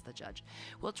complain against the judge,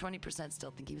 while 20%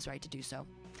 still think he was right to do so.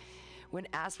 When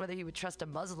asked whether he would trust a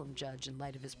Muslim judge in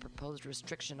light of his proposed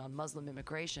restriction on Muslim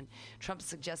immigration, Trump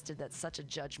suggested that such a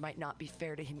judge might not be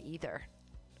fair to him either.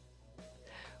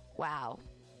 Wow.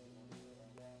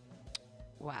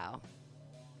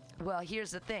 Well,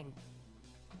 here's the thing.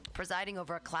 Presiding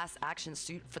over a class action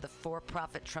suit for the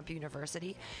for-profit Trump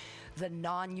University, the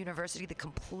non-university, the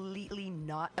completely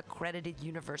not accredited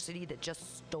university that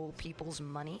just stole people's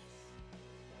money.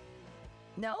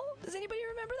 No? Does anybody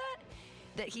remember that?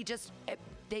 That he just,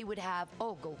 they would have,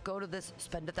 go to this,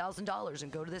 spend $1,000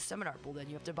 and go to this seminar. Well, then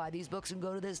you have to buy these books and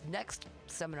go to this next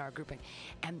seminar grouping.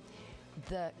 And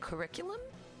the curriculum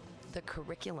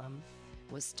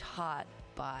was taught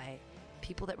by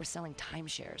people that were selling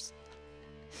timeshares.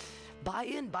 Buy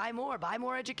in, buy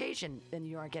more education. And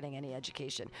you aren't getting any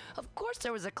education. Of course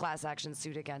there was a class action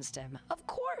suit against him. Of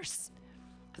course.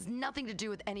 It has nothing to do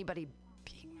with anybody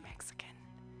being Mexican.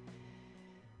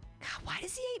 God, why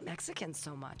does he hate Mexicans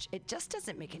so much? It just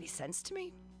doesn't make any sense to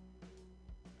me.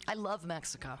 I love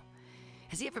Mexico.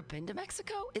 Has he ever been to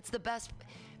Mexico? It's the best.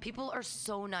 People are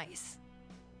so nice.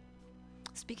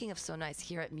 Speaking of so nice,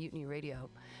 here at Mutiny Radio,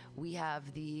 we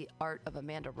have the Art of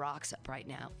Amanda Rocks up right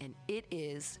now, and it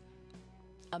is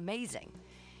amazing.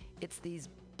 It's these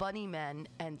bunny men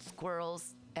and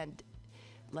squirrels and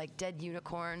like dead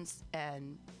unicorns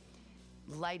and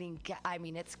lighting.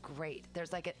 It's great.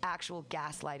 There's like an actual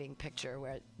gas lighting picture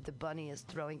where the bunny is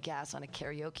throwing gas on a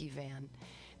karaoke van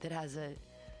that has the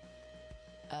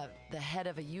head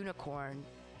of a unicorn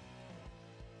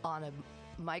on a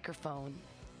microphone.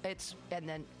 It's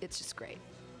just great.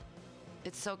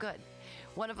 It's so good.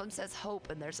 One of them says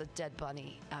hope, and there's a dead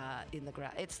bunny in the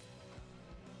ground. It's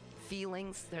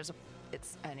feelings.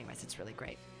 It's really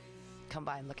great. Come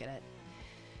by and look at it.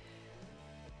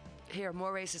 Here,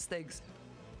 more racist things.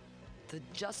 The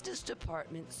Justice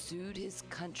Department sued his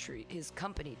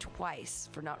company twice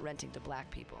for not renting to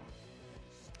black people.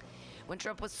 When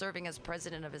Trump was serving as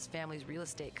president of his family's real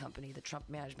estate company, the Trump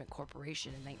Management Corporation,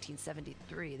 in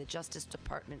 1973, the Justice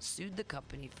Department sued the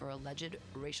company for alleged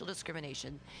racial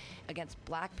discrimination against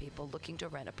black people looking to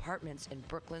rent apartments in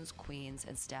Brooklyn's, Queens,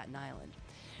 and Staten Island.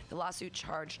 The lawsuit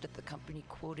charged that the company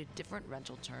quoted different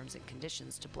rental terms and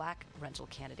conditions to black rental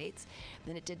candidates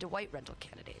than it did to white rental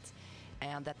candidates,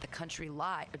 and that the company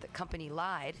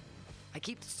lied. I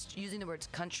keep using the words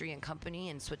country and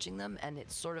company and switching them, and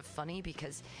it's sort of funny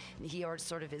because he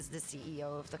sort of is the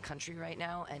CEO of the country right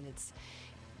now, and it's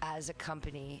as a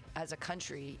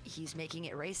country, he's making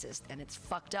it racist, and it's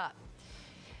fucked up.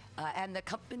 And the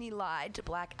company lied to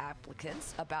black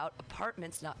applicants about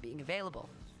apartments not being available.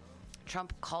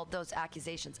 Trump called those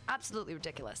accusations absolutely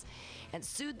ridiculous and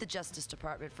sued the Justice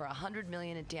Department for $100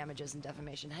 million in damages and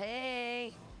defamation.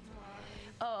 Hey,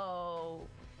 oh,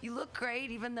 you look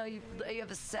great, even though you have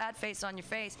a sad face on your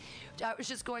face. I was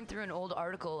just going through an old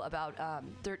article about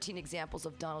 13 examples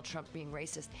of Donald Trump being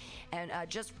racist, and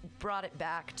just brought it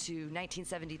back to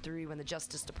 1973 when the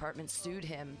Justice Department sued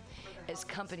him, his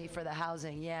company, for the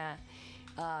housing. He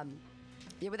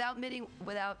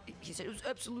said it was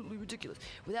absolutely ridiculous.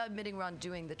 Without admitting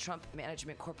wrongdoing, the Trump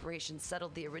Management Corporation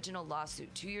settled the original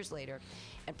lawsuit 2 years later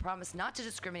and promised not to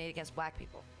discriminate against black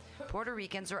people, Puerto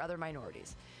Ricans, or other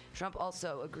minorities. Trump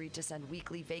also agreed to send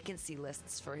weekly vacancy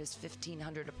lists for his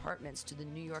 1,500 apartments to the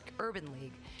New York Urban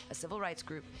League, a civil rights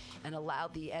group, and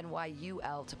allowed the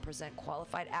NYUL to present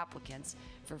qualified applicants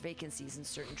for vacancies in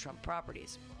certain Trump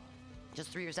properties. Just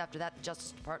 3 years after that, the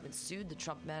Justice Department sued the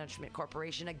Trump Management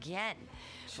Corporation again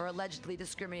for allegedly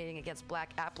discriminating against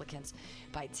black applicants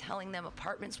by telling them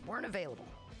apartments weren't available.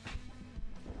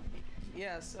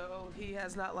 Yeah, so he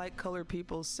has not liked colored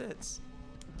people since.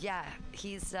 Yeah,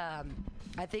 he's,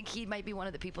 I think he might be one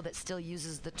of the people that still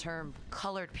uses the term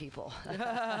colored people.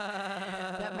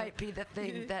 That might be the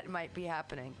thing that might be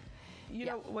happening. You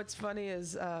know, what's funny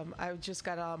is I just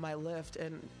got on my Lyft,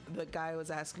 and the guy was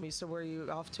asking me, so where are you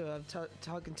off to? I'm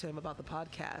talking to him about the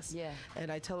podcast. Yeah. And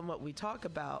I tell him what we talk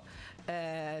about.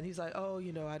 And he's like, oh,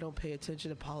 I don't pay attention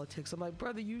to politics. I'm like,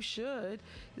 brother, you should.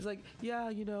 He's like,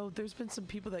 yeah, there's been some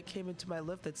people that came into my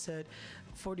Lyft that said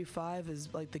 45 is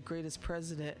like the greatest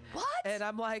president. What? And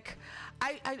I'm like,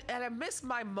 I missed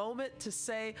my moment to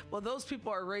say, well, those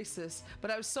people are racist.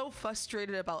 But I was so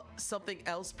frustrated about something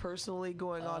else personally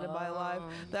going on in my life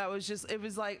that it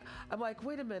was like, I'm like,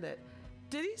 wait a minute.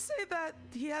 Did he say that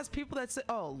he has people that say,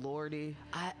 oh, Lordy?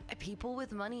 People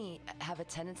with money have a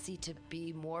tendency to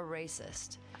be more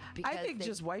racist. I think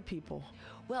just white people.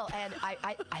 Well, and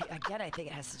I think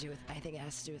it has to do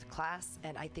with class,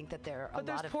 and I think that there are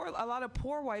a lot of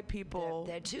poor white people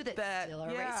there too that still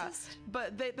are racist.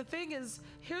 But the thing is,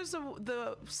 here's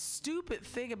the stupid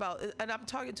thing about it, and I'm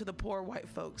talking to the poor white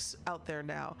folks out there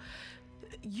now.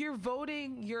 You're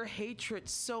voting your hatred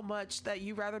so much that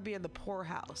you rather be in the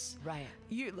poorhouse. Right.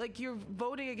 You're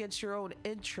voting against your own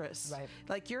interests. Right.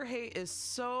 Like your hate is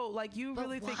so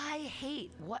really think. Why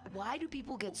hate? Why do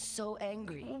people get so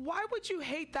angry? Why would you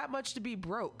hate that much to be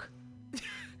broke?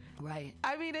 Right.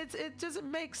 I mean, it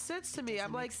doesn't make sense to me.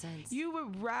 I'm like, you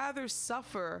would rather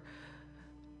suffer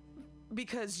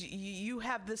because you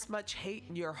have this much hate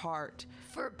in your heart.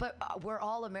 But we're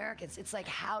all Americans. It's like,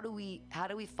 how do we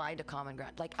find a common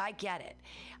ground? Like, I get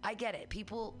it.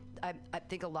 People, I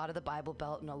think a lot of the Bible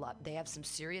Belt and they have some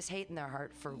serious hate in their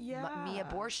heart for me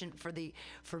abortion,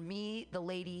 for me, the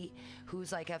lady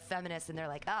who's like a feminist, and they're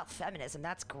like, oh, feminism,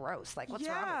 that's gross. Like, what's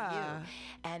wrong with you?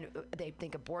 And they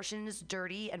think abortion is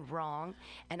dirty and wrong.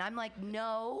 And I'm like,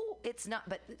 no, it's not.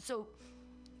 But so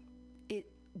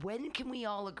when can we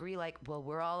all agree, like, well,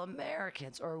 we're all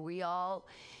Americans, or we all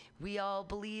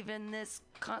believe in this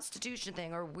Constitution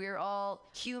thing, or we're all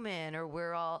human, or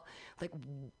we're all like,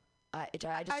 I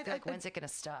just feel like, when's it gonna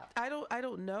stop? I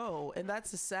don't know, and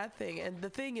that's the sad thing. And the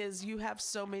thing is, you have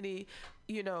so many,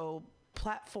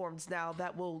 platforms now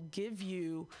that will give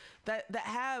you that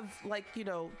have that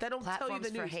don't platforms tell you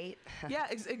the news. For hate. Yeah,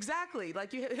 exactly.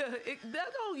 Like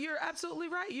you're absolutely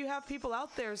right. You have people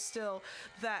out there still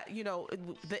that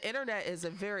the internet is a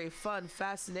very fun,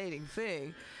 fascinating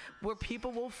thing, where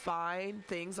people will find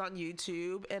things on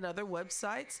YouTube and other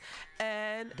websites,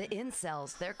 and the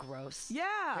incels, they're gross. Yeah,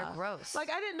 they're gross.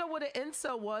 Like, I didn't know what an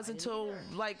incel was until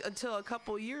a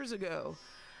couple years ago.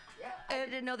 I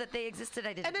didn't know that they existed.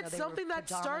 I didn't know it's they something were that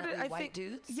started, I think,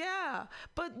 dudes. Yeah,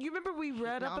 but you remember we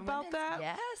read up about that?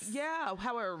 Yes. Yeah,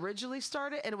 how it originally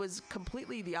started, and it was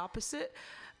completely the opposite.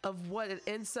 what an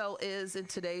incel is in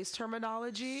today's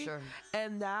terminology. Sure.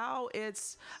 And now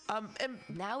it's and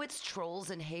now it's trolls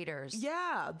and haters.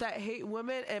 Yeah, that hate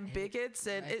women and bigots,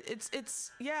 and Right.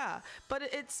 it's but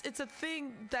it's a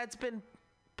thing that's been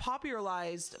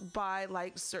popularized by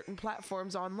like certain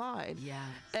platforms online. Yeah.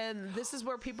 And this is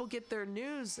where people get their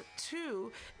news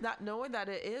too, not knowing that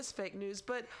it is fake news,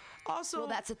 but also well,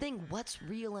 that's the thing, what's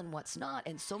real and what's not,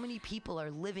 and so many people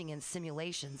are living in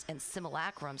simulations and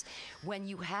simulacrums when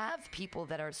you have people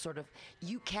that are sort of,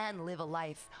 you can live a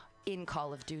life in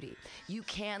Call of Duty. You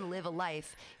can live a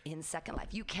life in Second Life.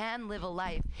 You can live a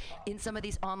life in some of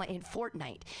these online, in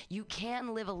Fortnite. You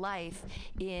can live a life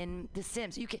in The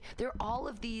Sims. There are all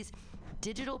of these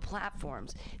digital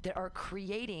platforms that are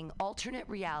creating alternate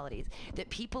realities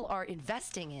that people are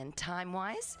investing in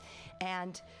time-wise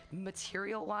and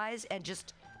material-wise and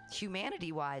just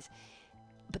humanity-wise.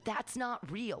 But that's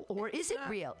not real. Or is it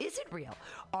real? Is it real?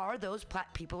 Are those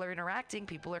people are interacting,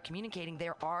 people are communicating.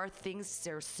 There are things,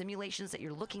 there are simulations that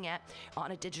you're looking at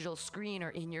on a digital screen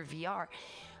or in your VR.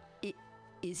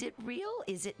 Is it real?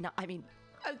 Is it not? I mean,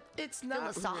 it's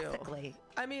not philosophically. Real.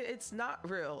 I mean, it's not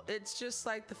real. It's just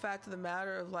like the fact of the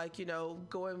matter of like, you know,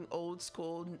 going old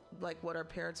school, like what our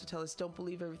parents would tell us, don't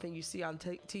believe everything you see on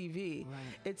TV. Right.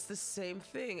 It's the same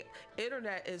thing.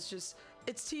 Internet is just,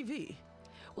 it's TV.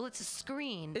 Well, it's a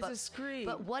screen. It's a screen.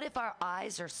 But what if our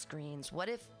eyes are screens? What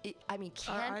if,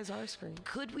 our eyes are screens.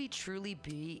 Could we truly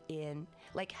be in,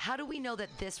 like, how do we know that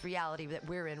this reality that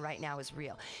we're in right now is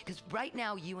real? Because right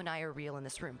now, you and I are real in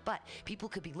this room, but people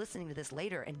could be listening to this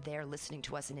later and they're listening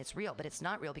to us and it's real, but it's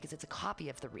not real because it's a copy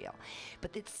of the real.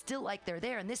 But it's still like they're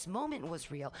there and this moment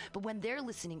was real, but when they're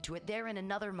listening to it, they're in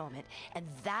another moment and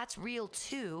that's real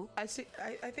too. I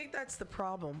think that's the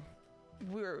problem.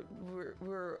 We're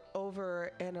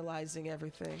over analyzing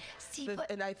everything.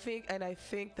 And I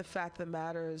think the fact of the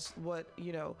matter is what,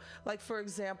 you know, like for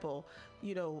example,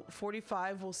 you know,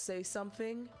 45 will say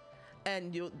something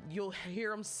and you'll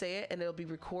hear him say it and it'll be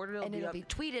recorded and it'll be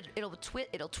tweeted,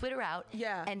 it'll Twitter out.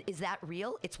 Yeah. And is that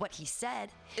real? It's what he said.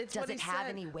 Does it have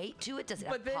any weight to it? Does it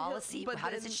have policy?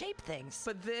 How does it shape things?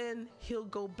 But then he'll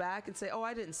go back and say, oh,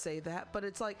 I didn't say that. But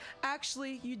it's like,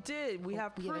 actually, you did. We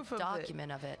have proof of it.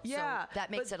 Document of it. Yeah. So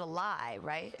that makes it a lie,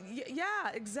 right?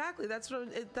 Yeah, exactly. That's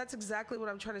exactly what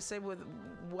I'm trying to say with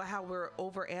how we're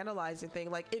over analyzing things.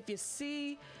 Like if you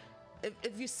see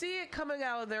it coming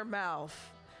out of their mouth,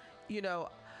 you know,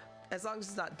 as long as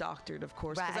it's not doctored, of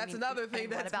course, because that's another thing.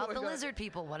 What about the lizard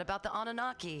people? What about the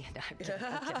Anunnaki? No, I'm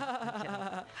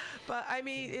kidding. But I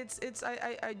mean,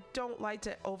 I don't like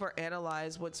to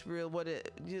overanalyze what's real,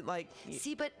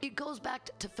 See, but it goes back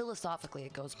to philosophically,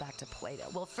 it goes back to Plato.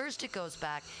 Well, first it goes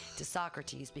back to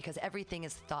Socrates because everything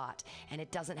is thought, and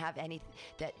it doesn't have any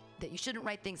that you shouldn't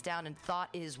write things down, and thought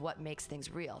is what makes things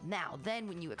real. Now, then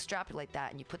when you extrapolate that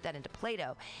and you put that into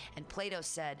Plato, and Plato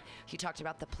said, he talked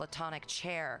about the Platonic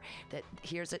chair, that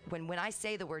here's it, when I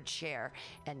say the word chair,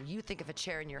 and you think of a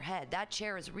chair in your head, that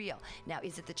chair is real. Now,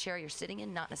 is it the chair you're sitting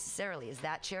in? Not necessarily. Is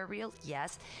that chair real?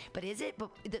 Yes. But is it? But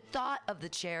the thought of the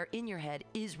chair in your head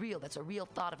is real. That's a real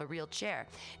thought of a real chair.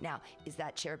 Now, is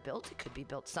that chair built? It could be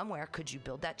built somewhere. Could you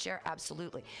build that chair?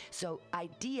 Absolutely. So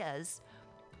ideas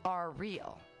are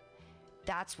real.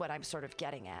 That's what I'm sort of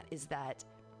getting at, is that.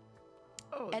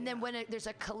 And then when there's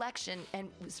a collection, and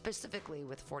specifically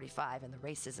with 45 and the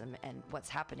racism and what's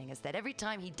happening, is that every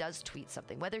time he does tweet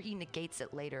something, whether he negates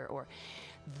it later or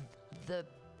the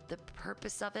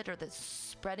purpose of it or the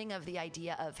spreading of the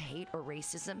idea of hate or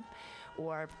racism,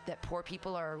 or that poor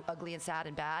people are ugly and sad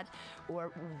and bad,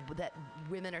 or that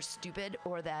women are stupid,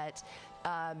 or that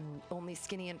only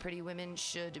skinny and pretty women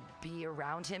should be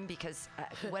around him because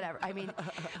whatever. I mean,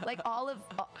 like all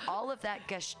of that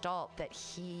gestalt that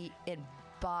he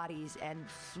embodies, and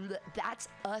that's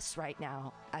us right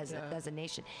now as a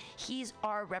nation. He's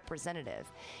our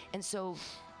representative, and so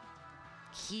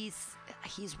he's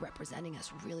representing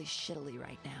us really shittily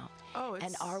right now.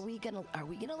 And are we gonna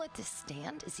let this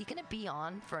stand? Is he gonna be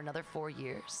on for another 4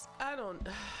 years?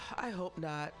 I hope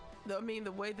not. I mean,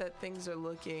 the way that things are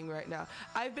looking right now,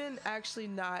 I've been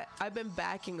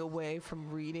backing away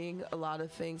from reading a lot of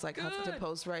things like Huffington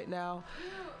Post right now,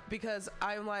 because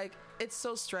I'm like, it's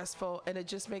so stressful and it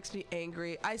just makes me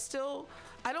angry. I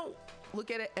don't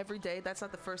look at it every day. That's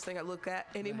not the first thing I look at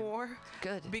anymore.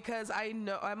 Good. Because I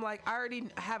know, I'm like, I already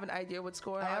have an idea what's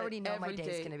going on. I already know my every day's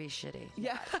day. going to be shitty.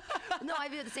 Yeah. No, I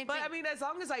do the same But thing. I mean, as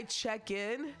long as I check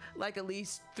in like at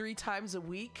least 3 times a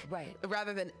week, right,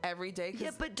 rather than every day.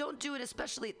 Yeah, but don't do it.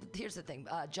 Especially, here's the thing: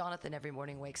 Jonathan every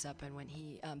morning wakes up, and when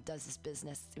he does his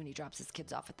business, when he drops his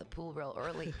kids off at the pool real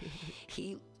early,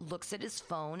 he looks at his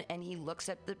phone and he looks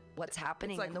at what's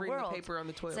happening like in the reading the world. paper on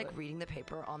the toilet. It's like reading the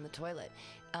paper on the toilet,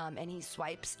 and he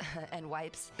swipes and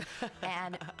wipes,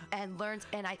 and learns.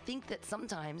 And I think that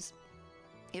sometimes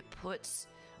it puts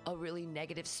a really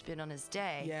negative spin on his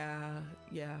day.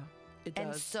 Yeah. It does.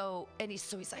 And so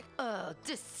he's like, oh,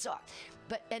 this sucks.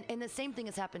 But and the same thing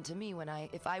has happened to me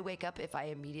if I wake up, if I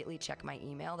immediately check my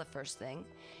email the first thing,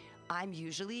 I'm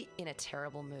usually in a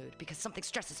terrible mood because something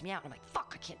stresses me out. I'm like,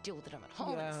 fuck, I can't deal with it. I'm at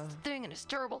home and it's this thing and it's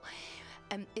terrible.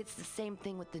 And it's the same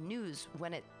thing with the news.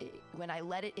 When I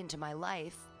let it into my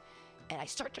life and I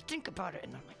start to think about it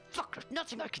and I'm like, fuck, there's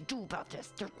nothing I can do about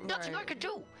this. There's nothing I can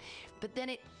do. But then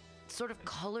it sort of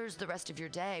colors the rest of your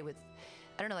day with,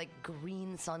 I don't know, like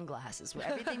green sunglasses where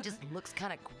everything just looks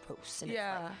kind of gross. And it's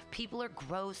like people are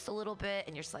gross a little bit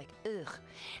and you're just like, ugh.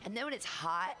 And then when it's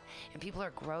hot and people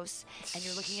are gross and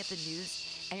you're looking at the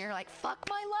news and you're like, fuck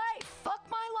my life.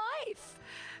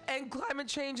 And climate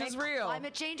change is real.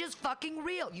 Climate change is fucking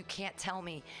real. You can't tell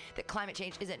me that climate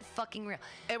change isn't fucking real.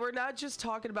 And we're not just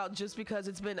talking about just because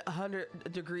it's been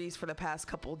 100 degrees for the past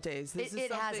couple of days.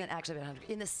 It hasn't actually been 100.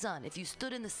 In the sun, if you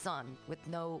stood in the sun with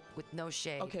no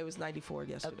shade. Okay, it was 94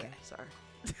 yesterday. Okay. Sorry.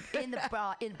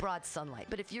 in broad sunlight.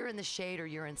 But if you're in the shade or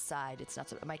you're inside, it's not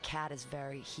so. My cat is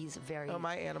he's very. Oh,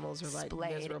 my animals are like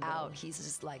splayed miserable. out. He's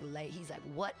just like he's like,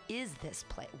 what is this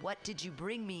place? What did you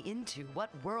bring me into? What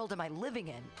world am I living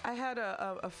in? I had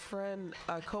a friend,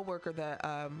 a coworker that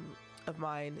of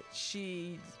mine.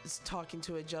 She's talking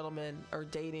to a gentleman or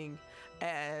dating,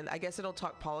 and I guess they don't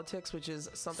talk politics, which is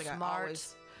something I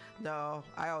always. No,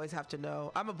 I always have to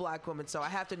know. I'm a black woman, so I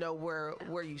have to know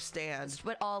where you stand.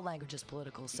 But all language is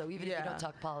political, so even if you don't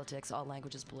talk politics, all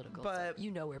language is political. But so you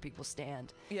know where people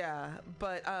stand. Yeah,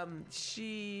 but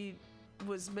she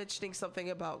was mentioning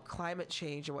something about climate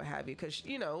change or what have you, because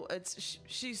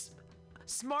she's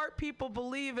smart people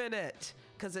believe in it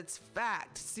because it's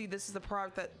fact. See, this is the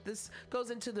part that this goes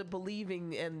into the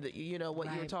believing and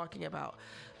what you were talking about.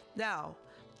 Now,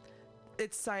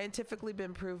 it's scientifically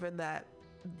been proven that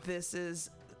this is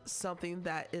something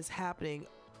that is happening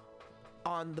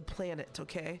on the planet,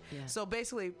 okay? Yeah. So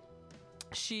basically,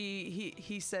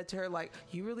 he said to her, like,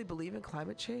 you really believe in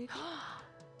climate change?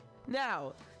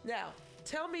 Now,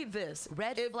 tell me this.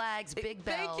 Red flags, big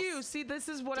bells. Thank you. See, this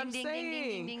is what I'm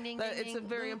saying. That it's a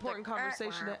very important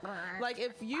conversation. Like,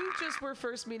 if you just were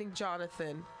first meeting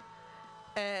Jonathan,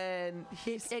 and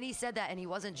he said that, and he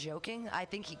wasn't joking. I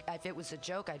think if it was a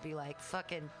joke, I'd be like,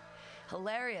 fucking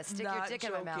hilarious. Stick your dick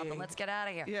in my mouth and let's get out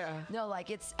of here. Yeah. No, like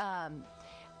it's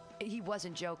he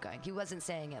wasn't joking. He wasn't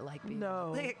saying it like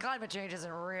climate change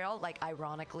isn't real, like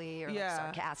ironically or like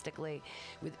sarcastically.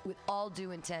 With all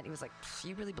due intent, he was like,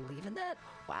 you really believe in that?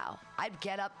 Wow. I'd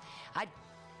get up. I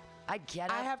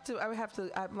have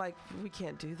to. I'm like, we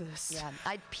can't do this. Yeah,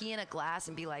 I'd pee in a glass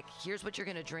and be like, here's what you're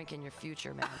going to drink in your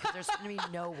future, man. Because there's going to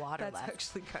be no water left. That's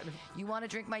actually kind of. You want to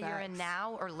drink my urine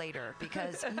now or later?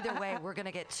 Because either way, we're going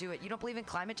to get to it. You don't believe in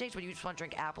climate change, but you just want to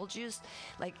drink apple juice?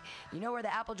 Like, you know where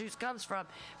the apple juice comes from?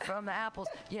 From the apples.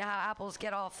 You know how apples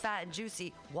get all fat and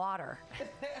juicy? Water.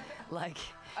 Like,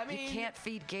 I mean, you can't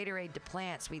feed Gatorade to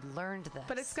plants. We learned this.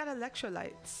 But it's got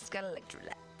electrolytes.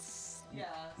 Yeah,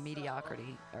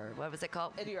 mediocrity, or what was it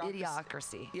called?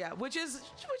 Idiocracy. Yeah, which is a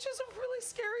really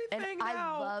scary thing. And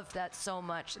I love that so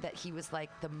much that he was like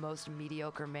the most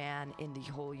mediocre man in the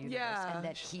whole universe, and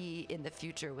that he in the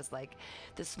future was like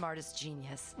the smartest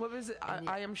genius. What was it?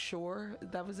 I am sure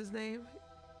that was his name.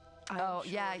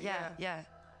 Yeah.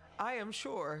 I am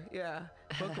sure. Yeah.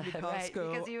 Welcome to Costco. Right,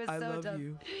 because he was I so love dumb.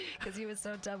 you. Because he was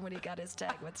so dumb when he got his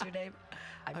tag. What's your name?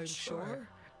 I'm sure.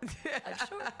 I'm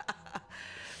sure.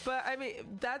 But I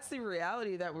mean, that's the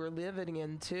reality that we're living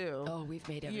in too. Oh, we've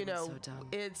made everyone so dumb.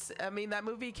 I mean, that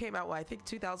movie came out, I think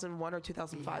 2001 or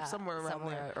 2005, somewhere around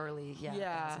there. Early,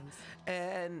 thousands.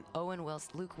 And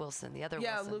Luke Wilson, the other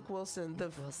Wilson. Yeah, Luke Wilson,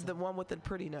 the one with the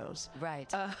pretty nose.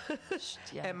 Right.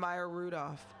 And Maya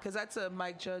Rudolph, because that's a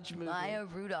Mike Judge movie. Maya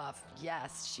Rudolph,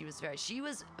 yes, she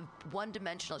was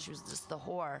one-dimensional. She was just the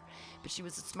whore, but she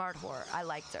was a smart whore. I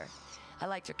liked her. I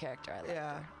liked her character. I liked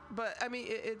her. But I mean,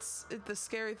 it's the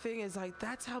scary thing is like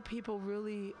that's how people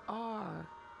really are.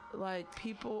 Like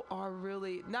people are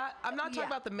really not. I'm not talking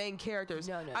about the main characters.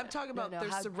 No. I'm talking about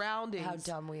their surroundings. How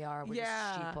dumb we are. We're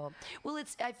just sheeple. Well,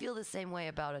 I feel the same way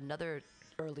about another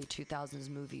early 2000s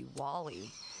movie Wall-E.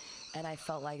 And I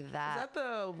felt like that. Is that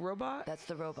the robot? That's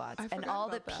the robots. I And forgot all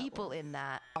the about that people one. in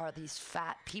that are these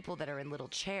fat people that are in little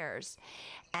chairs,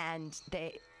 and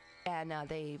they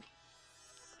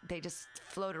just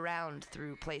float around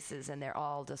through places, and they're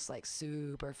all just like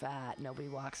super fat. Nobody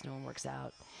walks, no one works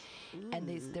out. And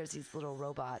there's these little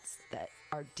robots that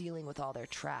are dealing with all their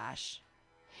trash.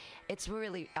 It's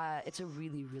really, it's a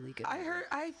really, really good movie.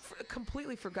 I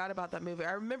completely forgot about that movie.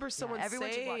 I remember someone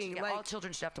everyone should watch it. saying, Yeah, like, all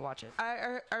children should have to watch it.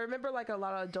 I remember like a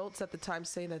lot of adults at the time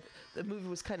saying that the movie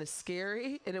was kind of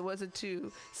scary, and it wasn't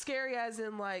too scary as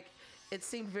in like it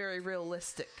seemed very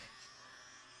realistic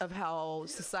of how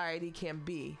society can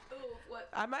be.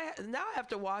 I have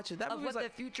to watch it. That Of movie's what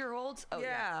like, the future holds? Oh,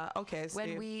 yeah. Okay.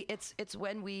 When see. it's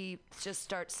when we just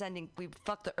start sending, we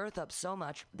fuck the earth up so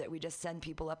much that we just send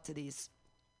people up to these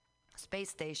space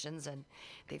stations, and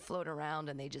they float around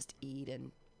and they just eat,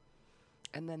 and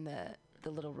then the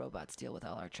little robots deal with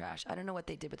all our trash. I don't know what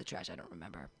they did with the trash. I don't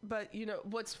remember. But you know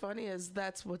what's funny is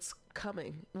that's what's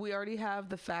coming. We already have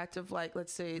the fact of, like,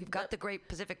 let's say we've got the Great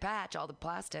Pacific Patch, all the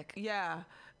plastic. Yeah,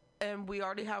 and we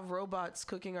already have robots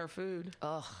cooking our food.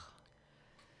 Ugh.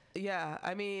 Yeah,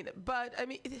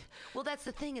 well, that's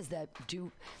the thing, is that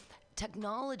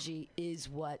technology is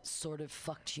what sort of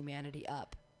fucked humanity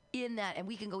up. In that, and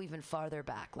we can go even farther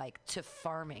back, like to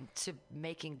farming, to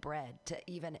making bread, to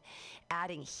even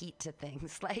adding heat to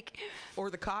things, like, or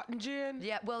the cotton gin.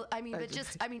 Yeah, well, I mean, all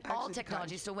Actually,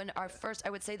 technology. So when I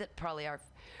would say that probably our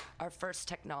first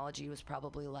technology was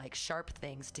probably like sharp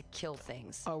things to kill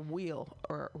things. A wheel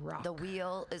or a rock. The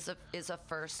wheel is a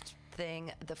first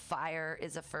thing. The fire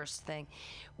is a first thing.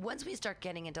 Once we start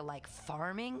getting into like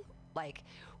farming, like,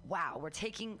 wow, we're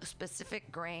taking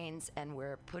specific grains and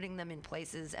we're putting them in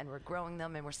places and we're growing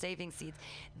them and we're saving seeds.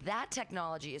 That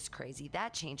technology is crazy.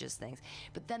 That changes things.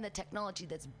 But then the technology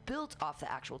that's built off the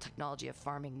actual technology of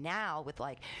farming now, with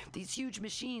like these huge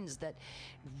machines that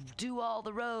do all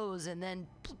the rows and then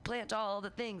plant all the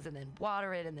things and then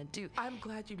water it and then do. I'm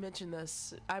glad you mentioned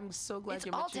this. I'm so glad It's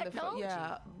you all mentioned technology.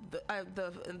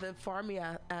 the farming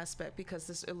aspect, because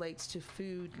this relates to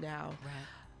food now. Right.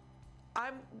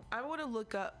 I'm gonna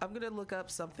look up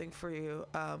something for you.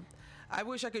 I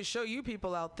wish I could show you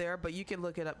people out there, but you can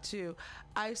look it up too.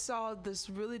 I saw this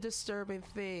really disturbing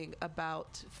thing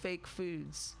about fake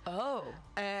foods. Oh.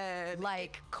 And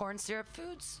like corn syrup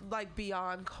foods? Like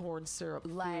beyond corn syrup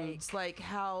foods. Like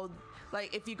how,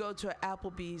 like if you go to an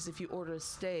Applebee's, if you order a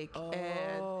steak,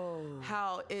 and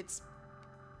how it's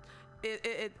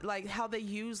it like how they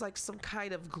use like some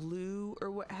kind of glue or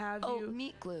what have you. Oh,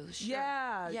 meat glue. Sure.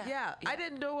 Yeah. I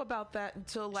didn't know about that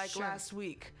until like last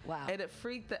week. Wow. And it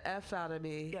freaked the F out of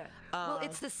me. Yeah. Well,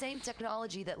 it's the same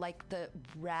technology that like the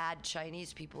rad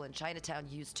Chinese people in Chinatown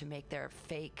use to make their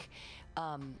fake,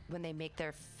 when they make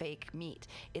their fake meat.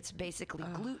 It's basically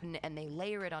gluten, and they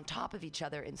layer it on top of each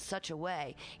other in such a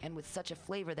way and with such a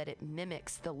flavor that it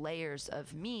mimics the layers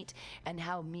of meat, and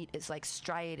how meat is like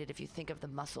striated if you think of the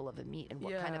muscle of a meat and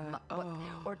what kind of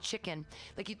or chicken.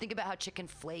 Like you think about how chicken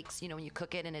flakes, you know, when you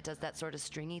cook it and it does that sort of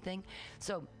stringy thing.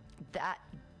 So that,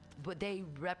 but they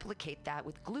replicate that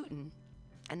with gluten.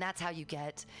 And that's how you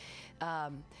get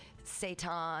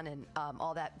seitan and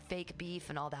all that fake beef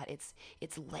and all that.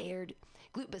 It's layered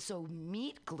glue. But so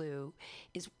meat glue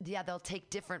is, they'll take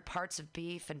different parts of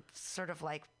beef and sort of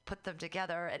like put them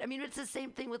together. And I mean, it's the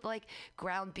same thing with like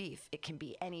ground beef. It can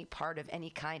be any part of any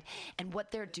kind. And what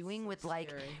they're doing with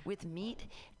like with meat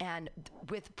and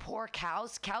with poor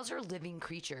cows are living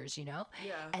creatures, you know?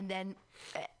 Yeah. And then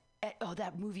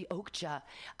that movie Okja.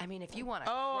 I mean, if you want to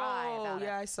cry about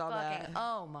yeah, it, I saw fucking, that.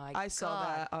 Oh my God. I saw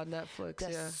that on Netflix.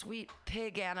 The sweet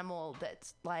pig animal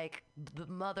that's like the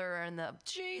mother and the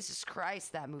Jesus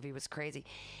Christ, that movie was crazy.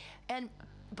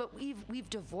 But we've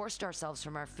divorced ourselves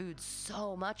from our food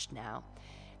so much now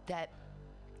that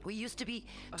we used to be,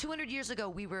 200 years ago,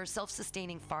 we were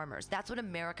self-sustaining farmers. That's what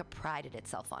America prided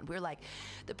itself on. We're like,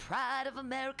 the pride of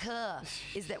America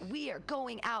is that we are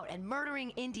going out and murdering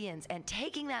Indians and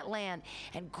taking that land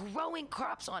and growing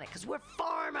crops on it because we're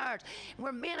farmers.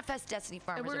 We're manifest destiny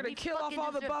farmers. And we're going to kill off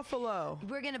all the buffalo.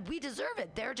 We deserve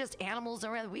it. They're just animals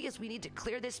around. We need to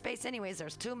clear this space anyways.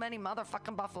 There's too many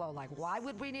motherfucking buffalo. Like, why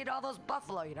would we need all those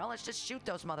buffalo? You know, let's just shoot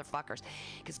those motherfuckers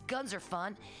because guns are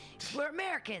fun. We're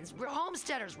Americans. We're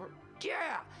homesteaders.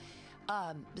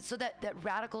 So that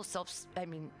radical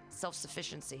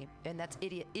self-sufficiency, and that's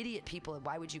idiot people.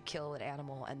 Why would you kill an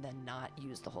animal and then not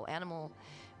use the whole animal,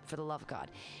 for the love of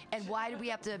God? And why do we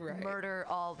have to murder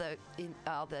all the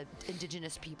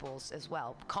indigenous peoples as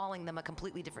well, calling them a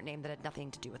completely different name that had nothing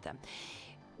to do with them?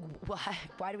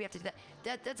 why do we have to do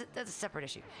that? That's a separate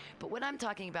issue. But what I'm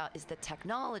talking about is the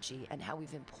technology and how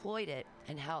we've employed it,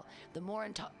 and how the more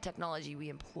technology we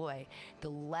employ, the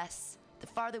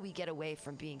farther we get away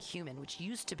from being human, which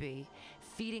used to be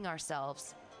feeding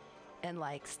ourselves and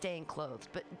like staying clothed,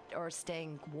 or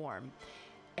staying warm.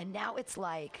 And now it's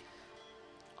like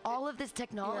all of this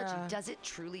technology, does it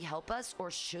truly help us,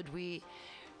 or should we?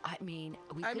 I mean,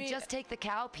 we could just take the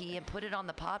cow pee and put it on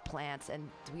the pot plants, and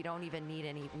we don't even need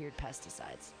any weird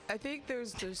pesticides. I think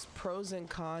there's pros and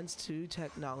cons to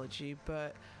technology,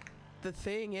 but the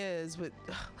thing is, with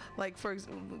like, for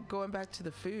example, going back to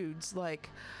the foods,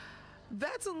 like,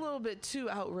 that's a little bit too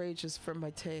outrageous for my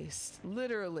taste,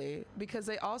 literally, because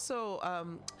they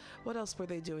also, what else were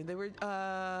they doing? They were,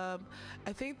 I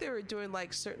think they were doing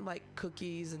like certain like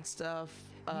cookies and stuff.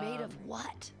 Made of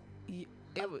what?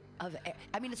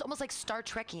 I mean, it's almost like Star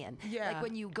Trekian. Yeah. Like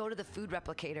when you go to the food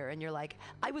replicator and you're like,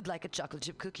 I would like a chocolate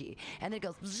chip cookie. And then it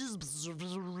goes,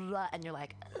 and you're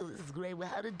like, oh, this is great. Well,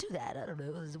 how to do that? I don't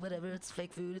know. Whatever. It's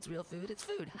fake food. It's real food. It's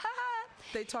food.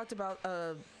 They talked about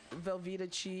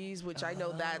Velveeta cheese, which I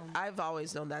know that I've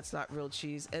always known that's not real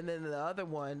cheese. And then the other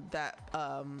one that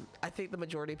I think the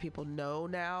majority of people know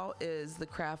now is the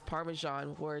Kraft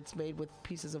Parmesan, where it's made with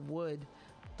pieces of wood.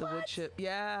 The wood chip.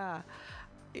 Yeah.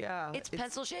 Yeah. It's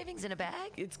pencil shavings in a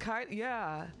bag? It's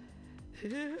yeah.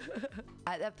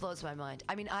 That blows my mind.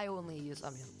 I mean, I only use,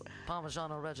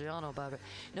 Parmigiano Reggiano butter.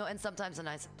 No, and sometimes a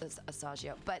nice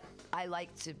assaggio. But I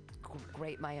like to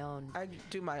grate my own. I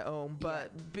do my own,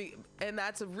 but and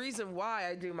that's a reason why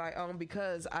I do my own,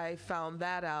 because I found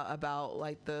that out about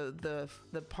like the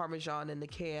Parmesan in the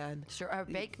can. Sure, or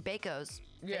Bacos.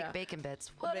 Fake bacon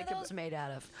bits. What are those made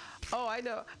out of? Oh, I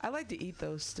know. I like to eat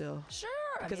those still. Sure.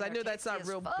 Because I know that's not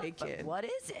real bacon. But what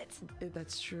is it?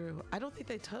 That's true. I don't think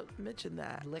they mentioned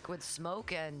that. Liquid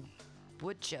smoke and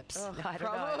wood chips. Oh, I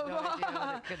don't know. I have no idea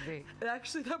what it could be.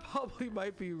 Actually, that probably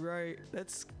might be right.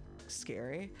 That's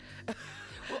scary.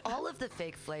 Well, all of the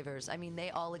fake flavors, I mean,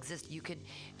 they all exist. You could,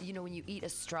 when you eat a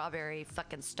strawberry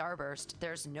fucking Starburst,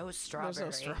 there's no strawberry, in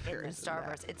the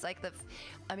Starburst. It's like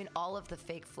all of the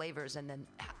fake flavors, and then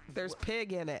there's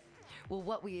pig in it. Well,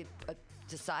 what we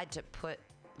decide to put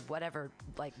whatever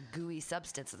like gooey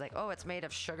substance is like, oh, it's made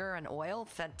of sugar and oil.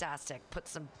 Fantastic. Put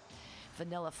some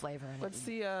vanilla flavor in it. What's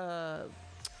the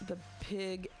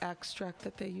pig extract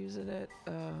that they use in it?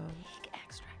 Pig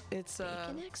extract. It's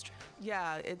bacon extract.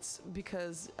 Yeah, it's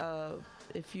because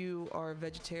if you are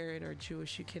vegetarian or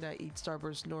Jewish, you cannot eat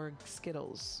Starburst nor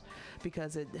Skittles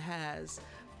because it has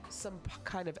some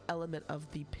kind of element of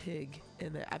the pig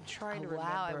in it. I'm trying to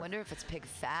remember. Wow, I wonder if it's pig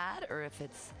fat or if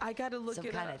it's I gotta look some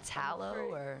it kind up. of tallow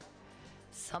or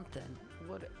something.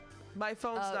 What? My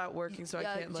phone's not working, so I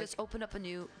can't look. Just open up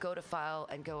go to file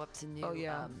and go up to new. Oh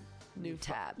yeah, new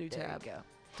tab. New there tab. You go.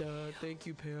 Duh, thank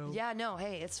you, Pam. Yeah, no,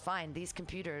 hey, it's fine. These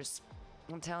computers,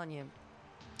 I'm telling you.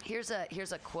 Here's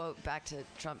a quote back to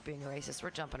Trump being racist.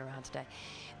 We're jumping around today.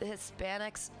 The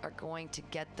Hispanics are going to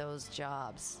get those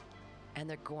jobs, and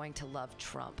they're going to love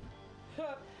Trump.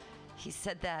 He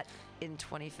said that in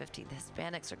 2015. The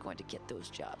Hispanics are going to get those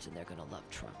jobs, and they're going to love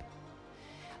Trump.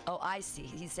 Oh, I see.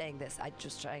 He's saying this. I'm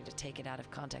just trying to take it out of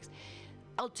context.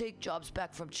 I'll take jobs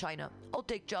back from China. I'll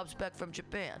take jobs back from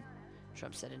Japan.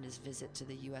 Trump said in his visit to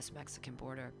the U.S.-Mexican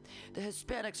border, the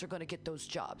Hispanics are going to get those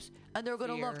jobs, and they're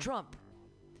going to love Trump.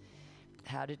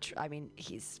 I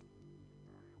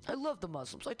love the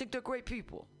Muslims. I think they're great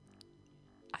people.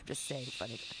 I'm just saying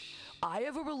funny. I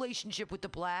have a relationship with the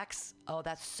blacks. Oh,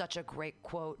 that's such a great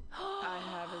quote. I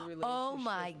have a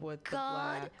relationship with the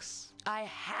blacks. I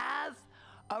have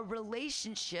a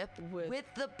relationship with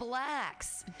the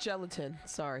blacks. Gelatin.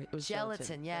 Sorry, it was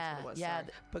gelatin. Yeah, That's what it was, yeah. sorry.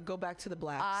 But go back to the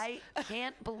blacks. I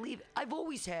can't believe it. I've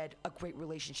always had a great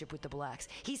relationship with the blacks.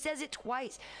 He says it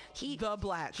twice. The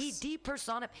blacks. He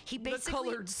depersonifies. He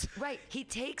basically the coloreds. Right. He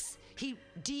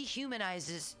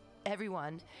dehumanizes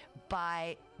everyone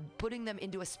by putting them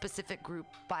into a specific group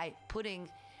by putting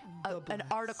an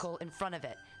article in front of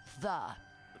it.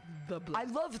 The blacks. I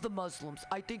love the Muslims.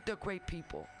 I think they're great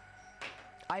people.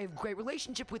 I have a great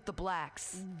relationship with the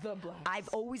blacks. The blacks. I've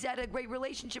always had a great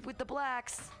relationship with the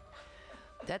blacks.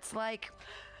 That's like,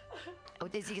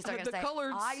 is he starting to say,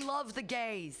 coloreds. I love the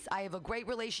gays. I have a great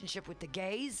relationship with the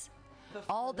gays.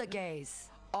 All the gays.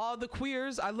 All the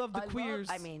queers. I love the queers.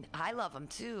 I love them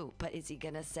too. But is he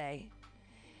going to say,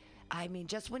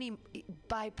 just when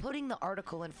by putting the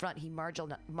article in front, he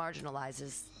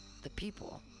marginalizes the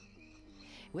people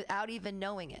without even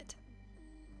knowing it.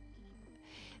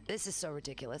 This is so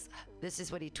ridiculous. This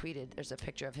is what he tweeted. There's a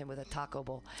picture of him with a taco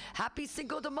bowl. Happy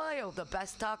Cinco de Mayo. The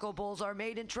best taco bowls are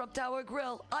made in Trump Tower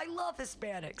Grill. I love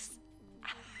Hispanics.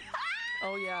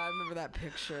 Oh yeah, I remember that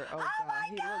picture. Oh, God,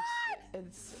 he looks.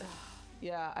 It's.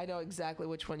 Yeah, I know exactly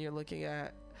which one you're looking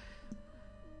at.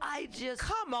 I just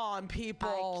come on,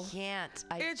 people. I can't.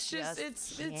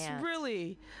 It's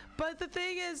really. But the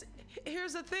thing is,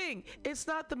 here's the thing: it's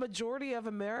not the majority of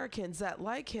Americans that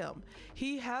like him.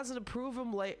 He has an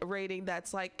approval rating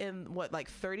that's like in what,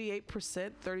 like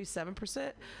 38%,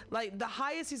 37%. Like the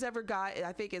highest he's ever got,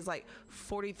 I think, is like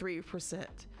 43%.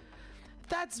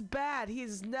 That's bad.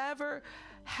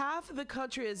 Half of the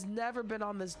country has never been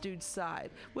on this dude's side,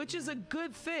 which is a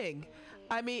good thing.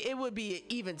 I mean, it would be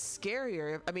even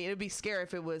scarier. It would be scary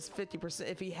if it was 50%,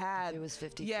 if he had. It was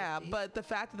 50. Yeah, but the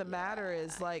fact of the matter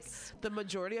is, like, the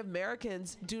majority of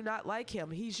Americans do not like him.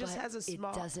 He just has a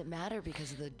small. It doesn't matter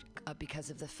because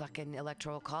of the fucking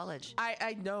electoral college.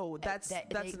 I know that's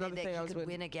another thing I was could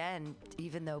win again,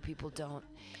 even though people don't.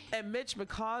 And Mitch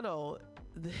McConnell,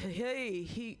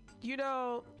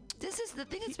 This is the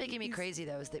thing that's making me crazy,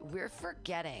 though, is that we're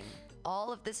forgetting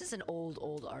all of this. Is an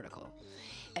old article,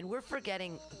 and we're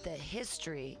forgetting the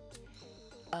history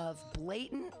of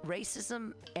blatant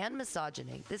racism and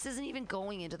misogyny. This isn't even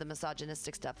going into the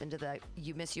misogynistic stuff, into the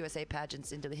Miss USA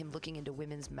pageants, into him looking into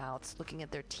women's mouths, looking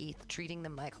at their teeth, treating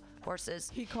them like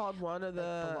horses. He called one of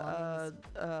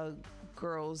the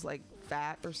girls like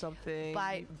fat or something.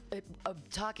 By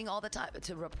talking all the time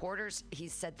to reporters, he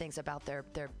said things about their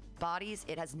bodies.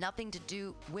 It has nothing to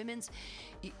do when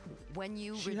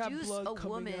you reduce a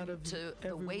woman to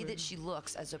the way that she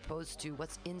looks as opposed to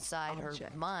what's inside her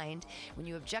mind. When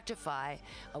you objectify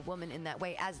a woman in that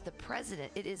way as the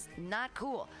president, it is not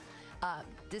cool.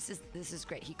 This is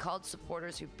great. He called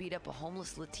supporters who beat up a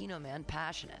homeless Latino man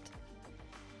passionate.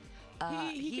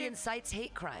 He incites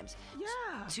hate crimes.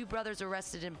 Yeah. 2 brothers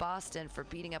arrested in Boston for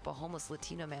beating up a homeless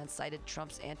Latino man cited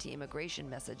Trump's anti-immigration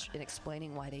message in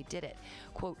explaining why they did it.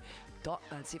 Quote,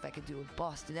 let's see if I can do a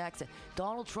Boston accent.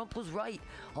 Donald Trump was right.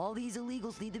 All these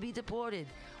illegals need to be deported.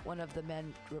 One of the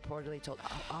men reportedly told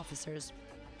officers.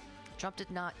 Trump did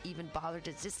not even bother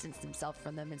to distance himself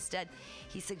from them. Instead,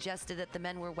 he suggested that the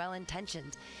men were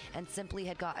well-intentioned and simply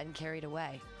had gotten carried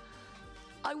away.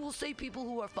 I will say people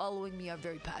who are following me are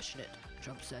very passionate,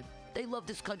 Trump said. They love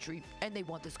this country, and they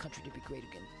want this country to be great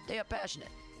again. They are passionate.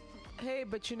 Hey,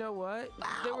 but you know what?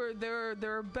 Wow. There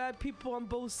are bad people on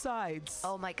both sides.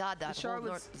 Oh my God, that whole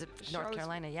North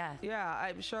Carolina, yeah.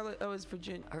 Yeah, Charlotte. Oh, it was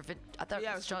Virginia. I thought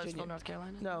it was Charlottesville, Virginia. North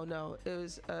Carolina. No, it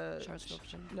was Charlottesville,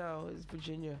 Virginia. No, it was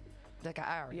Virginia. Like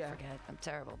I already forget. I'm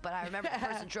terrible, but I remember the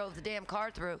person drove the damn car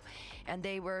through, and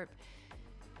they were.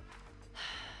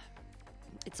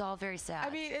 It's all very sad. I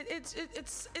mean, it's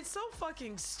so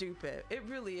fucking stupid. It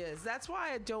really is. That's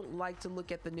why I don't like to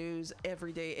look at the news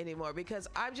every day anymore, because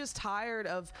I'm just tired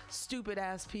of stupid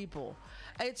ass people.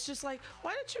 It's just like,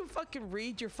 why don't you fucking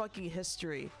read your fucking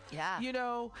history? Yeah. You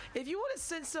know, if you want to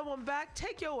send someone back,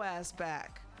 take your ass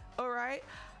back. All right.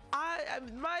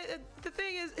 The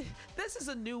thing is, this is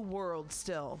a new world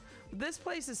still. This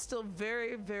place is still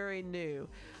very, very new.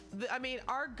 I mean,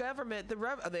 our government,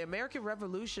 the American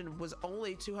Revolution was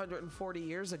only 240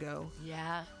 years ago.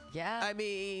 Yeah. I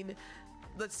mean,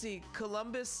 let's see,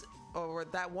 Columbus, or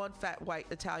that one fat white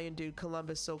Italian dude,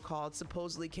 Columbus so-called,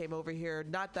 supposedly came over here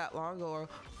not that long ago, or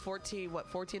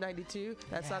 1492?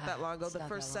 That's not that long ago. The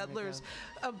first settlers,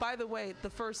 by the way, the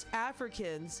first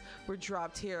Africans were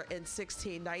dropped here in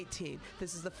 1619.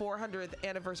 This is the 400th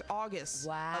anniversary, August of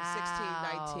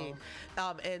 1619,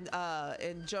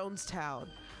 in Jonestown.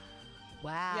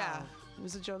 Wow. Yeah.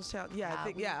 Was it Jonestown? Yeah, I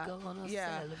think. Yeah.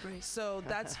 So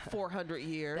that's 400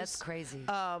 years. That's crazy. And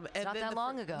not that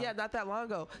long ago. Yeah, not that long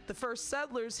ago. The first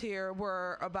settlers here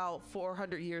were about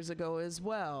 400 years ago as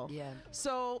well. Yeah.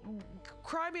 So,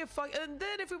 cry me a fuck. And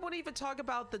then if we want to even talk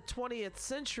about the 20th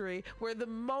century, where the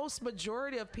most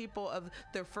majority of people of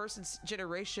their first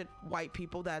generation white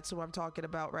people, that's who I'm talking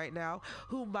about right now,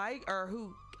 who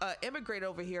immigrate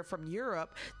over here from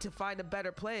Europe to find a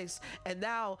better place, and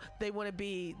now they want to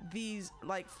be these,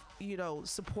 like,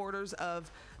 supporters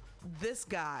of this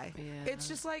guy. Yeah. It's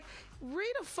just like,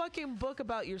 read a fucking book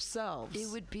about yourselves. It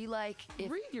would be like if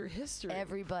read your history.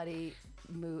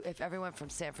 If everyone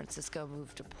from San Francisco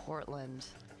moved to Portland,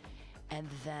 and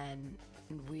then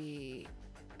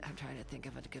I'm trying to think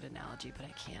of a good analogy, but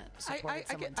I can't.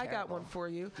 I got one for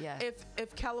you. Yeah.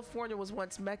 If California was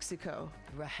once Mexico,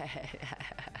 right?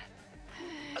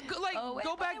 Go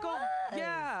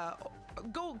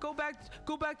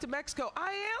back to Mexico.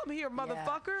 I am here,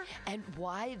 motherfucker. Yeah. And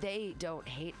why they don't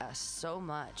hate us so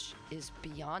much is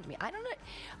beyond me. I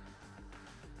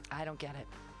don't get it.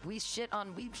 We've shit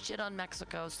on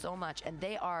Mexico so much, and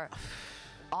they are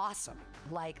awesome.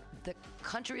 Like, the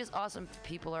country is awesome,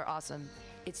 people are awesome.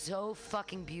 It's so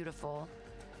fucking beautiful.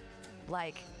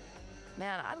 Like,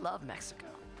 man, I love Mexico.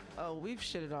 Oh, we've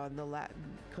shitted on the Latin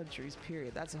countries,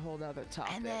 period. That's a whole nother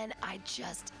topic. And then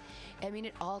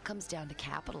it all comes down to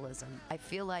capitalism. I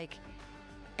feel like,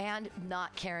 and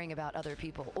not caring about other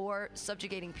people or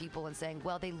subjugating people and saying,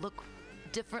 well, they look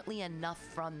differently enough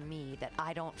from me that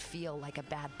I don't feel like a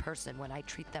bad person when I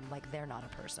treat them like they're not a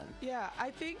person. Yeah,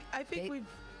 I think we've...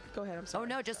 Go ahead, I'm sorry.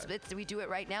 Oh, no, we do it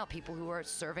right now. People who are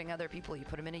serving other people, you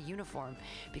put them in a uniform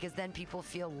because then people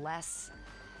feel less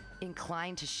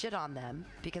inclined to shit on them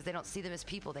because they don't see them as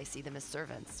people. They see them as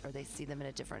servants, or they see them in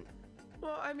a different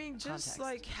Well, I mean, just context.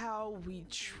 like how we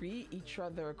treat each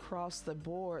other across the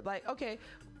board. Like, okay,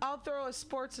 I'll throw a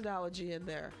sports analogy in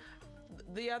there.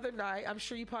 The other night, I'm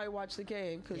sure you probably watched the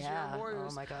game because you're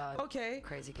Warriors. Oh my God. Okay.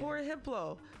 Crazy game. Poor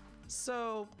Himplo.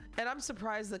 So, and I'm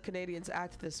surprised the Canadians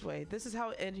act this way. This is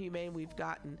how inhumane we've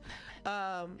gotten.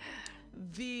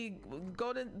 The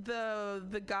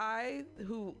guy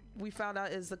who we found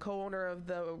out is the co-owner of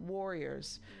the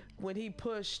Warriors, when he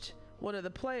pushed one of the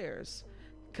players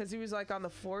because he was like on the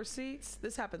floor seats.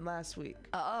 This happened last week.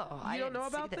 Oh, you don't know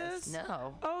about this?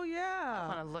 No. Oh yeah. I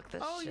want to look this. Oh shit